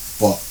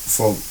 But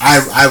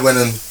I went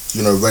and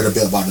read a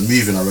bit about the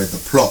movie, and I read the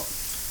plot.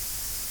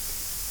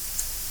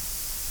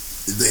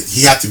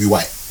 He had to be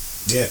white.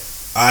 Yeah,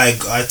 I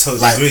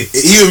totally agree.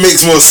 It even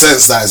makes more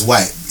sense that he's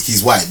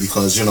white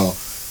because in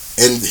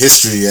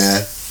history,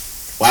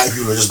 white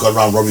people have just gone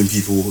around robbing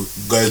people,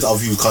 going to other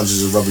people's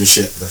countries and robbing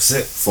shit. That's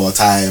it. For a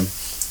time,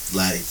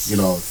 it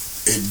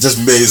just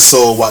made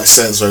so much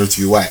sense for him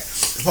to be white.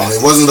 And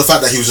it wasn't the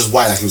fact that he was just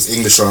white, like he was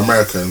English or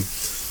American.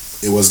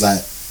 It was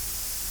like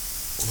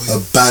a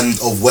band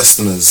of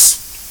Westerners.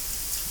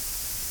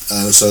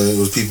 So it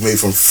was people made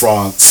from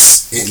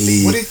France,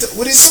 Italy. What did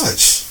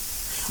Dutch?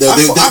 They were.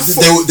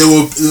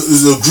 It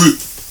was a group.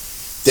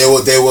 They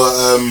were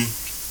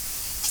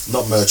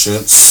not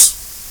merchants.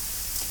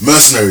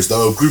 Mercenaries. They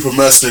were a group of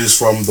mercenaries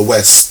from the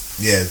West.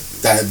 Yeah.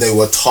 That they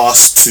were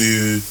tasked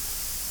to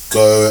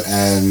go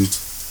and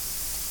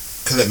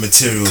collect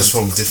materials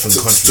from different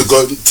countries. To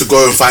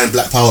go and find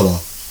black powder.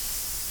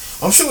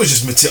 I'm sure it was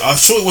just material. I'm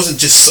sure it wasn't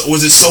just.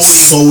 Was it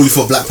solely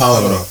for black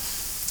powder?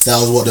 That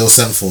was what they were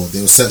sent for.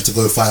 They were sent to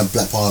go find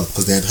black powder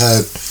because they had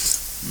heard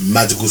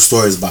magical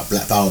stories about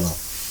black powder.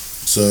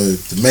 So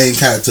the main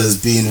characters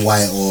being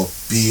white or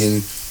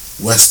being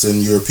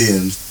Western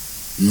European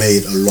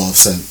made a lot of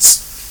sense.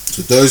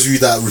 So those of you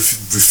that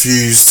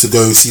refuse to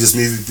go see this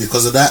movie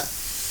because of that,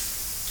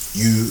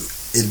 you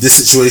in this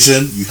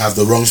situation, you have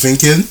the wrong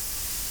thinking.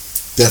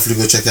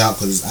 Definitely go check it out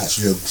because it's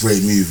actually a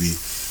great movie.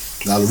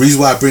 Now the reason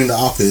why I bring that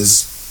up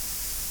is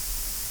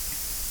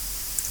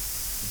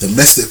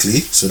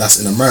domestically, so that's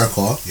in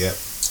America. Yeah.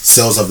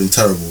 Sales have been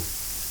terrible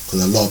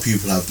because a lot of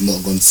people have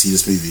not gone to see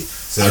this movie.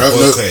 So I don't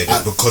know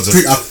because of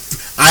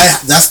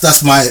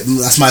that's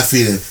my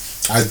feeling.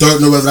 I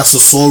don't know whether that's the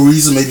sole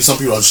reason. Maybe some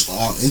people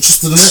aren't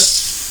interested in it,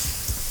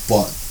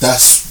 but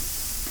that's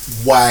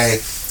why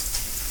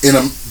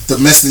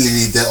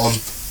domestically they're on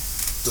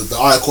the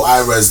article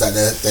I read is that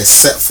they're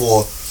set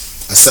for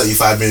a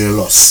 75 million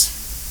loss.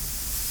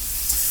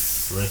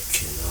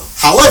 Freaking hell.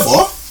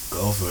 However,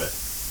 Go for it.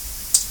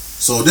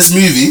 so this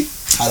movie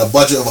had a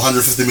budget of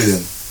 150 million.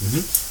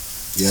 Mhm.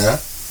 Yeah,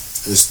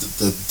 it's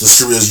the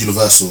distributor's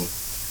Universal.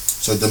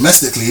 So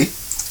domestically,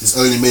 it's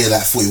only made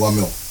like 41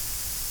 mil.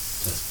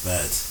 That's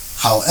bad.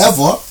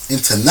 However,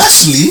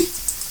 internationally,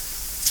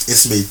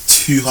 it's made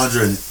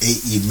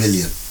 280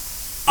 million.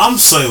 I'm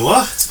sorry,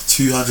 what?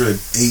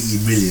 280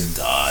 million.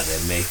 Ah,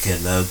 they're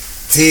making a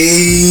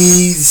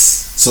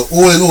piece. So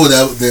all in all,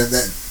 their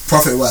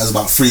profit was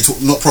about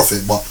not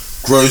profit, but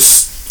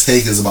gross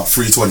take is about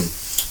 320.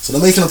 So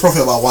they're making a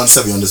profit about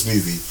 170 on this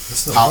movie.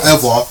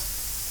 However,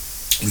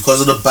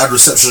 because of the bad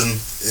reception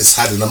it's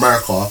had in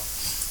America,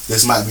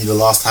 this might be the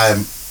last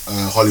time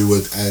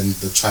Hollywood and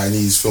the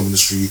Chinese film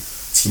industry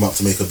team up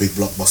to make a big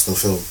blockbuster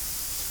film,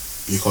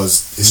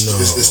 because it's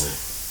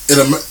in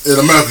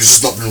America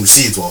it's just not been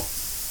received well.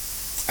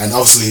 And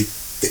obviously,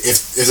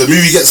 if the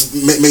movie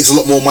makes a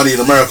lot more money in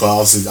America,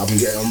 obviously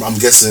I'm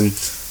guessing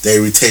they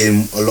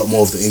retain a lot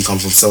more of the income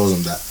from sales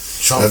on that.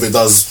 Trump. If it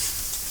does,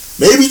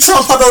 maybe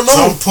Trump, I don't know.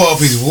 Trump put up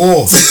his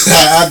war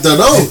I don't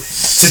know.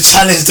 to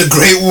challenge the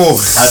Great War.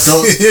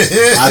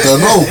 I don't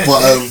know.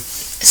 But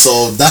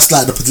so that's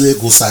like the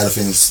political side of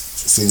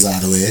things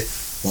out of the way.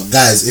 But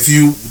guys, if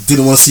you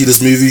didn't want to see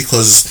this movie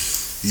because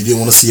you didn't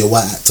want to see a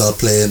white actor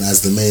playing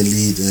as the main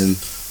lead in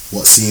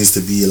what seems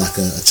to be like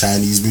a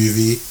Chinese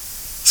movie,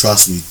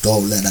 trust me,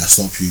 don't let that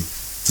stop you.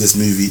 This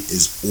movie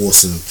is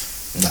awesome.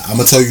 Like, I'm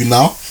gonna tell you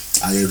now,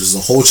 there's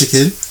a whole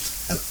chicken,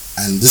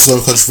 and this is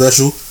very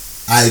controversial.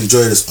 I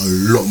enjoy this a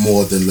lot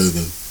more than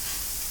Logan.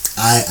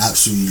 I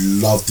absolutely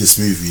love this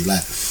movie.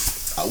 Like,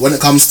 when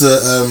it comes to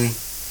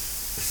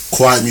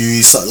quiet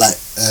movies like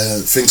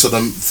things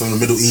from the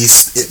Middle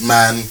East, Ip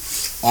Man,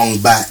 Ong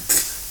Bak,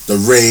 The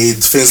Raid,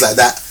 things like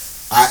that,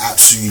 I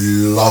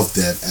absolutely love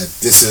them, and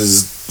this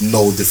is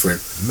no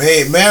different.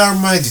 May I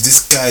remind you,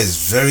 this guy is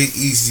very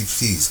easy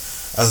pleased.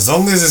 As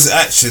long as it's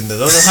action, there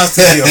doesn't have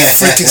to be a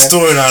freaking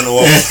storyline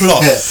or a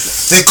plot.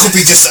 There could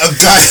be just a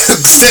guy who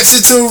steps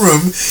into a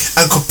room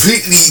and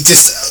completely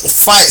just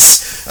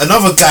fights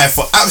another guy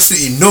for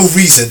absolutely no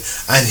reason,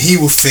 and he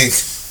will think,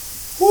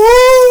 woo!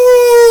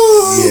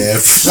 Yeah,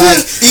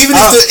 Like, even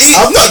if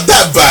I'm not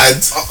that bad.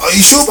 Are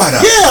you sure about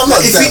that? Yeah, I'm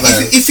not that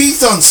bad. If he's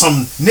done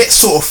some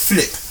next sort of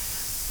flip,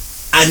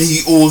 and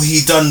he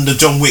done the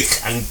John Wick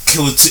and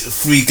killed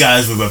 3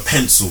 guys with a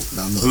pencil,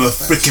 No, I'm not with a that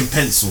bad. freaking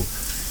pencil,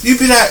 you'd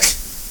be like,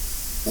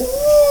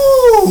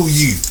 ooh,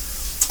 you.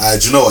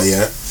 Do you know what?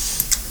 Yeah,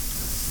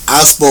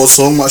 I spoiled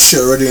so much shit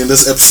already in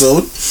this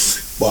episode,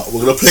 but we're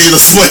gonna play the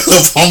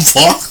spoiler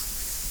bumper.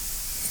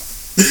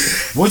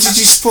 What did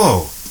you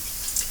spoil?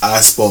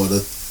 I spoiled the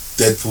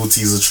Deadpool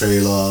teaser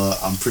trailer.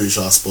 I'm pretty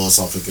sure I spoiled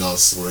something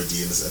else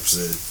already in this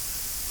episode.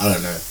 I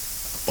don't know,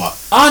 but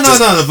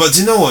No. But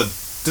do you know what?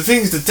 The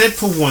thing is, the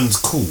Deadpool one's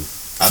cool.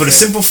 For the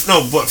Okay. simple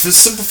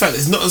fact,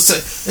 it's not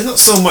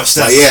so much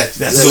that But yeah,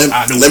 they have to go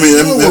out the way. let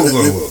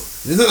me-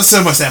 There's not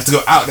so much they have to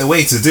go out their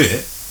way to do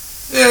it.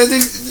 Yeah,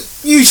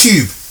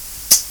 YouTube,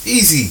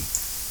 easy.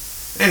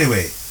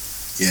 Anyway,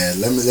 yeah,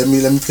 let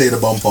me play the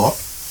bumper.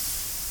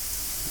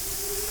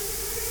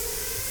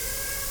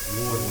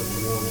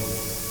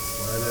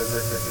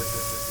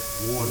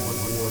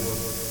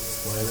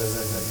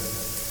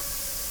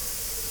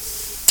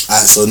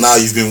 Alright, so now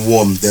you've been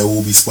warned, there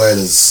will be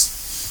spoilers.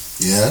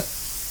 Yeah?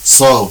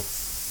 So,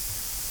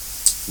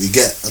 we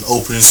get an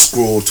opening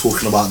scroll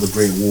talking about the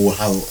Great Wall,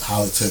 how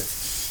it took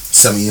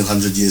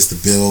 1700 years to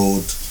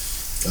build.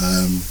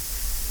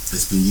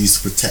 It's been used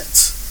to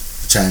protect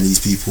the Chinese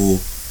people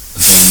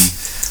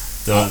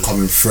from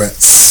upcoming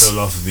threats. don't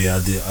laugh at me. I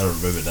don't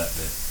remember that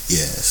bit.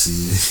 Yeah,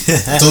 see,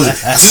 I told you.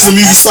 As soon as the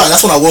movie started,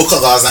 that's when I woke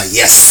up. I was like,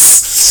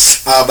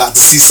 yes, I'm about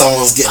to see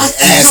someone getting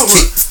their ass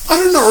kicked. I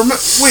do not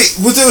remember. Wait,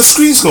 was there a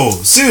screen score?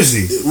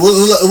 Seriously? It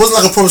wasn't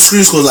like a proper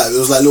screen score. Like, it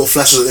was like little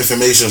flashes of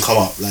information come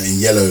up, like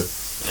in yellow,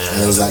 and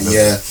it was like,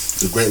 yeah,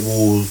 the Great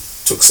Wall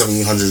took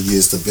 1700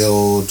 years to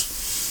build.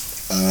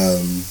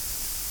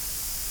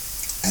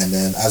 And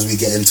then as we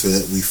get into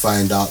it, we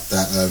find out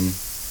that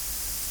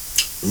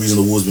the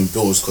reason the wall's been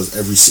built is because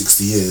every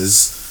 60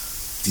 years,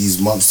 these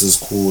monsters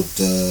called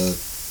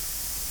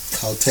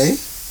Kaute.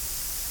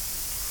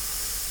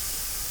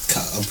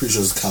 I'm pretty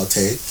sure it's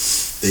Kaute.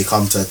 They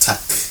come to attack.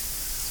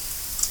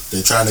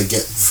 They're trying to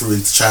get through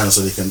into China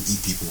so they can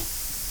eat people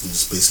and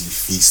just basically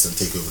feast and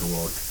take over the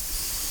world.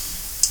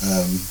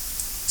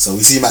 So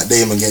we see Matt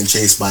Damon getting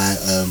chased by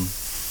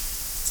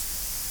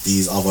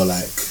these other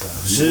like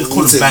Should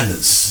call them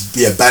bandits.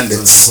 Yeah,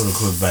 bandits. Call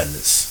them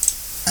bandits.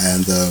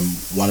 And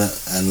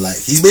like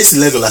he's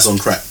basically Legolas on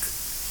crack.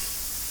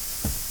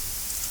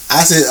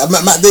 I said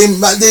Matt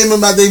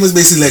Damon's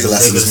basically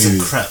Legolas in this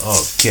movie.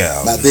 Yeah.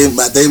 Matt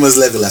Damon's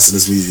Legolas in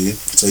this movie.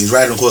 So he's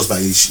riding on horseback.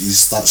 He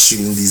starts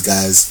shooting these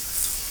guys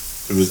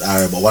with his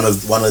arrow, but one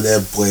of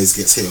their boys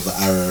gets hit with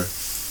an arrow,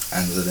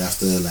 and so they have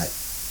to like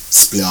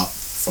split up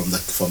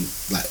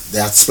they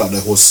have to split up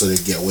their horses so they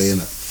can get away in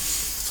it.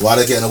 So while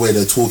they're getting away,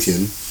 they're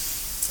talking.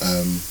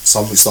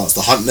 Something starts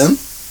to hunt them,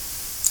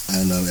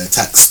 and it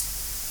attacks.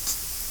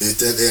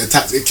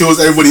 It kills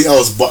everybody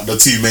else but the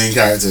two main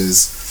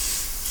characters,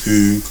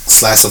 who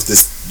slice off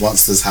this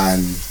monster's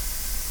hand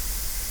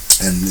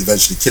and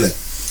eventually kill it.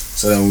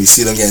 So then we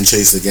see them getting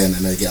chased again,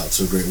 and they get up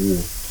to a great wall,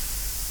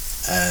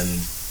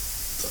 and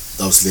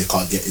obviously they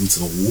can't get into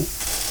the wall.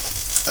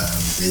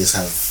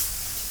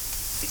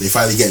 They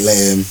finally get let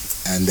in,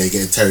 and they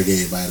get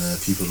interrogated by the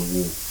people of the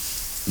wall.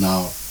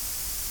 Now,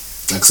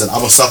 like I said,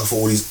 I'm a sucker for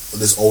all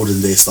this olden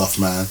day stuff,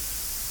 man.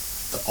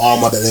 The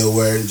armor that they were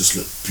wearing just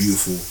looked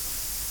beautiful.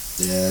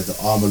 Yeah, the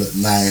armor looked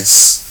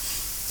nice.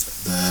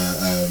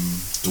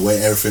 The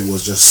way everything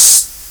was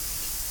just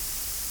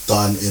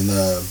done in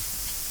an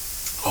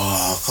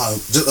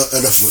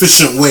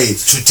efficient way.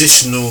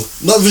 Traditional.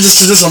 Not even just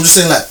traditional. I'm just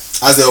saying, like,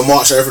 as they were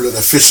marching, everything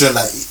looked efficient.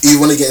 Like, even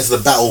when they get into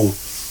the battle,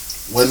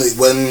 when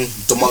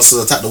the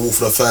monsters attack the wall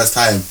for the first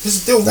time,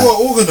 They're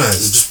well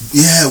organized.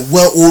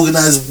 Well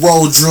organized,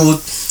 well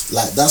drilled.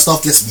 Like, that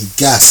stuff gets me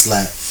gassed.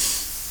 Like,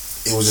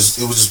 it was just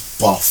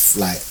buff.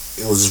 Like,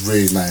 it was just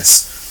really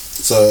nice.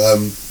 So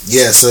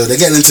so they're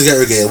getting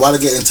interrogated. While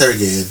they're getting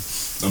interrogated,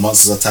 the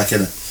monsters are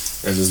attacking it,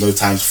 and there's no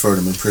time to throw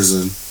them in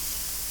prison.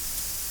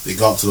 They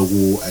go up to the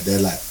wall, and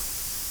they're like,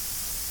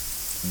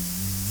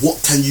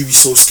 "What can you be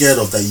so scared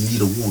of that you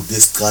need a wall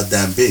this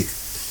goddamn big?"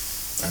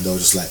 And they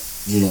were just like,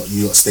 "You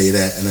not stay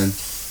there." And then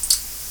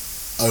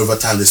over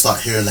time, they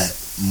start hearing like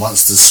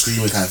monsters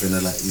screaming kind of thing.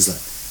 They're like, he's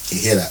like, "Can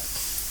you hear that?"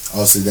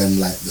 Obviously, then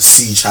like the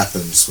siege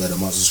happens where the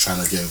monsters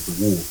trying to get over the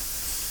wall,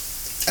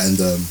 and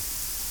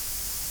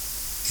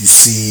you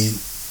see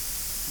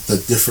the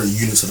different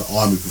units of the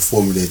army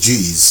performing their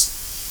duties.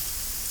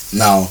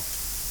 Now,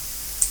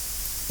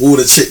 all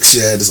the chicks,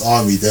 this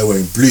army, they're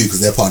wearing blue because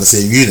they're part of the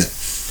same unit.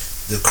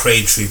 The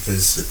Crane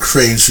Troopers.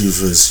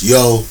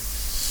 Yo.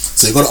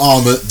 So you got the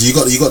armor, you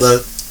got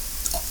the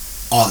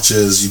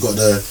archers, you got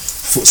the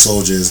foot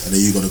soldiers, and then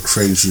you got the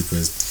Crane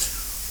Troopers.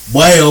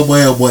 Boy, oh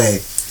boy, oh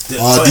boy.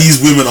 Are these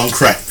women on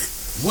crack?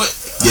 What?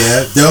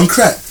 Yeah, they're on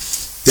crack.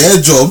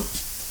 Their job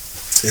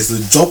is to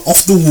jump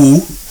off the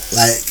wall,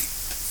 like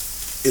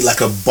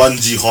a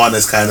bungee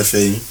harness kind of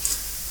thing,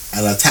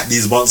 and attack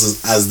these monsters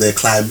as they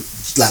climb,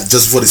 like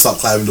just before they start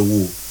climbing the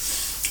wall.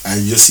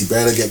 And you see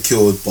Bella get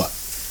killed, but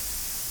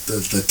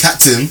the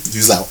captain,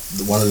 who's like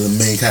one of the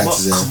main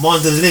characters,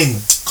 Commander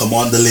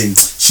Ling,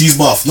 she's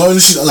buff. Not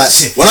only she like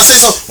when I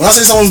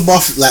say someone's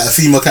buff, like a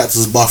female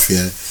character's buff,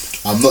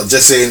 I'm not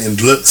just saying in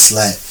looks.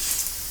 Like,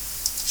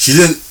 she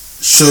didn't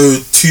show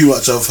too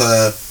much of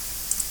her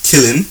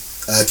killing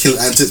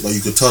antics, but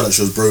you could tell that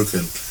she was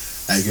broken.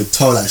 Like, you could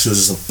tell that she was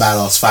just a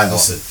badass fighter.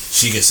 Listen,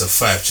 she gets a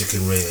 5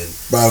 chicken rating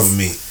from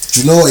me.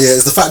 Do you know what? Yeah,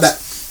 it's the fact that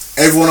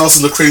everyone else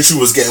in the Crane Troop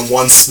was getting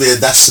one spear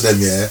dashed to them.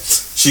 Yeah,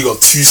 she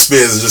got 2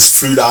 spears and just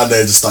threw down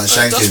there and just started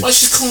shanking. That's why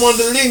she's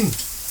Commander Ling.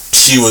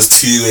 She was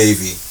too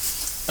wavy.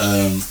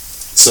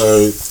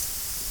 So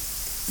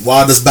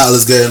while this battle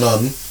is going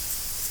on,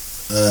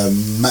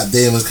 Matt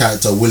Damon's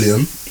character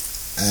William,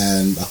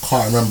 and I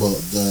can't remember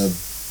the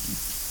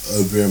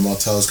Oberyn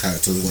Martell's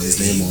character, what his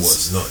name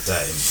was. He was not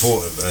that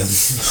important, man.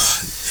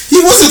 He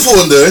was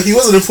important though. He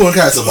was an important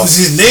character. What was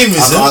his name?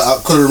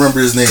 I couldn't remember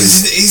his name.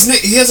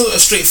 He has a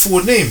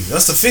straightforward name.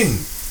 That's the thing.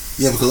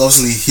 Yeah, because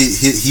obviously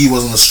he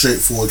wasn't a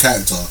straightforward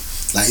character.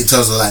 Like, in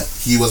terms of like,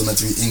 he wasn't meant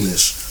to be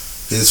English.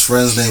 His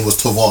friend's name was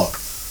Tovar,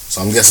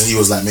 so I'm guessing he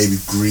was like maybe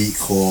Greek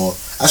or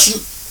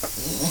actually.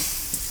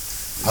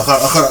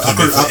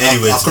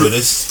 I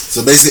couldn't.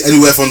 So basically,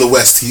 anywhere from the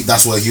West,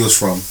 that's where he was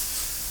from.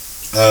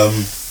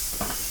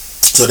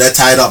 So they're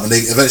tied up and they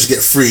eventually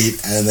get freed,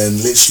 and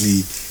then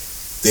literally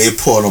they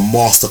put on a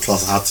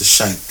masterclass on how to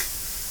shank.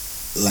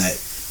 Like,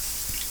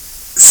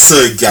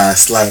 so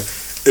gassed. Like,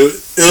 it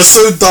was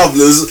so dumb.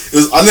 It was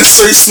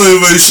unnecessary slow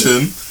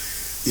motion.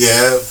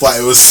 Yeah, but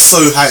it was so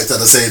hyped at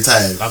the same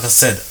time. Like I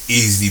said,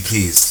 easily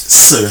pleased.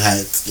 So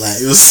hyped. Like,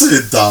 it was so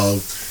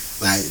dumb.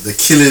 Like, the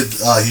killing,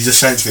 he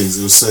just shanked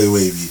things. It was so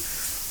wavy.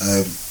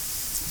 I'm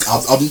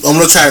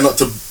gonna try not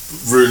to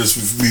ruin this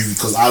movie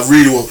because I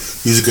really want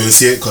you to go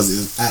see it because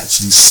it's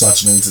actually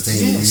such an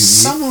entertaining movie.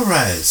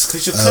 Summarize,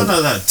 because you're kind of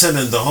like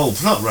telling the whole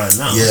plot right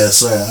now. Yeah,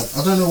 sorry,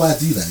 I don't know why I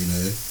do that.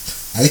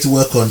 I need to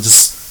work on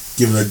just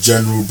giving a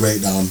general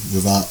breakdown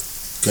without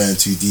going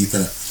too deep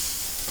in it.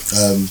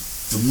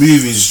 The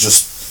movie's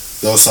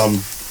just, there were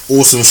some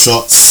awesome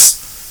shots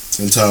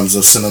in terms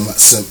of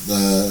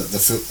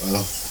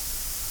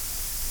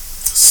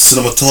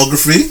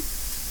cinematography.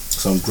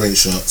 Some great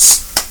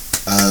shots.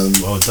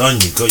 Well done,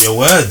 you got your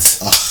words.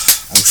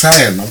 I'm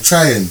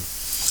trying.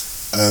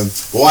 But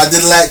what I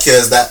didn't like here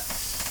is that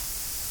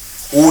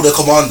all the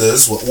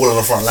commanders were all on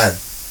the front line.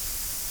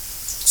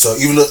 So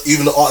even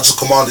the Archer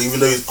commander, even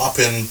though he's up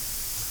in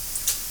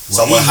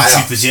somewhere high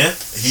up, yeah?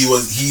 he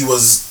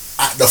was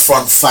at the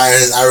front firing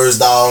his arrows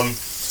down.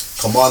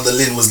 Commander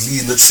Lin was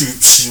leading the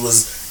troops. She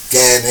was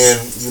getting in,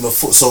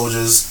 foot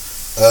soldiers.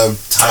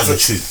 Time of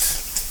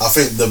truth. I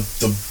think the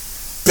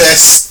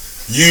best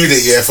unit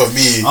here for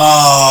me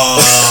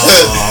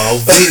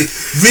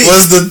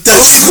was the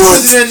Death Squad.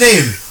 What's their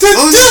name? The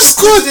Death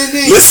Squad. Their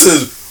name?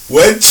 Listen,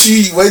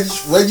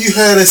 when you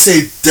heard her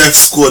say Death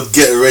Squad,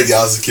 get ready,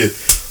 I was a kid.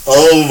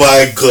 Oh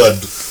my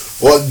god,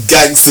 what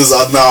gangsters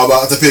are now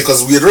about to pick?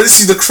 Because we had already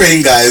seen the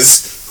Crane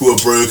guys who were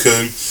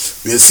broken.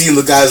 We had seen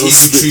the guys with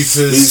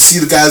spears. We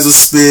seen the guys with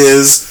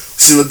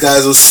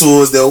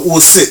swords. They were all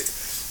sick.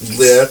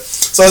 Yeah.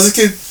 So I was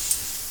thinking,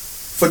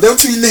 for them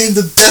to be named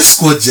the Death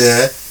Squad,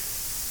 yeah,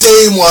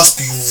 they must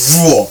be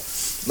raw.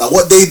 Now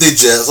what they did,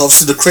 yeah, is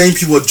obviously the Crane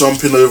people were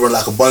jumping over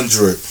like a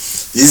bungee rope.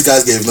 These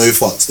guys gave no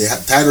fucks. They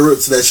had tied a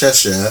rope to their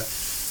chest, yeah,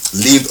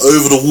 leaned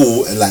over the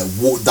wall and like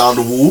walked down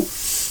the wall,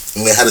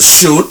 and they had a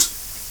shield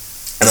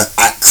and an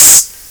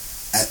axe.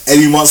 And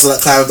any monster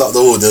that climbed up the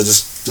wall, they'll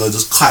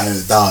just cutting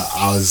it down.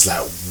 I was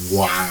like,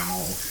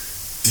 wow,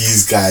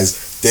 these guys,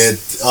 they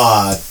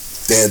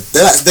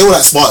were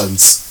like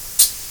Spartans.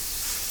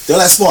 They were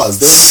like Spartans.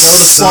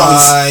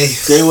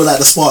 They were like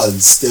the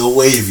Spartans. They were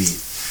wavy.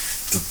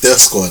 The Death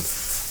Squad.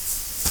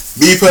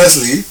 Me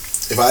personally,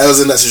 if I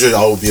was in that situation,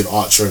 I would be an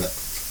archer in it.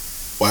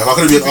 But if I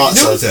couldn't be an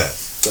archer, okay,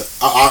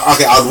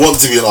 I'd want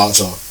to be an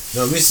archer.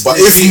 No, but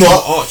if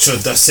not, archer,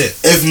 that's it.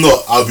 If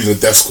not, I'll be the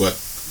Death Squad.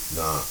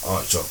 Nah,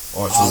 archer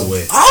the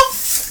way.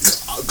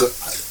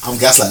 I'm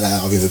gaslighting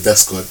that. I'll be the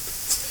Death Squad,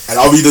 and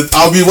I'll be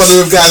one of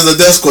them guys in the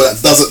Death Squad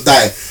that doesn't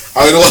die.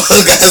 I'll be one of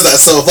the guys that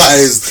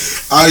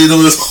survives. I'll be the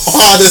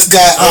hardest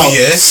guy out. Oh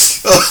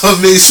yes. I'll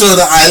make sure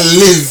that I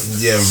live.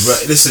 Yeah,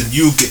 right. Listen,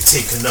 you get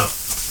taken out.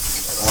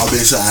 I'll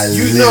make sure I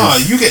live. Nah,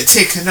 you get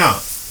taken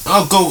out.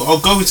 I'll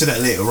go into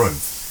that later on.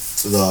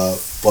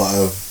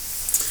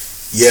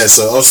 Yeah.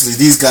 So obviously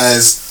these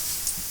guys,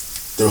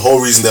 the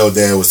whole reason they were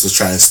there was to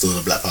try and steal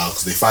the black powder,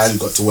 because they finally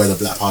got to where the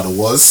black powder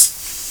was.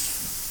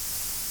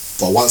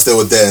 But once they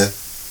were there,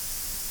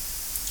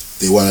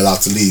 they weren't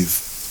allowed to leave.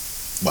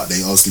 But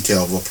they obviously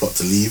came up with a plot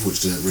to leave,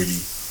 which didn't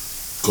really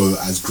go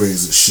as great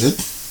as it should.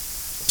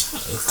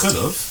 It could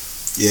have.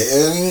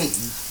 Yeah,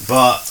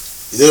 but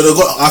they would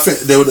have got. I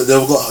think they would have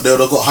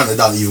got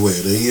hunted down either way.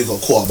 They either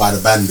got caught by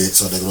the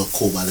bandits or they got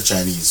caught by the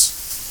Chinese.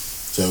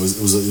 So it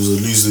was a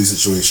lose-lose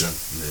situation.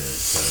 Yeah,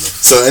 fair enough.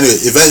 So anyway,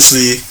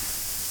 eventually,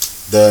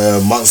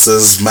 the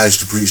monsters managed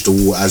to breach the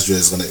wall as you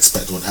was gonna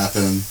expect would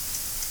happen,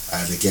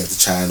 and they get to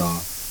China,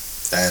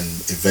 and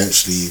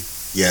eventually,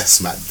 yes,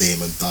 Matt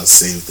Damon does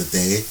save the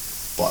day,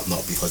 but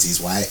not because he's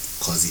white,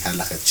 because he had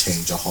like a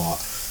change of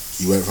heart.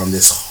 He went from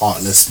this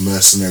heartless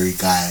mercenary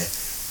guy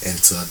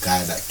into a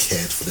guy that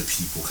cared for the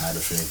people, kind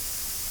of thing.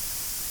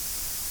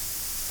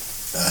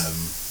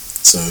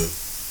 So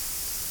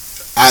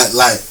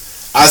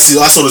I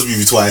saw this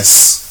movie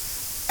twice,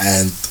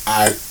 and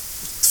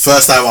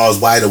first time I was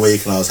wide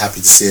awake and I was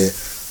happy to see it.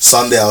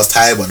 Sunday I was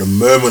tired, but the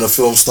moment the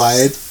film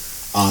started,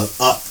 I was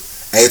up.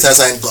 Anytime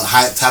something got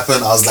hyped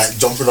happened, I was like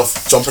jumping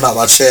out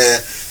my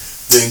chair,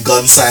 doing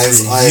gun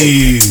signs.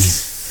 Wavy.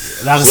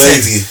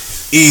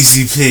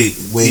 Easy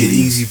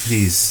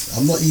please.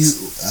 I'm not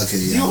easy. Okay,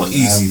 yeah. You're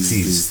easy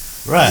please.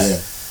 Right. Yeah.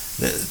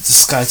 The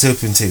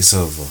Skytopian takes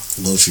over.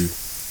 Not true.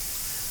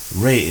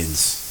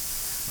 Ratings.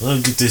 I'm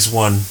gonna give this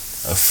one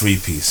a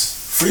 3-piece.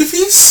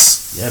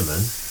 3-piece? Yeah,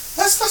 man.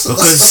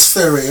 That's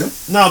fair rating.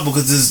 No,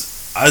 because there's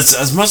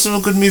as much of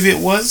a good movie it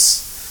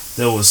was,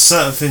 there was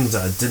certain things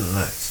that I didn't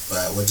like.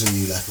 Right, what didn't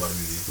you like about the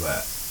movie?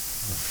 Right.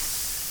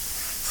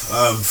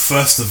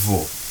 First of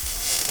all,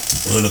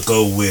 I'm gonna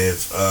go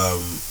with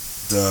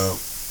the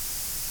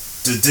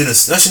dinner.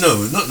 Actually,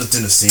 no, not the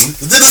dinner scene.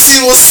 The dinner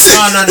scene was sick.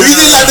 No. If you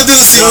didn't like the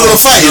dinner scene, we're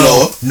gonna fight, you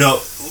know. No.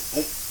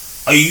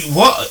 Are you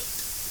what?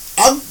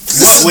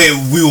 We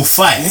will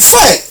fight. We'll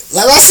fight.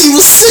 Like that scene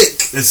was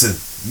sick. Listen,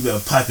 you better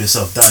pipe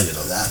yourself down, you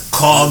know.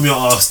 Calm your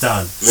ass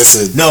down.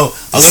 Listen. No,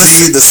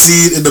 the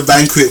scene in the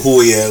banquet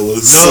hall,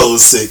 was so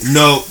sick.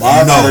 No.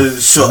 Like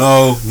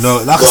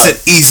I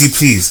said, easy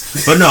please.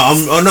 But no,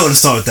 I'm not gonna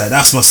start with that.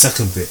 That's my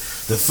second bit.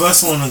 The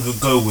first one I'm gonna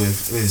go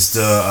with is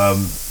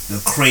the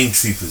Crane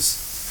Troopers.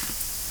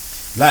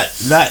 Like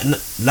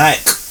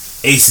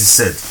Aces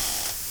said,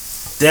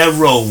 their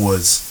role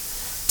was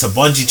to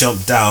bungee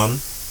jump down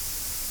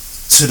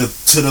to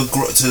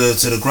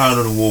the ground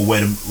of the wall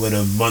where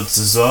the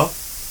monsters are,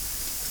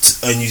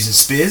 and using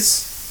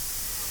spears.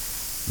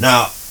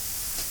 Now,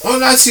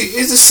 actually,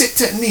 it's a sick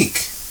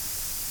technique,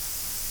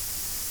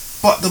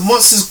 but the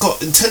monsters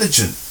got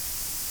intelligent,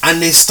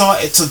 and they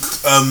started to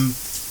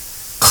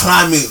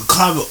climb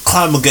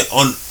again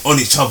on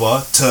each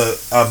other to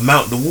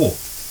mount the wall.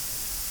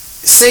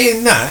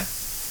 Saying that,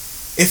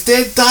 if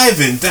they're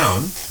diving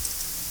down,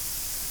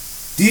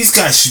 these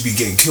guys should be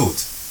getting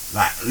killed,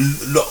 like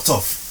locked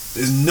off.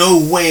 There's no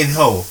way in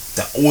hell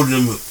that all of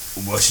them.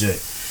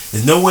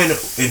 There's no way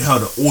in hell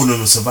that all of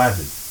them are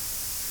surviving.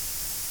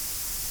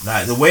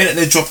 Like the way that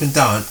they're dropping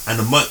down, and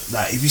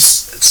like if you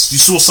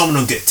saw some of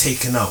them get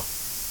taken out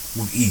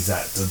with ease,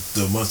 like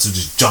the monster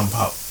just jump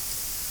out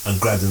and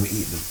grab them and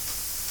eat them.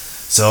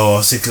 So I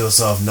was thinking to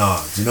myself,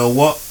 nah, do you know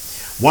what?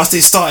 Once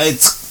they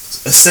started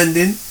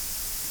ascending,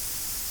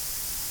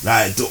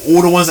 like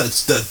all the ones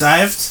that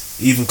dived,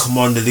 even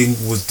Commander Ling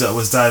was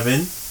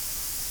diving,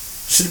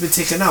 should have been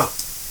taken out.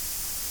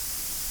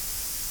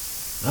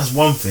 That's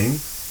one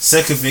thing.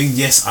 Second thing,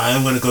 yes, I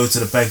am going to go to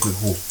the banquet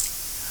hall.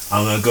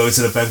 I'm going to go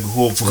to the banquet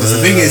hall because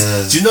the thing is,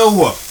 do you know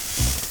what?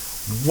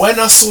 When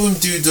I saw him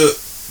do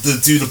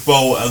the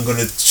bow, I'm going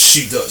to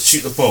shoot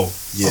the bow.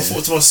 I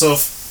thought to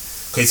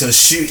myself, okay, he's going to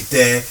shoot it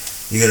there,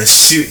 you're going to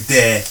shoot it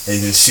there, and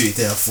you're going to shoot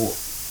it there. I thought,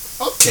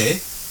 okay,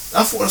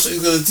 I thought that's what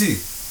he was going to do.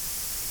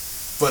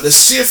 But the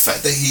sheer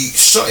fact that he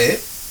shot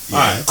it,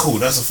 alright, cool,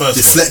 that's the first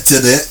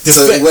deflected one.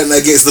 So it went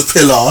against the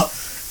pillar,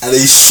 and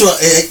he shot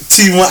it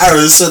 2 more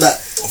arrows so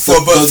that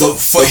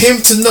for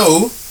him to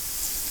know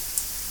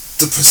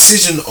the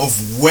precision of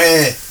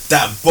where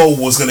that bow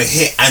was gonna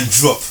hit and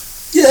drop.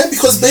 Yeah,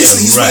 because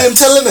basically he's William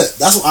Tell, innit?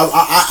 That's what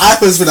I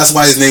personally think that's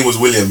why his name was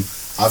William.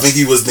 I think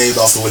he was named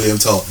after William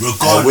Tell.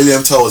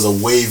 William Tell was a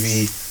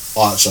wavy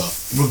archer.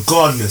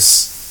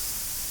 Regardless,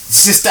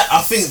 it's just that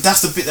I think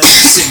that's the bit that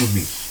sit with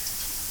me.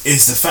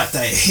 Is the fact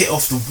that it hit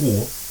off the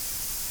wall,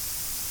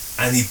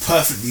 and he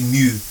perfectly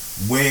knew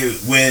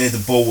where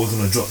the ball was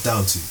gonna drop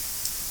down to.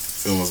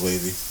 Film was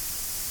wavy.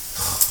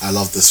 I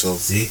love this film.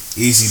 See,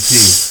 easy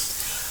peasy.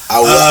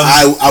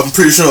 I'm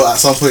pretty sure at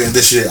some point in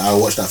this year I'll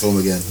watch that film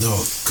again.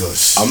 Oh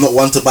gosh. I'm not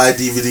one to buy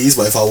DVDs,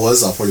 but if I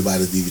was, I'll probably buy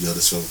the DVD of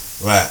this film.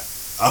 Right.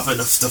 I think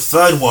the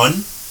third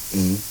one,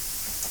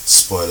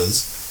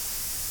 spoilers,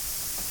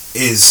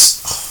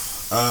 is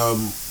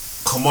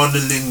Commander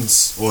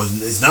Ling's, or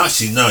it's not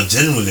actually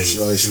General Ling.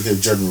 She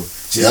became General.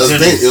 It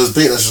was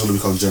bait that she was gonna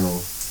become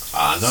General.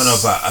 I don't know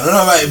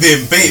about it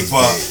being bait,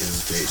 but it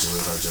was bait. She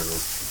was gonna become General.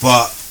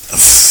 But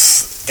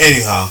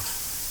anyhow.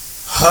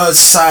 Her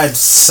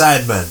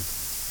side man.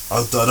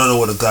 I don't know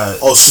what the guy.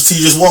 Oh,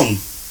 Strategist Wong.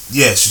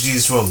 Yeah,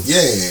 Strategist Wong.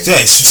 Yeah,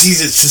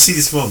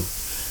 Strategist Wong.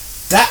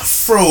 That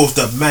throw of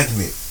the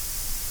magnet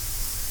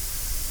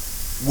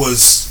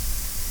was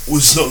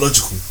not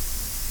logical.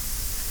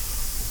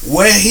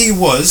 Where he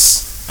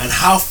was and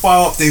how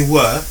far up they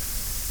were,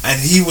 and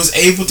he was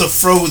able to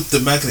throw the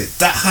magnet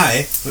that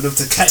high for them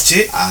to catch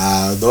it.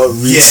 Don't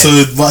read so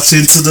much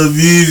into the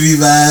movie,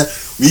 man.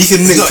 We can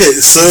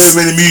nitpick so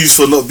many movies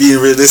for not being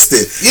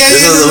realistic.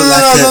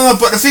 No.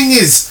 But the thing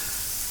is,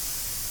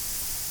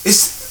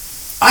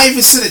 I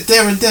even said it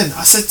there and then.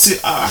 I said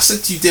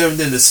to you there and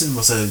then in the cinema,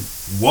 I said,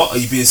 "What? Are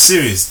you being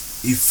serious?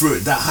 You threw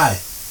it that high?"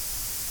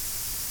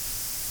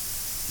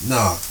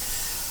 Nah,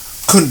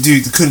 couldn't do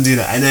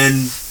that. And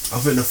then I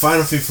think the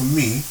final thing for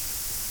me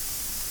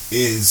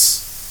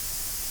is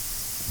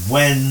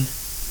when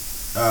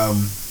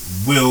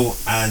William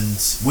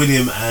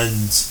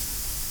and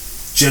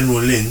General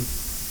Ling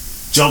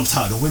jumped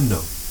out the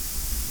window.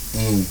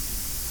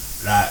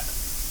 Like,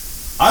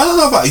 I don't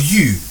know about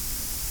you,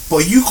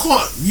 but you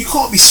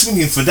can't be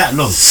swinging for that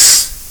long.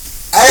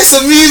 It's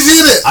a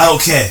movie, innit? I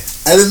don't care.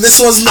 And then this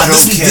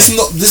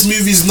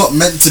movie's not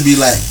meant to be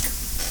like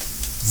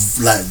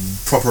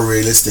proper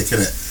realistic,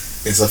 innit?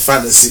 It's a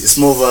fantasy. It's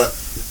more of a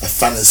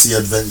fantasy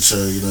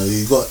adventure. You know,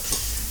 you got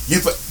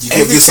give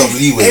some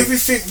leeway.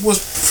 Everything was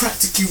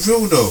practically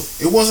real though.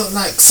 It wasn't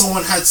like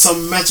someone had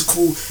some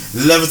magical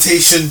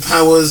levitation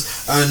powers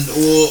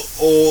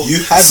or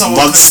you had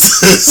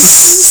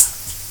monsters.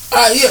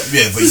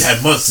 Yeah, but you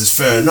had monsters.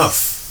 Fair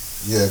enough.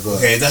 Yeah, go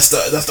ahead. Okay, that's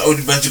the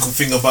only magical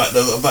thing about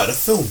the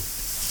film.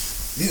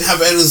 You didn't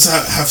have anyone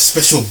have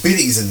special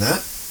abilities in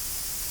that.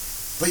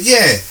 But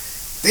yeah,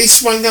 they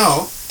swung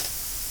out,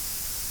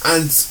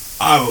 and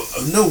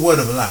no word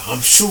of a lie,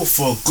 I'm sure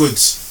for a good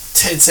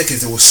 10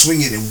 seconds they were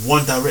swinging in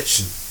one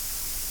direction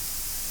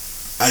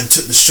and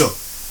took the shot,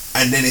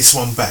 and then they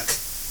swung back.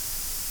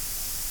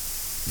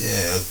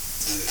 Yeah,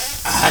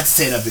 I had to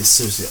take that a bit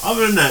seriously.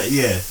 Other than that,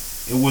 yeah,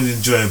 it was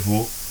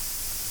enjoyable.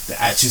 The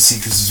action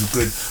sequences were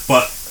good,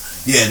 but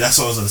yeah, that's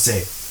what I was gonna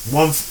say.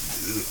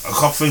 A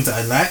couple things that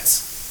I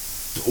liked: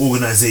 the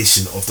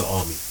organization of the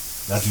army,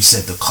 like you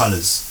said, the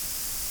colors.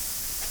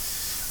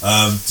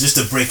 Just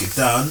to break it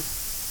down,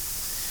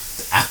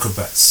 the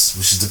acrobats,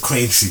 which is the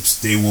crane troops,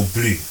 they wore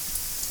blue.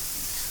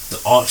 The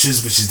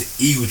archers, which is the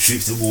eagle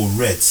troops, they wore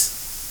red.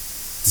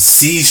 The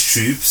siege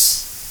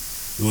troops,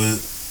 the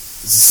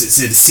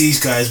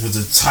siege guys with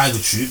the tiger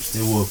troops,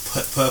 they wore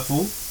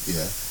purple.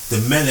 Yeah. The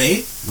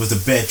melee was the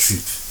bear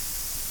troop.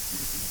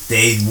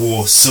 They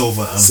wore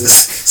silver and black.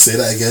 Say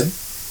that again.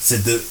 So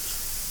the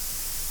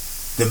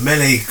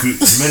melee group.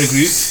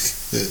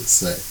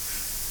 Sorry,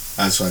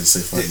 I was trying to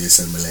say funny. You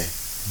said melee.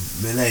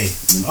 Melee.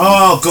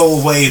 Oh,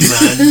 go away,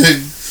 man.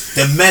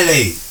 The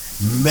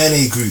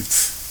melee group.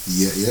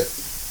 Yeah.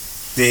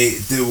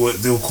 They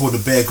were called the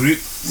bear group.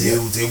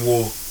 They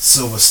wore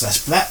silver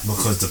 /black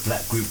because the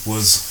black group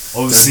was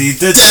obviously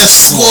the Death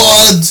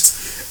Squad.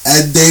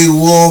 and they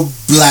wore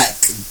black.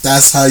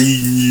 That's how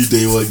you knew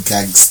they were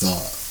gangster.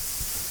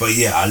 But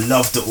yeah, I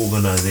love the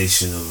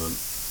organisation of them.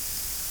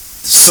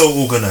 So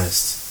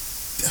organised.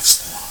 Death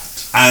Squad.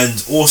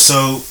 And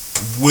also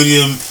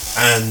William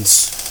and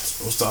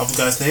what's the other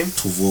guy's name?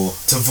 Tavor.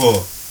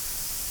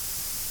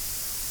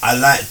 I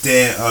like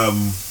their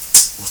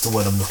what's the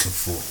word I'm looking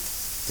for?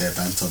 Their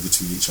banter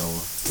between each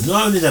other.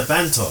 Not only their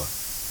banter,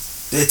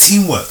 their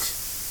teamwork.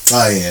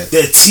 Oh yeah.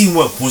 Their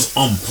teamwork was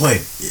on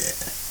point. Yeah.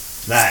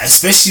 Like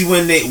especially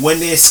when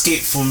they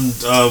escaped from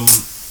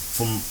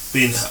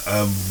being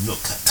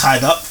not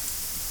tied up.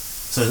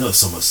 So not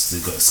so much they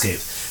got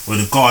escaped. When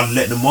the guard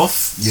let them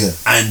off. Yeah.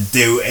 And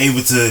they were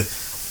able to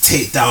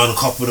take down a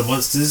couple of the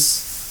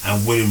monsters,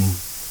 and William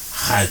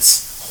had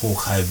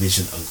Hawkeye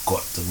vision and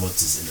got the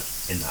monsters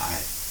in the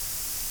eye.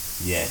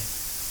 Yeah.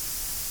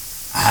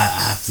 I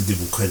have to give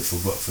him credit for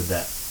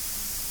that.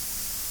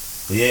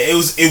 But yeah,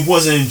 it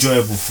was an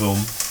enjoyable film,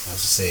 I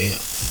have to say.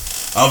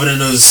 Other than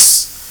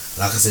those,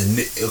 like I said,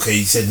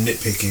 you said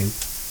nitpicking.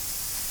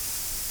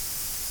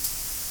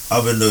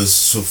 Other than those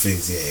sort of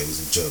things, yeah, it was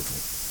enjoyable.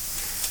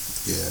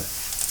 Yeah.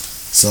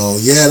 So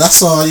yeah,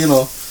 that's our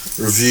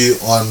review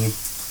on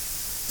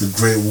The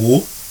Great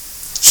Wall.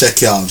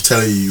 Check it out. I'm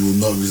telling you will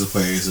not be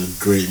disappointed. It's a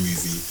great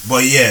movie.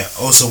 But yeah,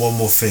 also one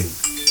more thing.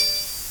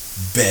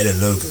 Better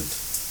than Logan.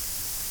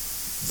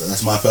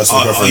 That's my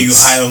personal preference. Are you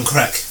high on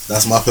crack?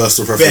 That's my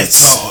personal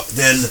preference.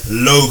 Better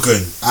than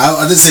Logan.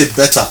 I didn't say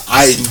better.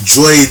 I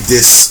enjoyed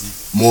this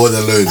more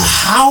than Logan.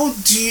 How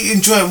do you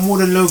enjoy it more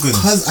than Logan?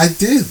 Because I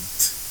did.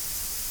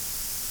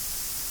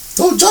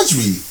 Don't judge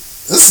me.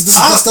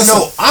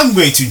 No, I'm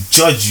going to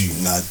judge you.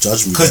 Nah,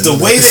 judge me. Because the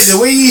way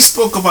you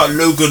spoke about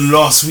Logan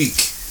last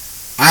week,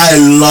 I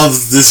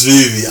loved this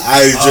movie.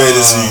 I enjoyed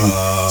this movie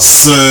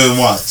so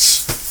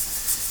much.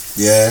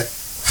 Yeah.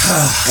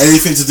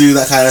 Anything to do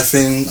with that kind of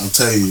thing, I'm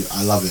telling you,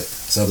 I love it.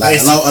 So like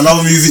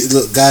another movie.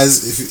 Look,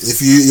 guys,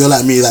 if you're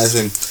like me, like this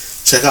thing,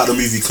 check out the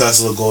movie Curse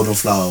of the Golden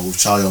Flower with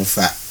Chow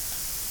Yun-fat.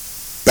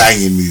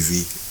 Banging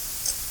movie.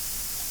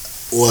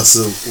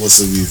 Awesome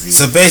movie.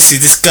 So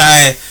basically, this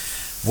guy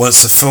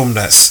wants a film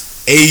that's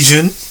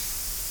Asian,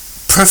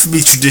 preferably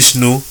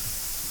traditional,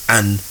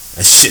 and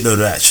a shitload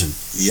of action.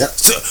 Yep.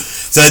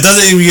 So it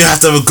doesn't even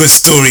have to have a good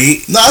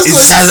story. No, it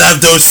just has to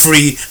have those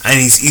three, and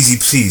he's easy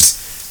please.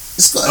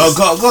 It's got.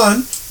 Go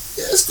on.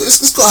 Yeah, it's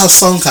got to have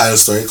some kind of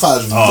story. It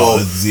can't have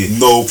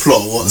no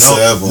plot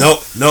whatsoever.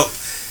 Nope.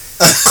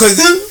 Because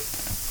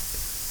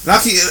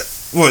like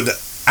the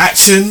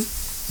action,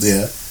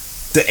 yeah,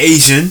 the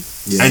Asian.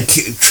 Yeah. And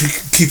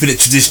keeping it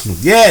traditional.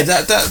 Yeah,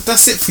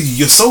 that's it for you.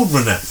 You're sold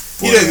on that.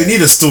 Boy. You don't even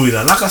need a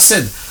storyline. Like I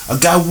said, a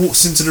guy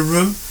walks into the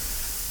room,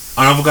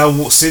 another guy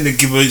walks in, they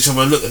give each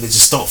other a look, and they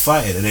just start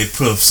fighting, and they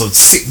put up some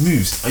sick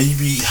moves, and you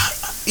be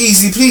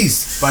easily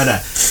pleased by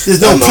that.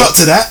 There's no plot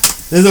to that.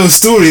 There's no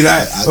story.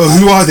 Like,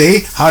 who are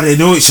they? How do they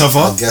know each other?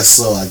 I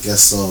guess so.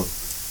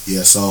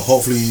 Yeah. So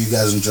hopefully you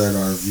guys enjoyed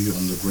our review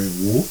on The Great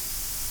Wall.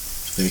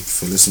 Thank you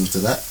for listening to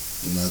that.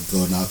 And I'll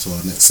go now to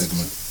our next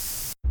segment.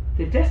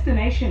 The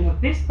destination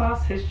of this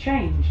bus has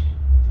changed.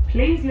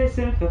 Please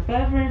listen for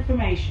further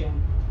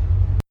information.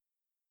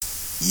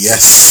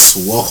 Yes,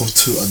 welcome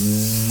to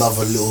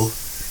another little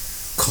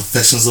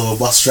Confessions of a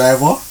Bus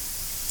Driver.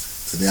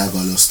 Today I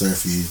got a little story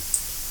for you.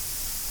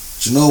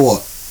 Do you know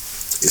what?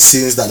 It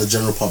seems that the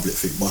general public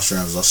think bus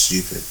drivers are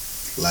stupid.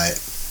 Like,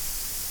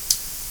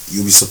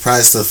 you'll be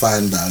surprised to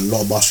find that a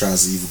lot of bus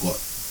drivers have either got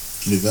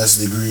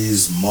university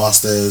degrees,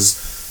 masters,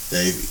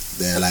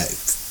 they're like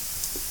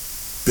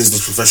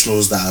business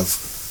professionals that have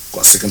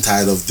got sick and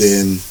tired of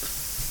doing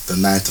the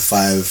 9 to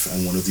 5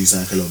 and want to do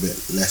something a little bit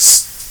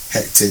less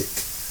hectic.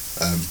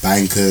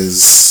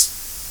 Bankers,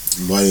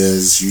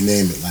 lawyers, you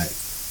name it. Like,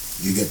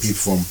 you get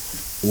people from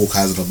all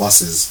kinds of the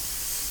buses.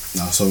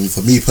 Now, so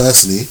for me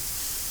personally,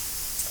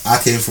 I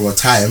came from a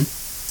time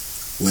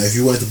where if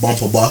you wanted to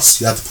bump a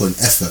bus, you had to put an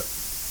effort.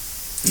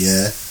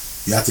 Yeah,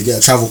 you had to get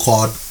a travel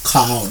card,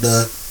 cut out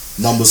the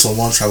numbers on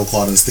one travel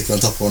card and stick it on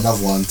top of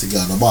another one to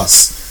get on the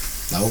bus.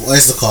 Now with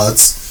Oyster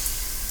cards,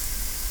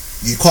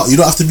 you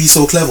don't have to be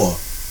so clever,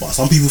 but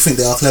some people think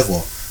they are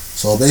clever.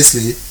 So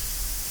basically,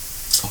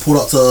 I pulled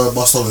up to a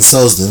bus stop in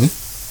Selsdon,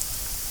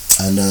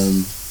 and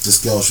this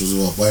girl, she was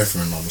with her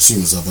boyfriend. I'm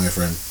assuming it's her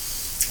boyfriend,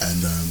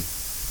 and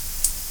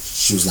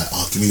she was like,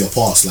 "Oh, give me your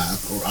pass." Like,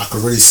 I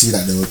could really see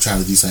that they were trying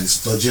to do something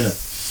dodgy, innit?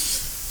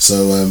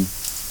 So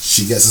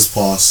she gets his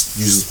pass,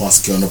 uses his pass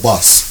to get on the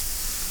bus,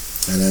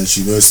 and then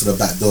she goes to the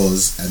back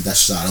doors and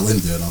dashes out the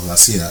window, and I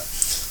see that.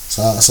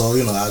 So I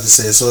just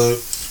say,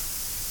 so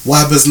what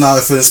happens now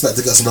if an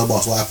inspector gets on the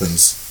bus? What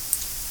happens?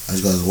 And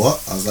she goes,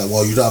 what? I was like,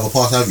 well, you don't have a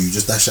pass, have you? You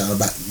just dash out the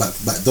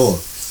back door.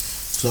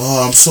 So,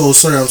 I'm so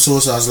sorry. I was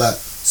like,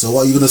 so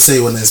what are you gonna say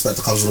when the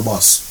inspector comes on the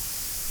bus?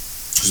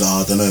 She's like,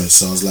 I don't know.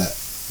 So I was like,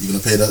 you're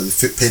gonna pay the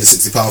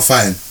 £60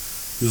 fine?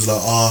 He was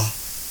like, I'll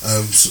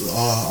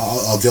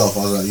get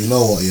off. I was like, you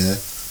know what, yeah?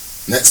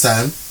 Next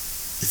time,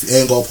 if you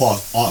ain't got a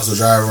pass, ask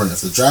the driver on. If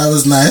the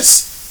driver's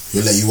nice,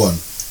 he'll let you on.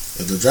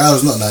 If the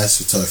driver's not nice,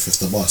 you tell him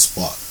 50 bus.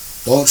 But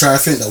don't try to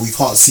think that we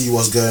can't see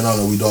what's going on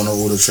and we don't know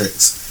all the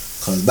tricks.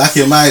 Because back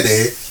in my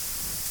day,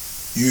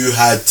 you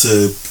had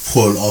to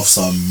pull off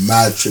some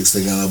mad tricks to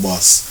get on a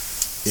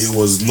bus. It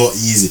was not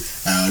easy.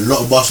 And a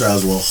lot of bus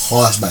drivers were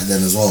harsh back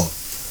then as well.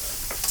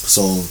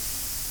 So,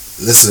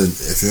 listen,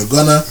 if you're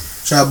gonna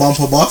try to bump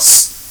a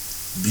bus,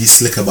 be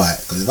slick about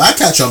it. Because if I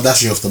catch you, I'm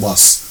dashing you off the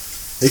bus.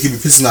 It could be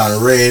pissing out in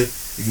the rain,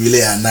 it could be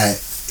late at night,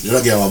 you're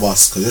not getting on my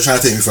bus. Because you're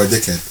trying to take me for a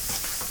dickhead.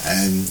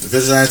 And if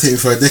you're trying to take me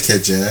for a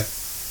dickhead, yeah,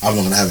 I'm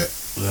not gonna have it.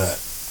 Right.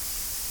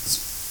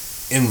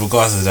 In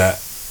regards to that,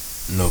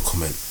 no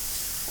comment.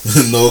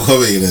 No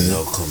comment, you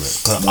know. No comment.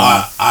 'Cause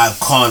I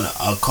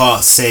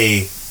can't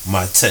say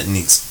my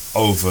techniques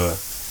over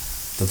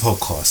the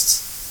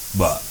podcast,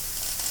 but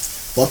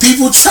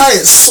people try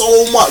it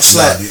so much.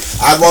 Like,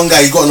 I had one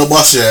guy, he got on the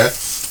bus, yeah,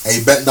 and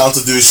he bent down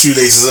to do his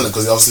shoelaces, innit?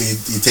 Because obviously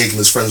he taking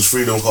his friend's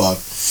freedom card.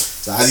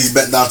 So as he's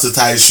bent down to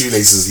tie his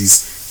shoelaces,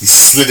 he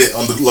slid it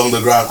along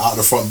the ground out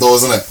the front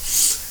doors, innit?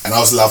 And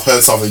obviously I've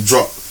heard something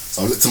drop.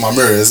 So I looked in my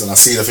mirrors and I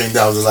see the thing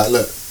down. I was just like,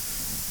 look,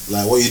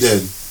 like, what you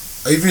doing?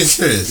 are you being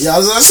serious? Yeah,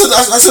 I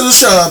said the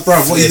show,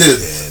 bruv, what you did?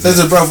 I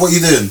said, bruv, what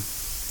you doing?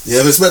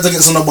 Yeah, if Inspector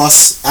gets on the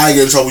bus, I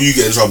get in trouble, you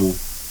get in trouble.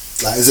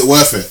 Like, is it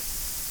worth it?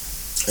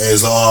 And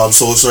he's like, oh, I'm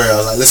so sorry. I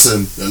was like,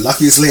 listen, you're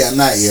lucky it's late at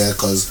night, yeah,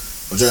 because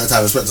majority of the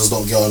time inspectors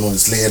don't get on when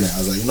it's late, innit?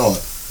 I was like, you know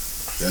what?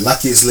 You're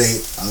lucky it's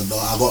late. I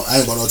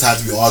ain't got no time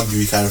to be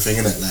arguing kind of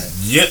thing, innit? Like,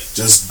 Yep.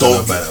 just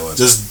don't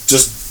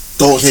just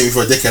don't take me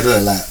for a dickhead,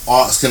 innit? Like,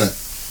 ask, innit?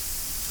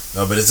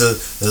 No, but there's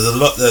a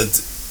lot that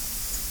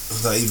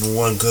not even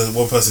one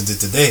person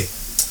did today.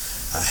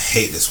 I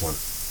hate this one.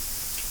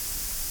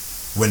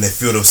 When they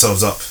fill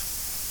themselves up.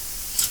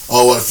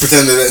 Oh, what,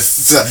 pretending that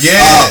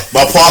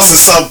my pass is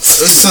some.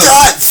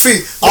 God,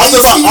 see,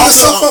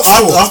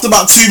 After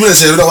about 2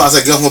 minutes, you know what I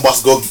said, get off my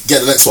bus, go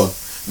get the next one.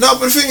 no,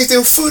 but the thing is,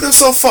 they'll fill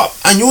themselves up,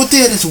 and you're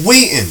there just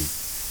waiting.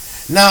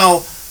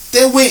 Now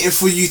they're waiting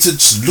for you to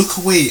just look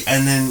away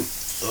and then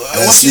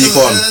sneak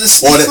on.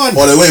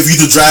 Or they wait for you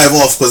to drive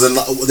off because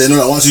they know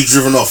that once you've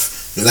driven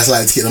off, you're less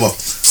likely to get them off.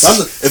 So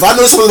if I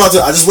know something about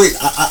it, I just wait.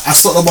 I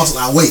stop the bus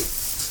and I wait.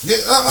 Yeah,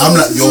 I'm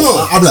like,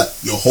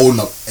 you're holding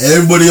up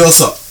everybody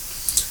else up.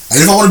 And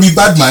if I want to be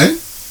bad, man,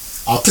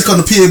 I'll click on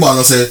the PA button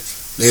and say,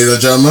 ladies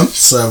and gentlemen,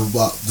 sorry,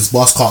 but this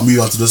bus can't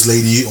move until this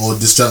lady or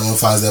this gentleman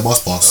finds their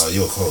bus pass. Oh,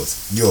 you're cold.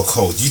 You're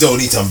cold. You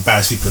don't need to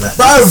embarrass people like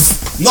that. Bruv,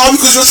 no,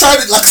 because you're trying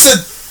to, like I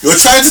said, you're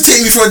trying to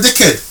take me for a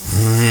dickhead.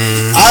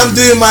 I'm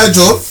doing my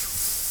job.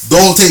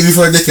 Don't take me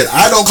for a dickhead.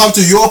 I don't come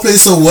to your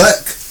place of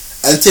work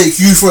and take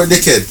you for a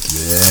dickhead.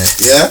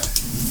 Yeah?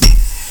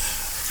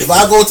 If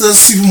I go to the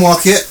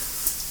supermarket,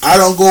 I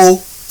don't go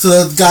to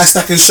the guy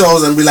stacking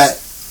shelves and be like,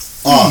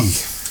 oh,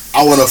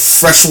 I want a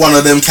fresh one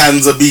of them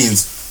cans of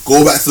beans.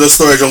 Go back to the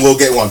storage and go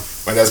get one.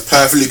 When there's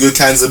perfectly good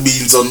cans of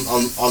beans on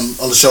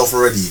the shelf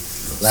already.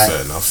 Like,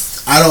 fair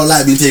enough. I don't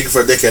like being taken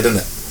for a dickhead,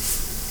 innit?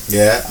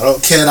 Yeah, I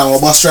don't care that I'm a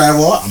bus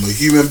driver. I'm a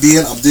human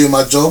being. I'm doing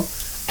my job.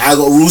 I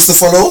got rules to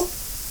follow.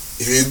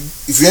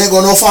 If you ain't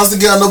got no funds to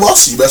get on the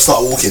bus, you better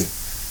start walking.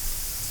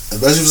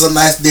 Especially if it's a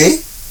nice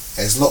day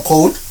and it's not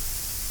cold,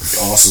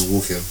 your ass is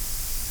walking.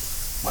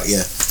 But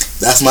yeah,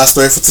 that's my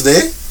story for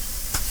today.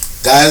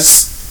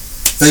 Guys,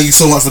 thank you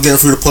so much for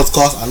getting through the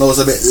podcast. I know it's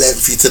a bit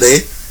lengthy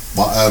today,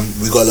 but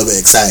we got a little bit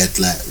excited.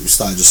 Like, we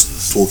started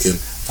just talking.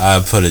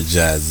 I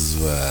apologize as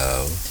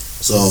well.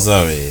 So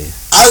sorry.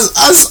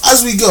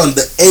 As we go on,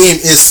 the aim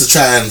is to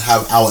try and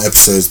have our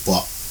episodes,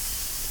 but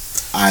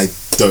I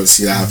don't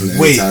see that happening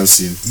anytime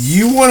soon.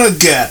 You want to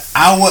get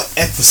our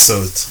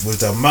episode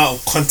with the amount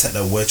of content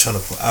that we're trying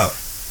to put out?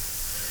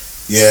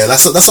 Yeah,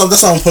 that's why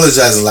I'm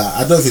apologizing. Like,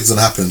 I don't think it's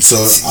gonna happen. So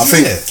I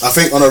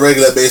think on a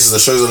regular basis, the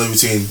show's only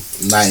between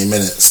 90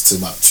 minutes to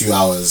about 2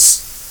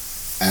 hours,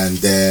 and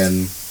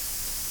then,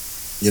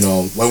 you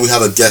know, when we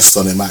have a guest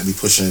on, it might be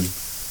pushing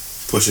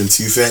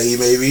 2:30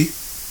 maybe.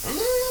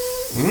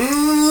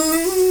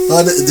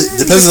 No,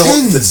 depends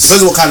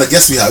on what kind of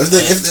guest we have.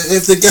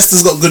 If the guest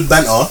has got good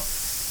banter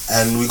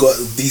and we got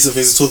decent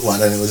things to talk about,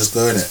 then we'll just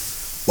go in it.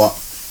 But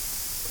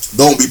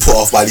don't be put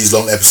off by these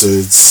long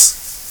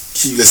episodes.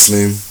 Keep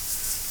listening.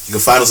 You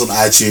can find us on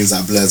iTunes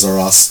at Blairs or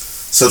Us.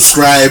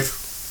 Subscribe.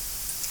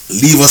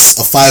 Leave us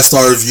a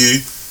 5-star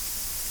review.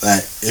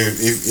 Like,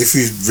 if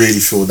you really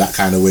feel that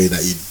kind of way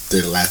that you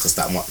didn't like us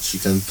that much, you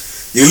can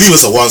leave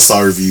us a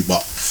 1-star review.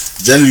 But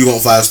generally, we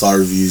want 5-star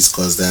reviews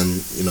because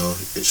then, you know,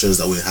 it shows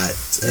that we're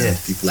hyped and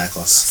people like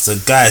us. So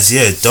guys,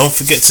 don't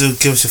forget to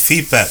give us your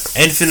feedback.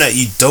 Anything that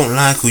you don't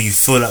like or you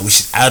feel like we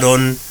should add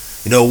on,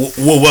 you know,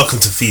 we're welcome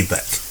to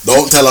feedback.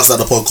 Don't tell us that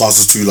the podcast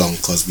is too long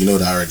because we know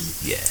that already.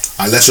 Yeah.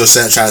 Unless you're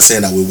trying to say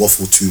that we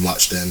waffle too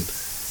much, then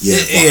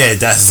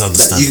that's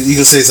understandable. You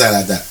can say something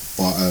like that.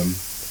 But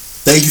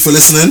thank you for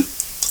listening.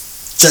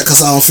 Check us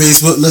out on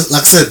Facebook.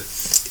 Like I said,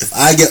 if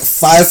I get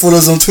 5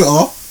 followers on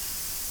Twitter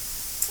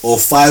or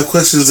 5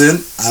 questions in,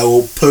 I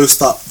will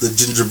post up the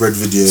gingerbread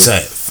video. So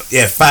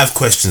 5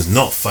 questions,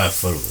 not 5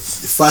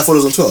 followers. 5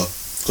 followers on Twitter.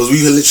 Because we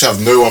literally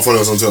have no one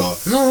following us on Twitter.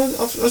 No,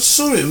 I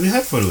saw it. We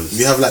have followers.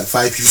 We have like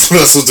 5 people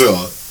following us on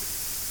Twitter.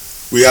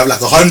 We have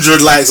like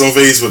 100 likes on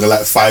Facebook and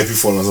like 5 people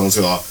following us on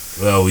Twitter.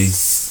 Well,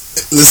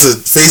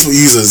 listen, Facebook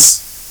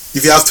users,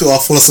 if you have Twitter,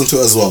 follow us on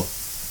Twitter as well.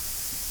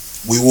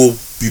 We will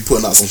be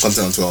putting out some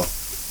content on Twitter.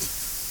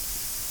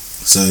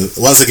 So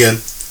once again,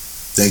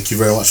 thank you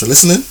very much for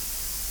listening,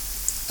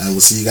 and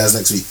we'll see you guys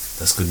next week.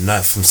 That's good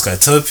night from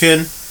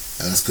Skytopian.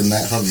 And that's good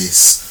night from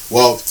Ace.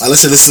 Well,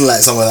 unless you're listening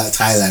like somewhere like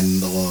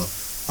Thailand or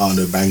I don't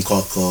know,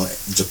 Bangkok or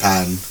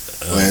Japan,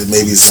 where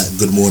maybe it's like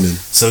good morning.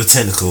 So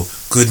technical.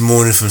 Good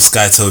morning from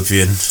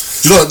Skytopian.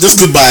 You know what? Just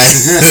goodbye.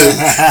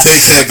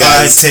 Take care,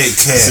 guys. Take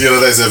care. See you on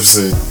the next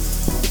episode.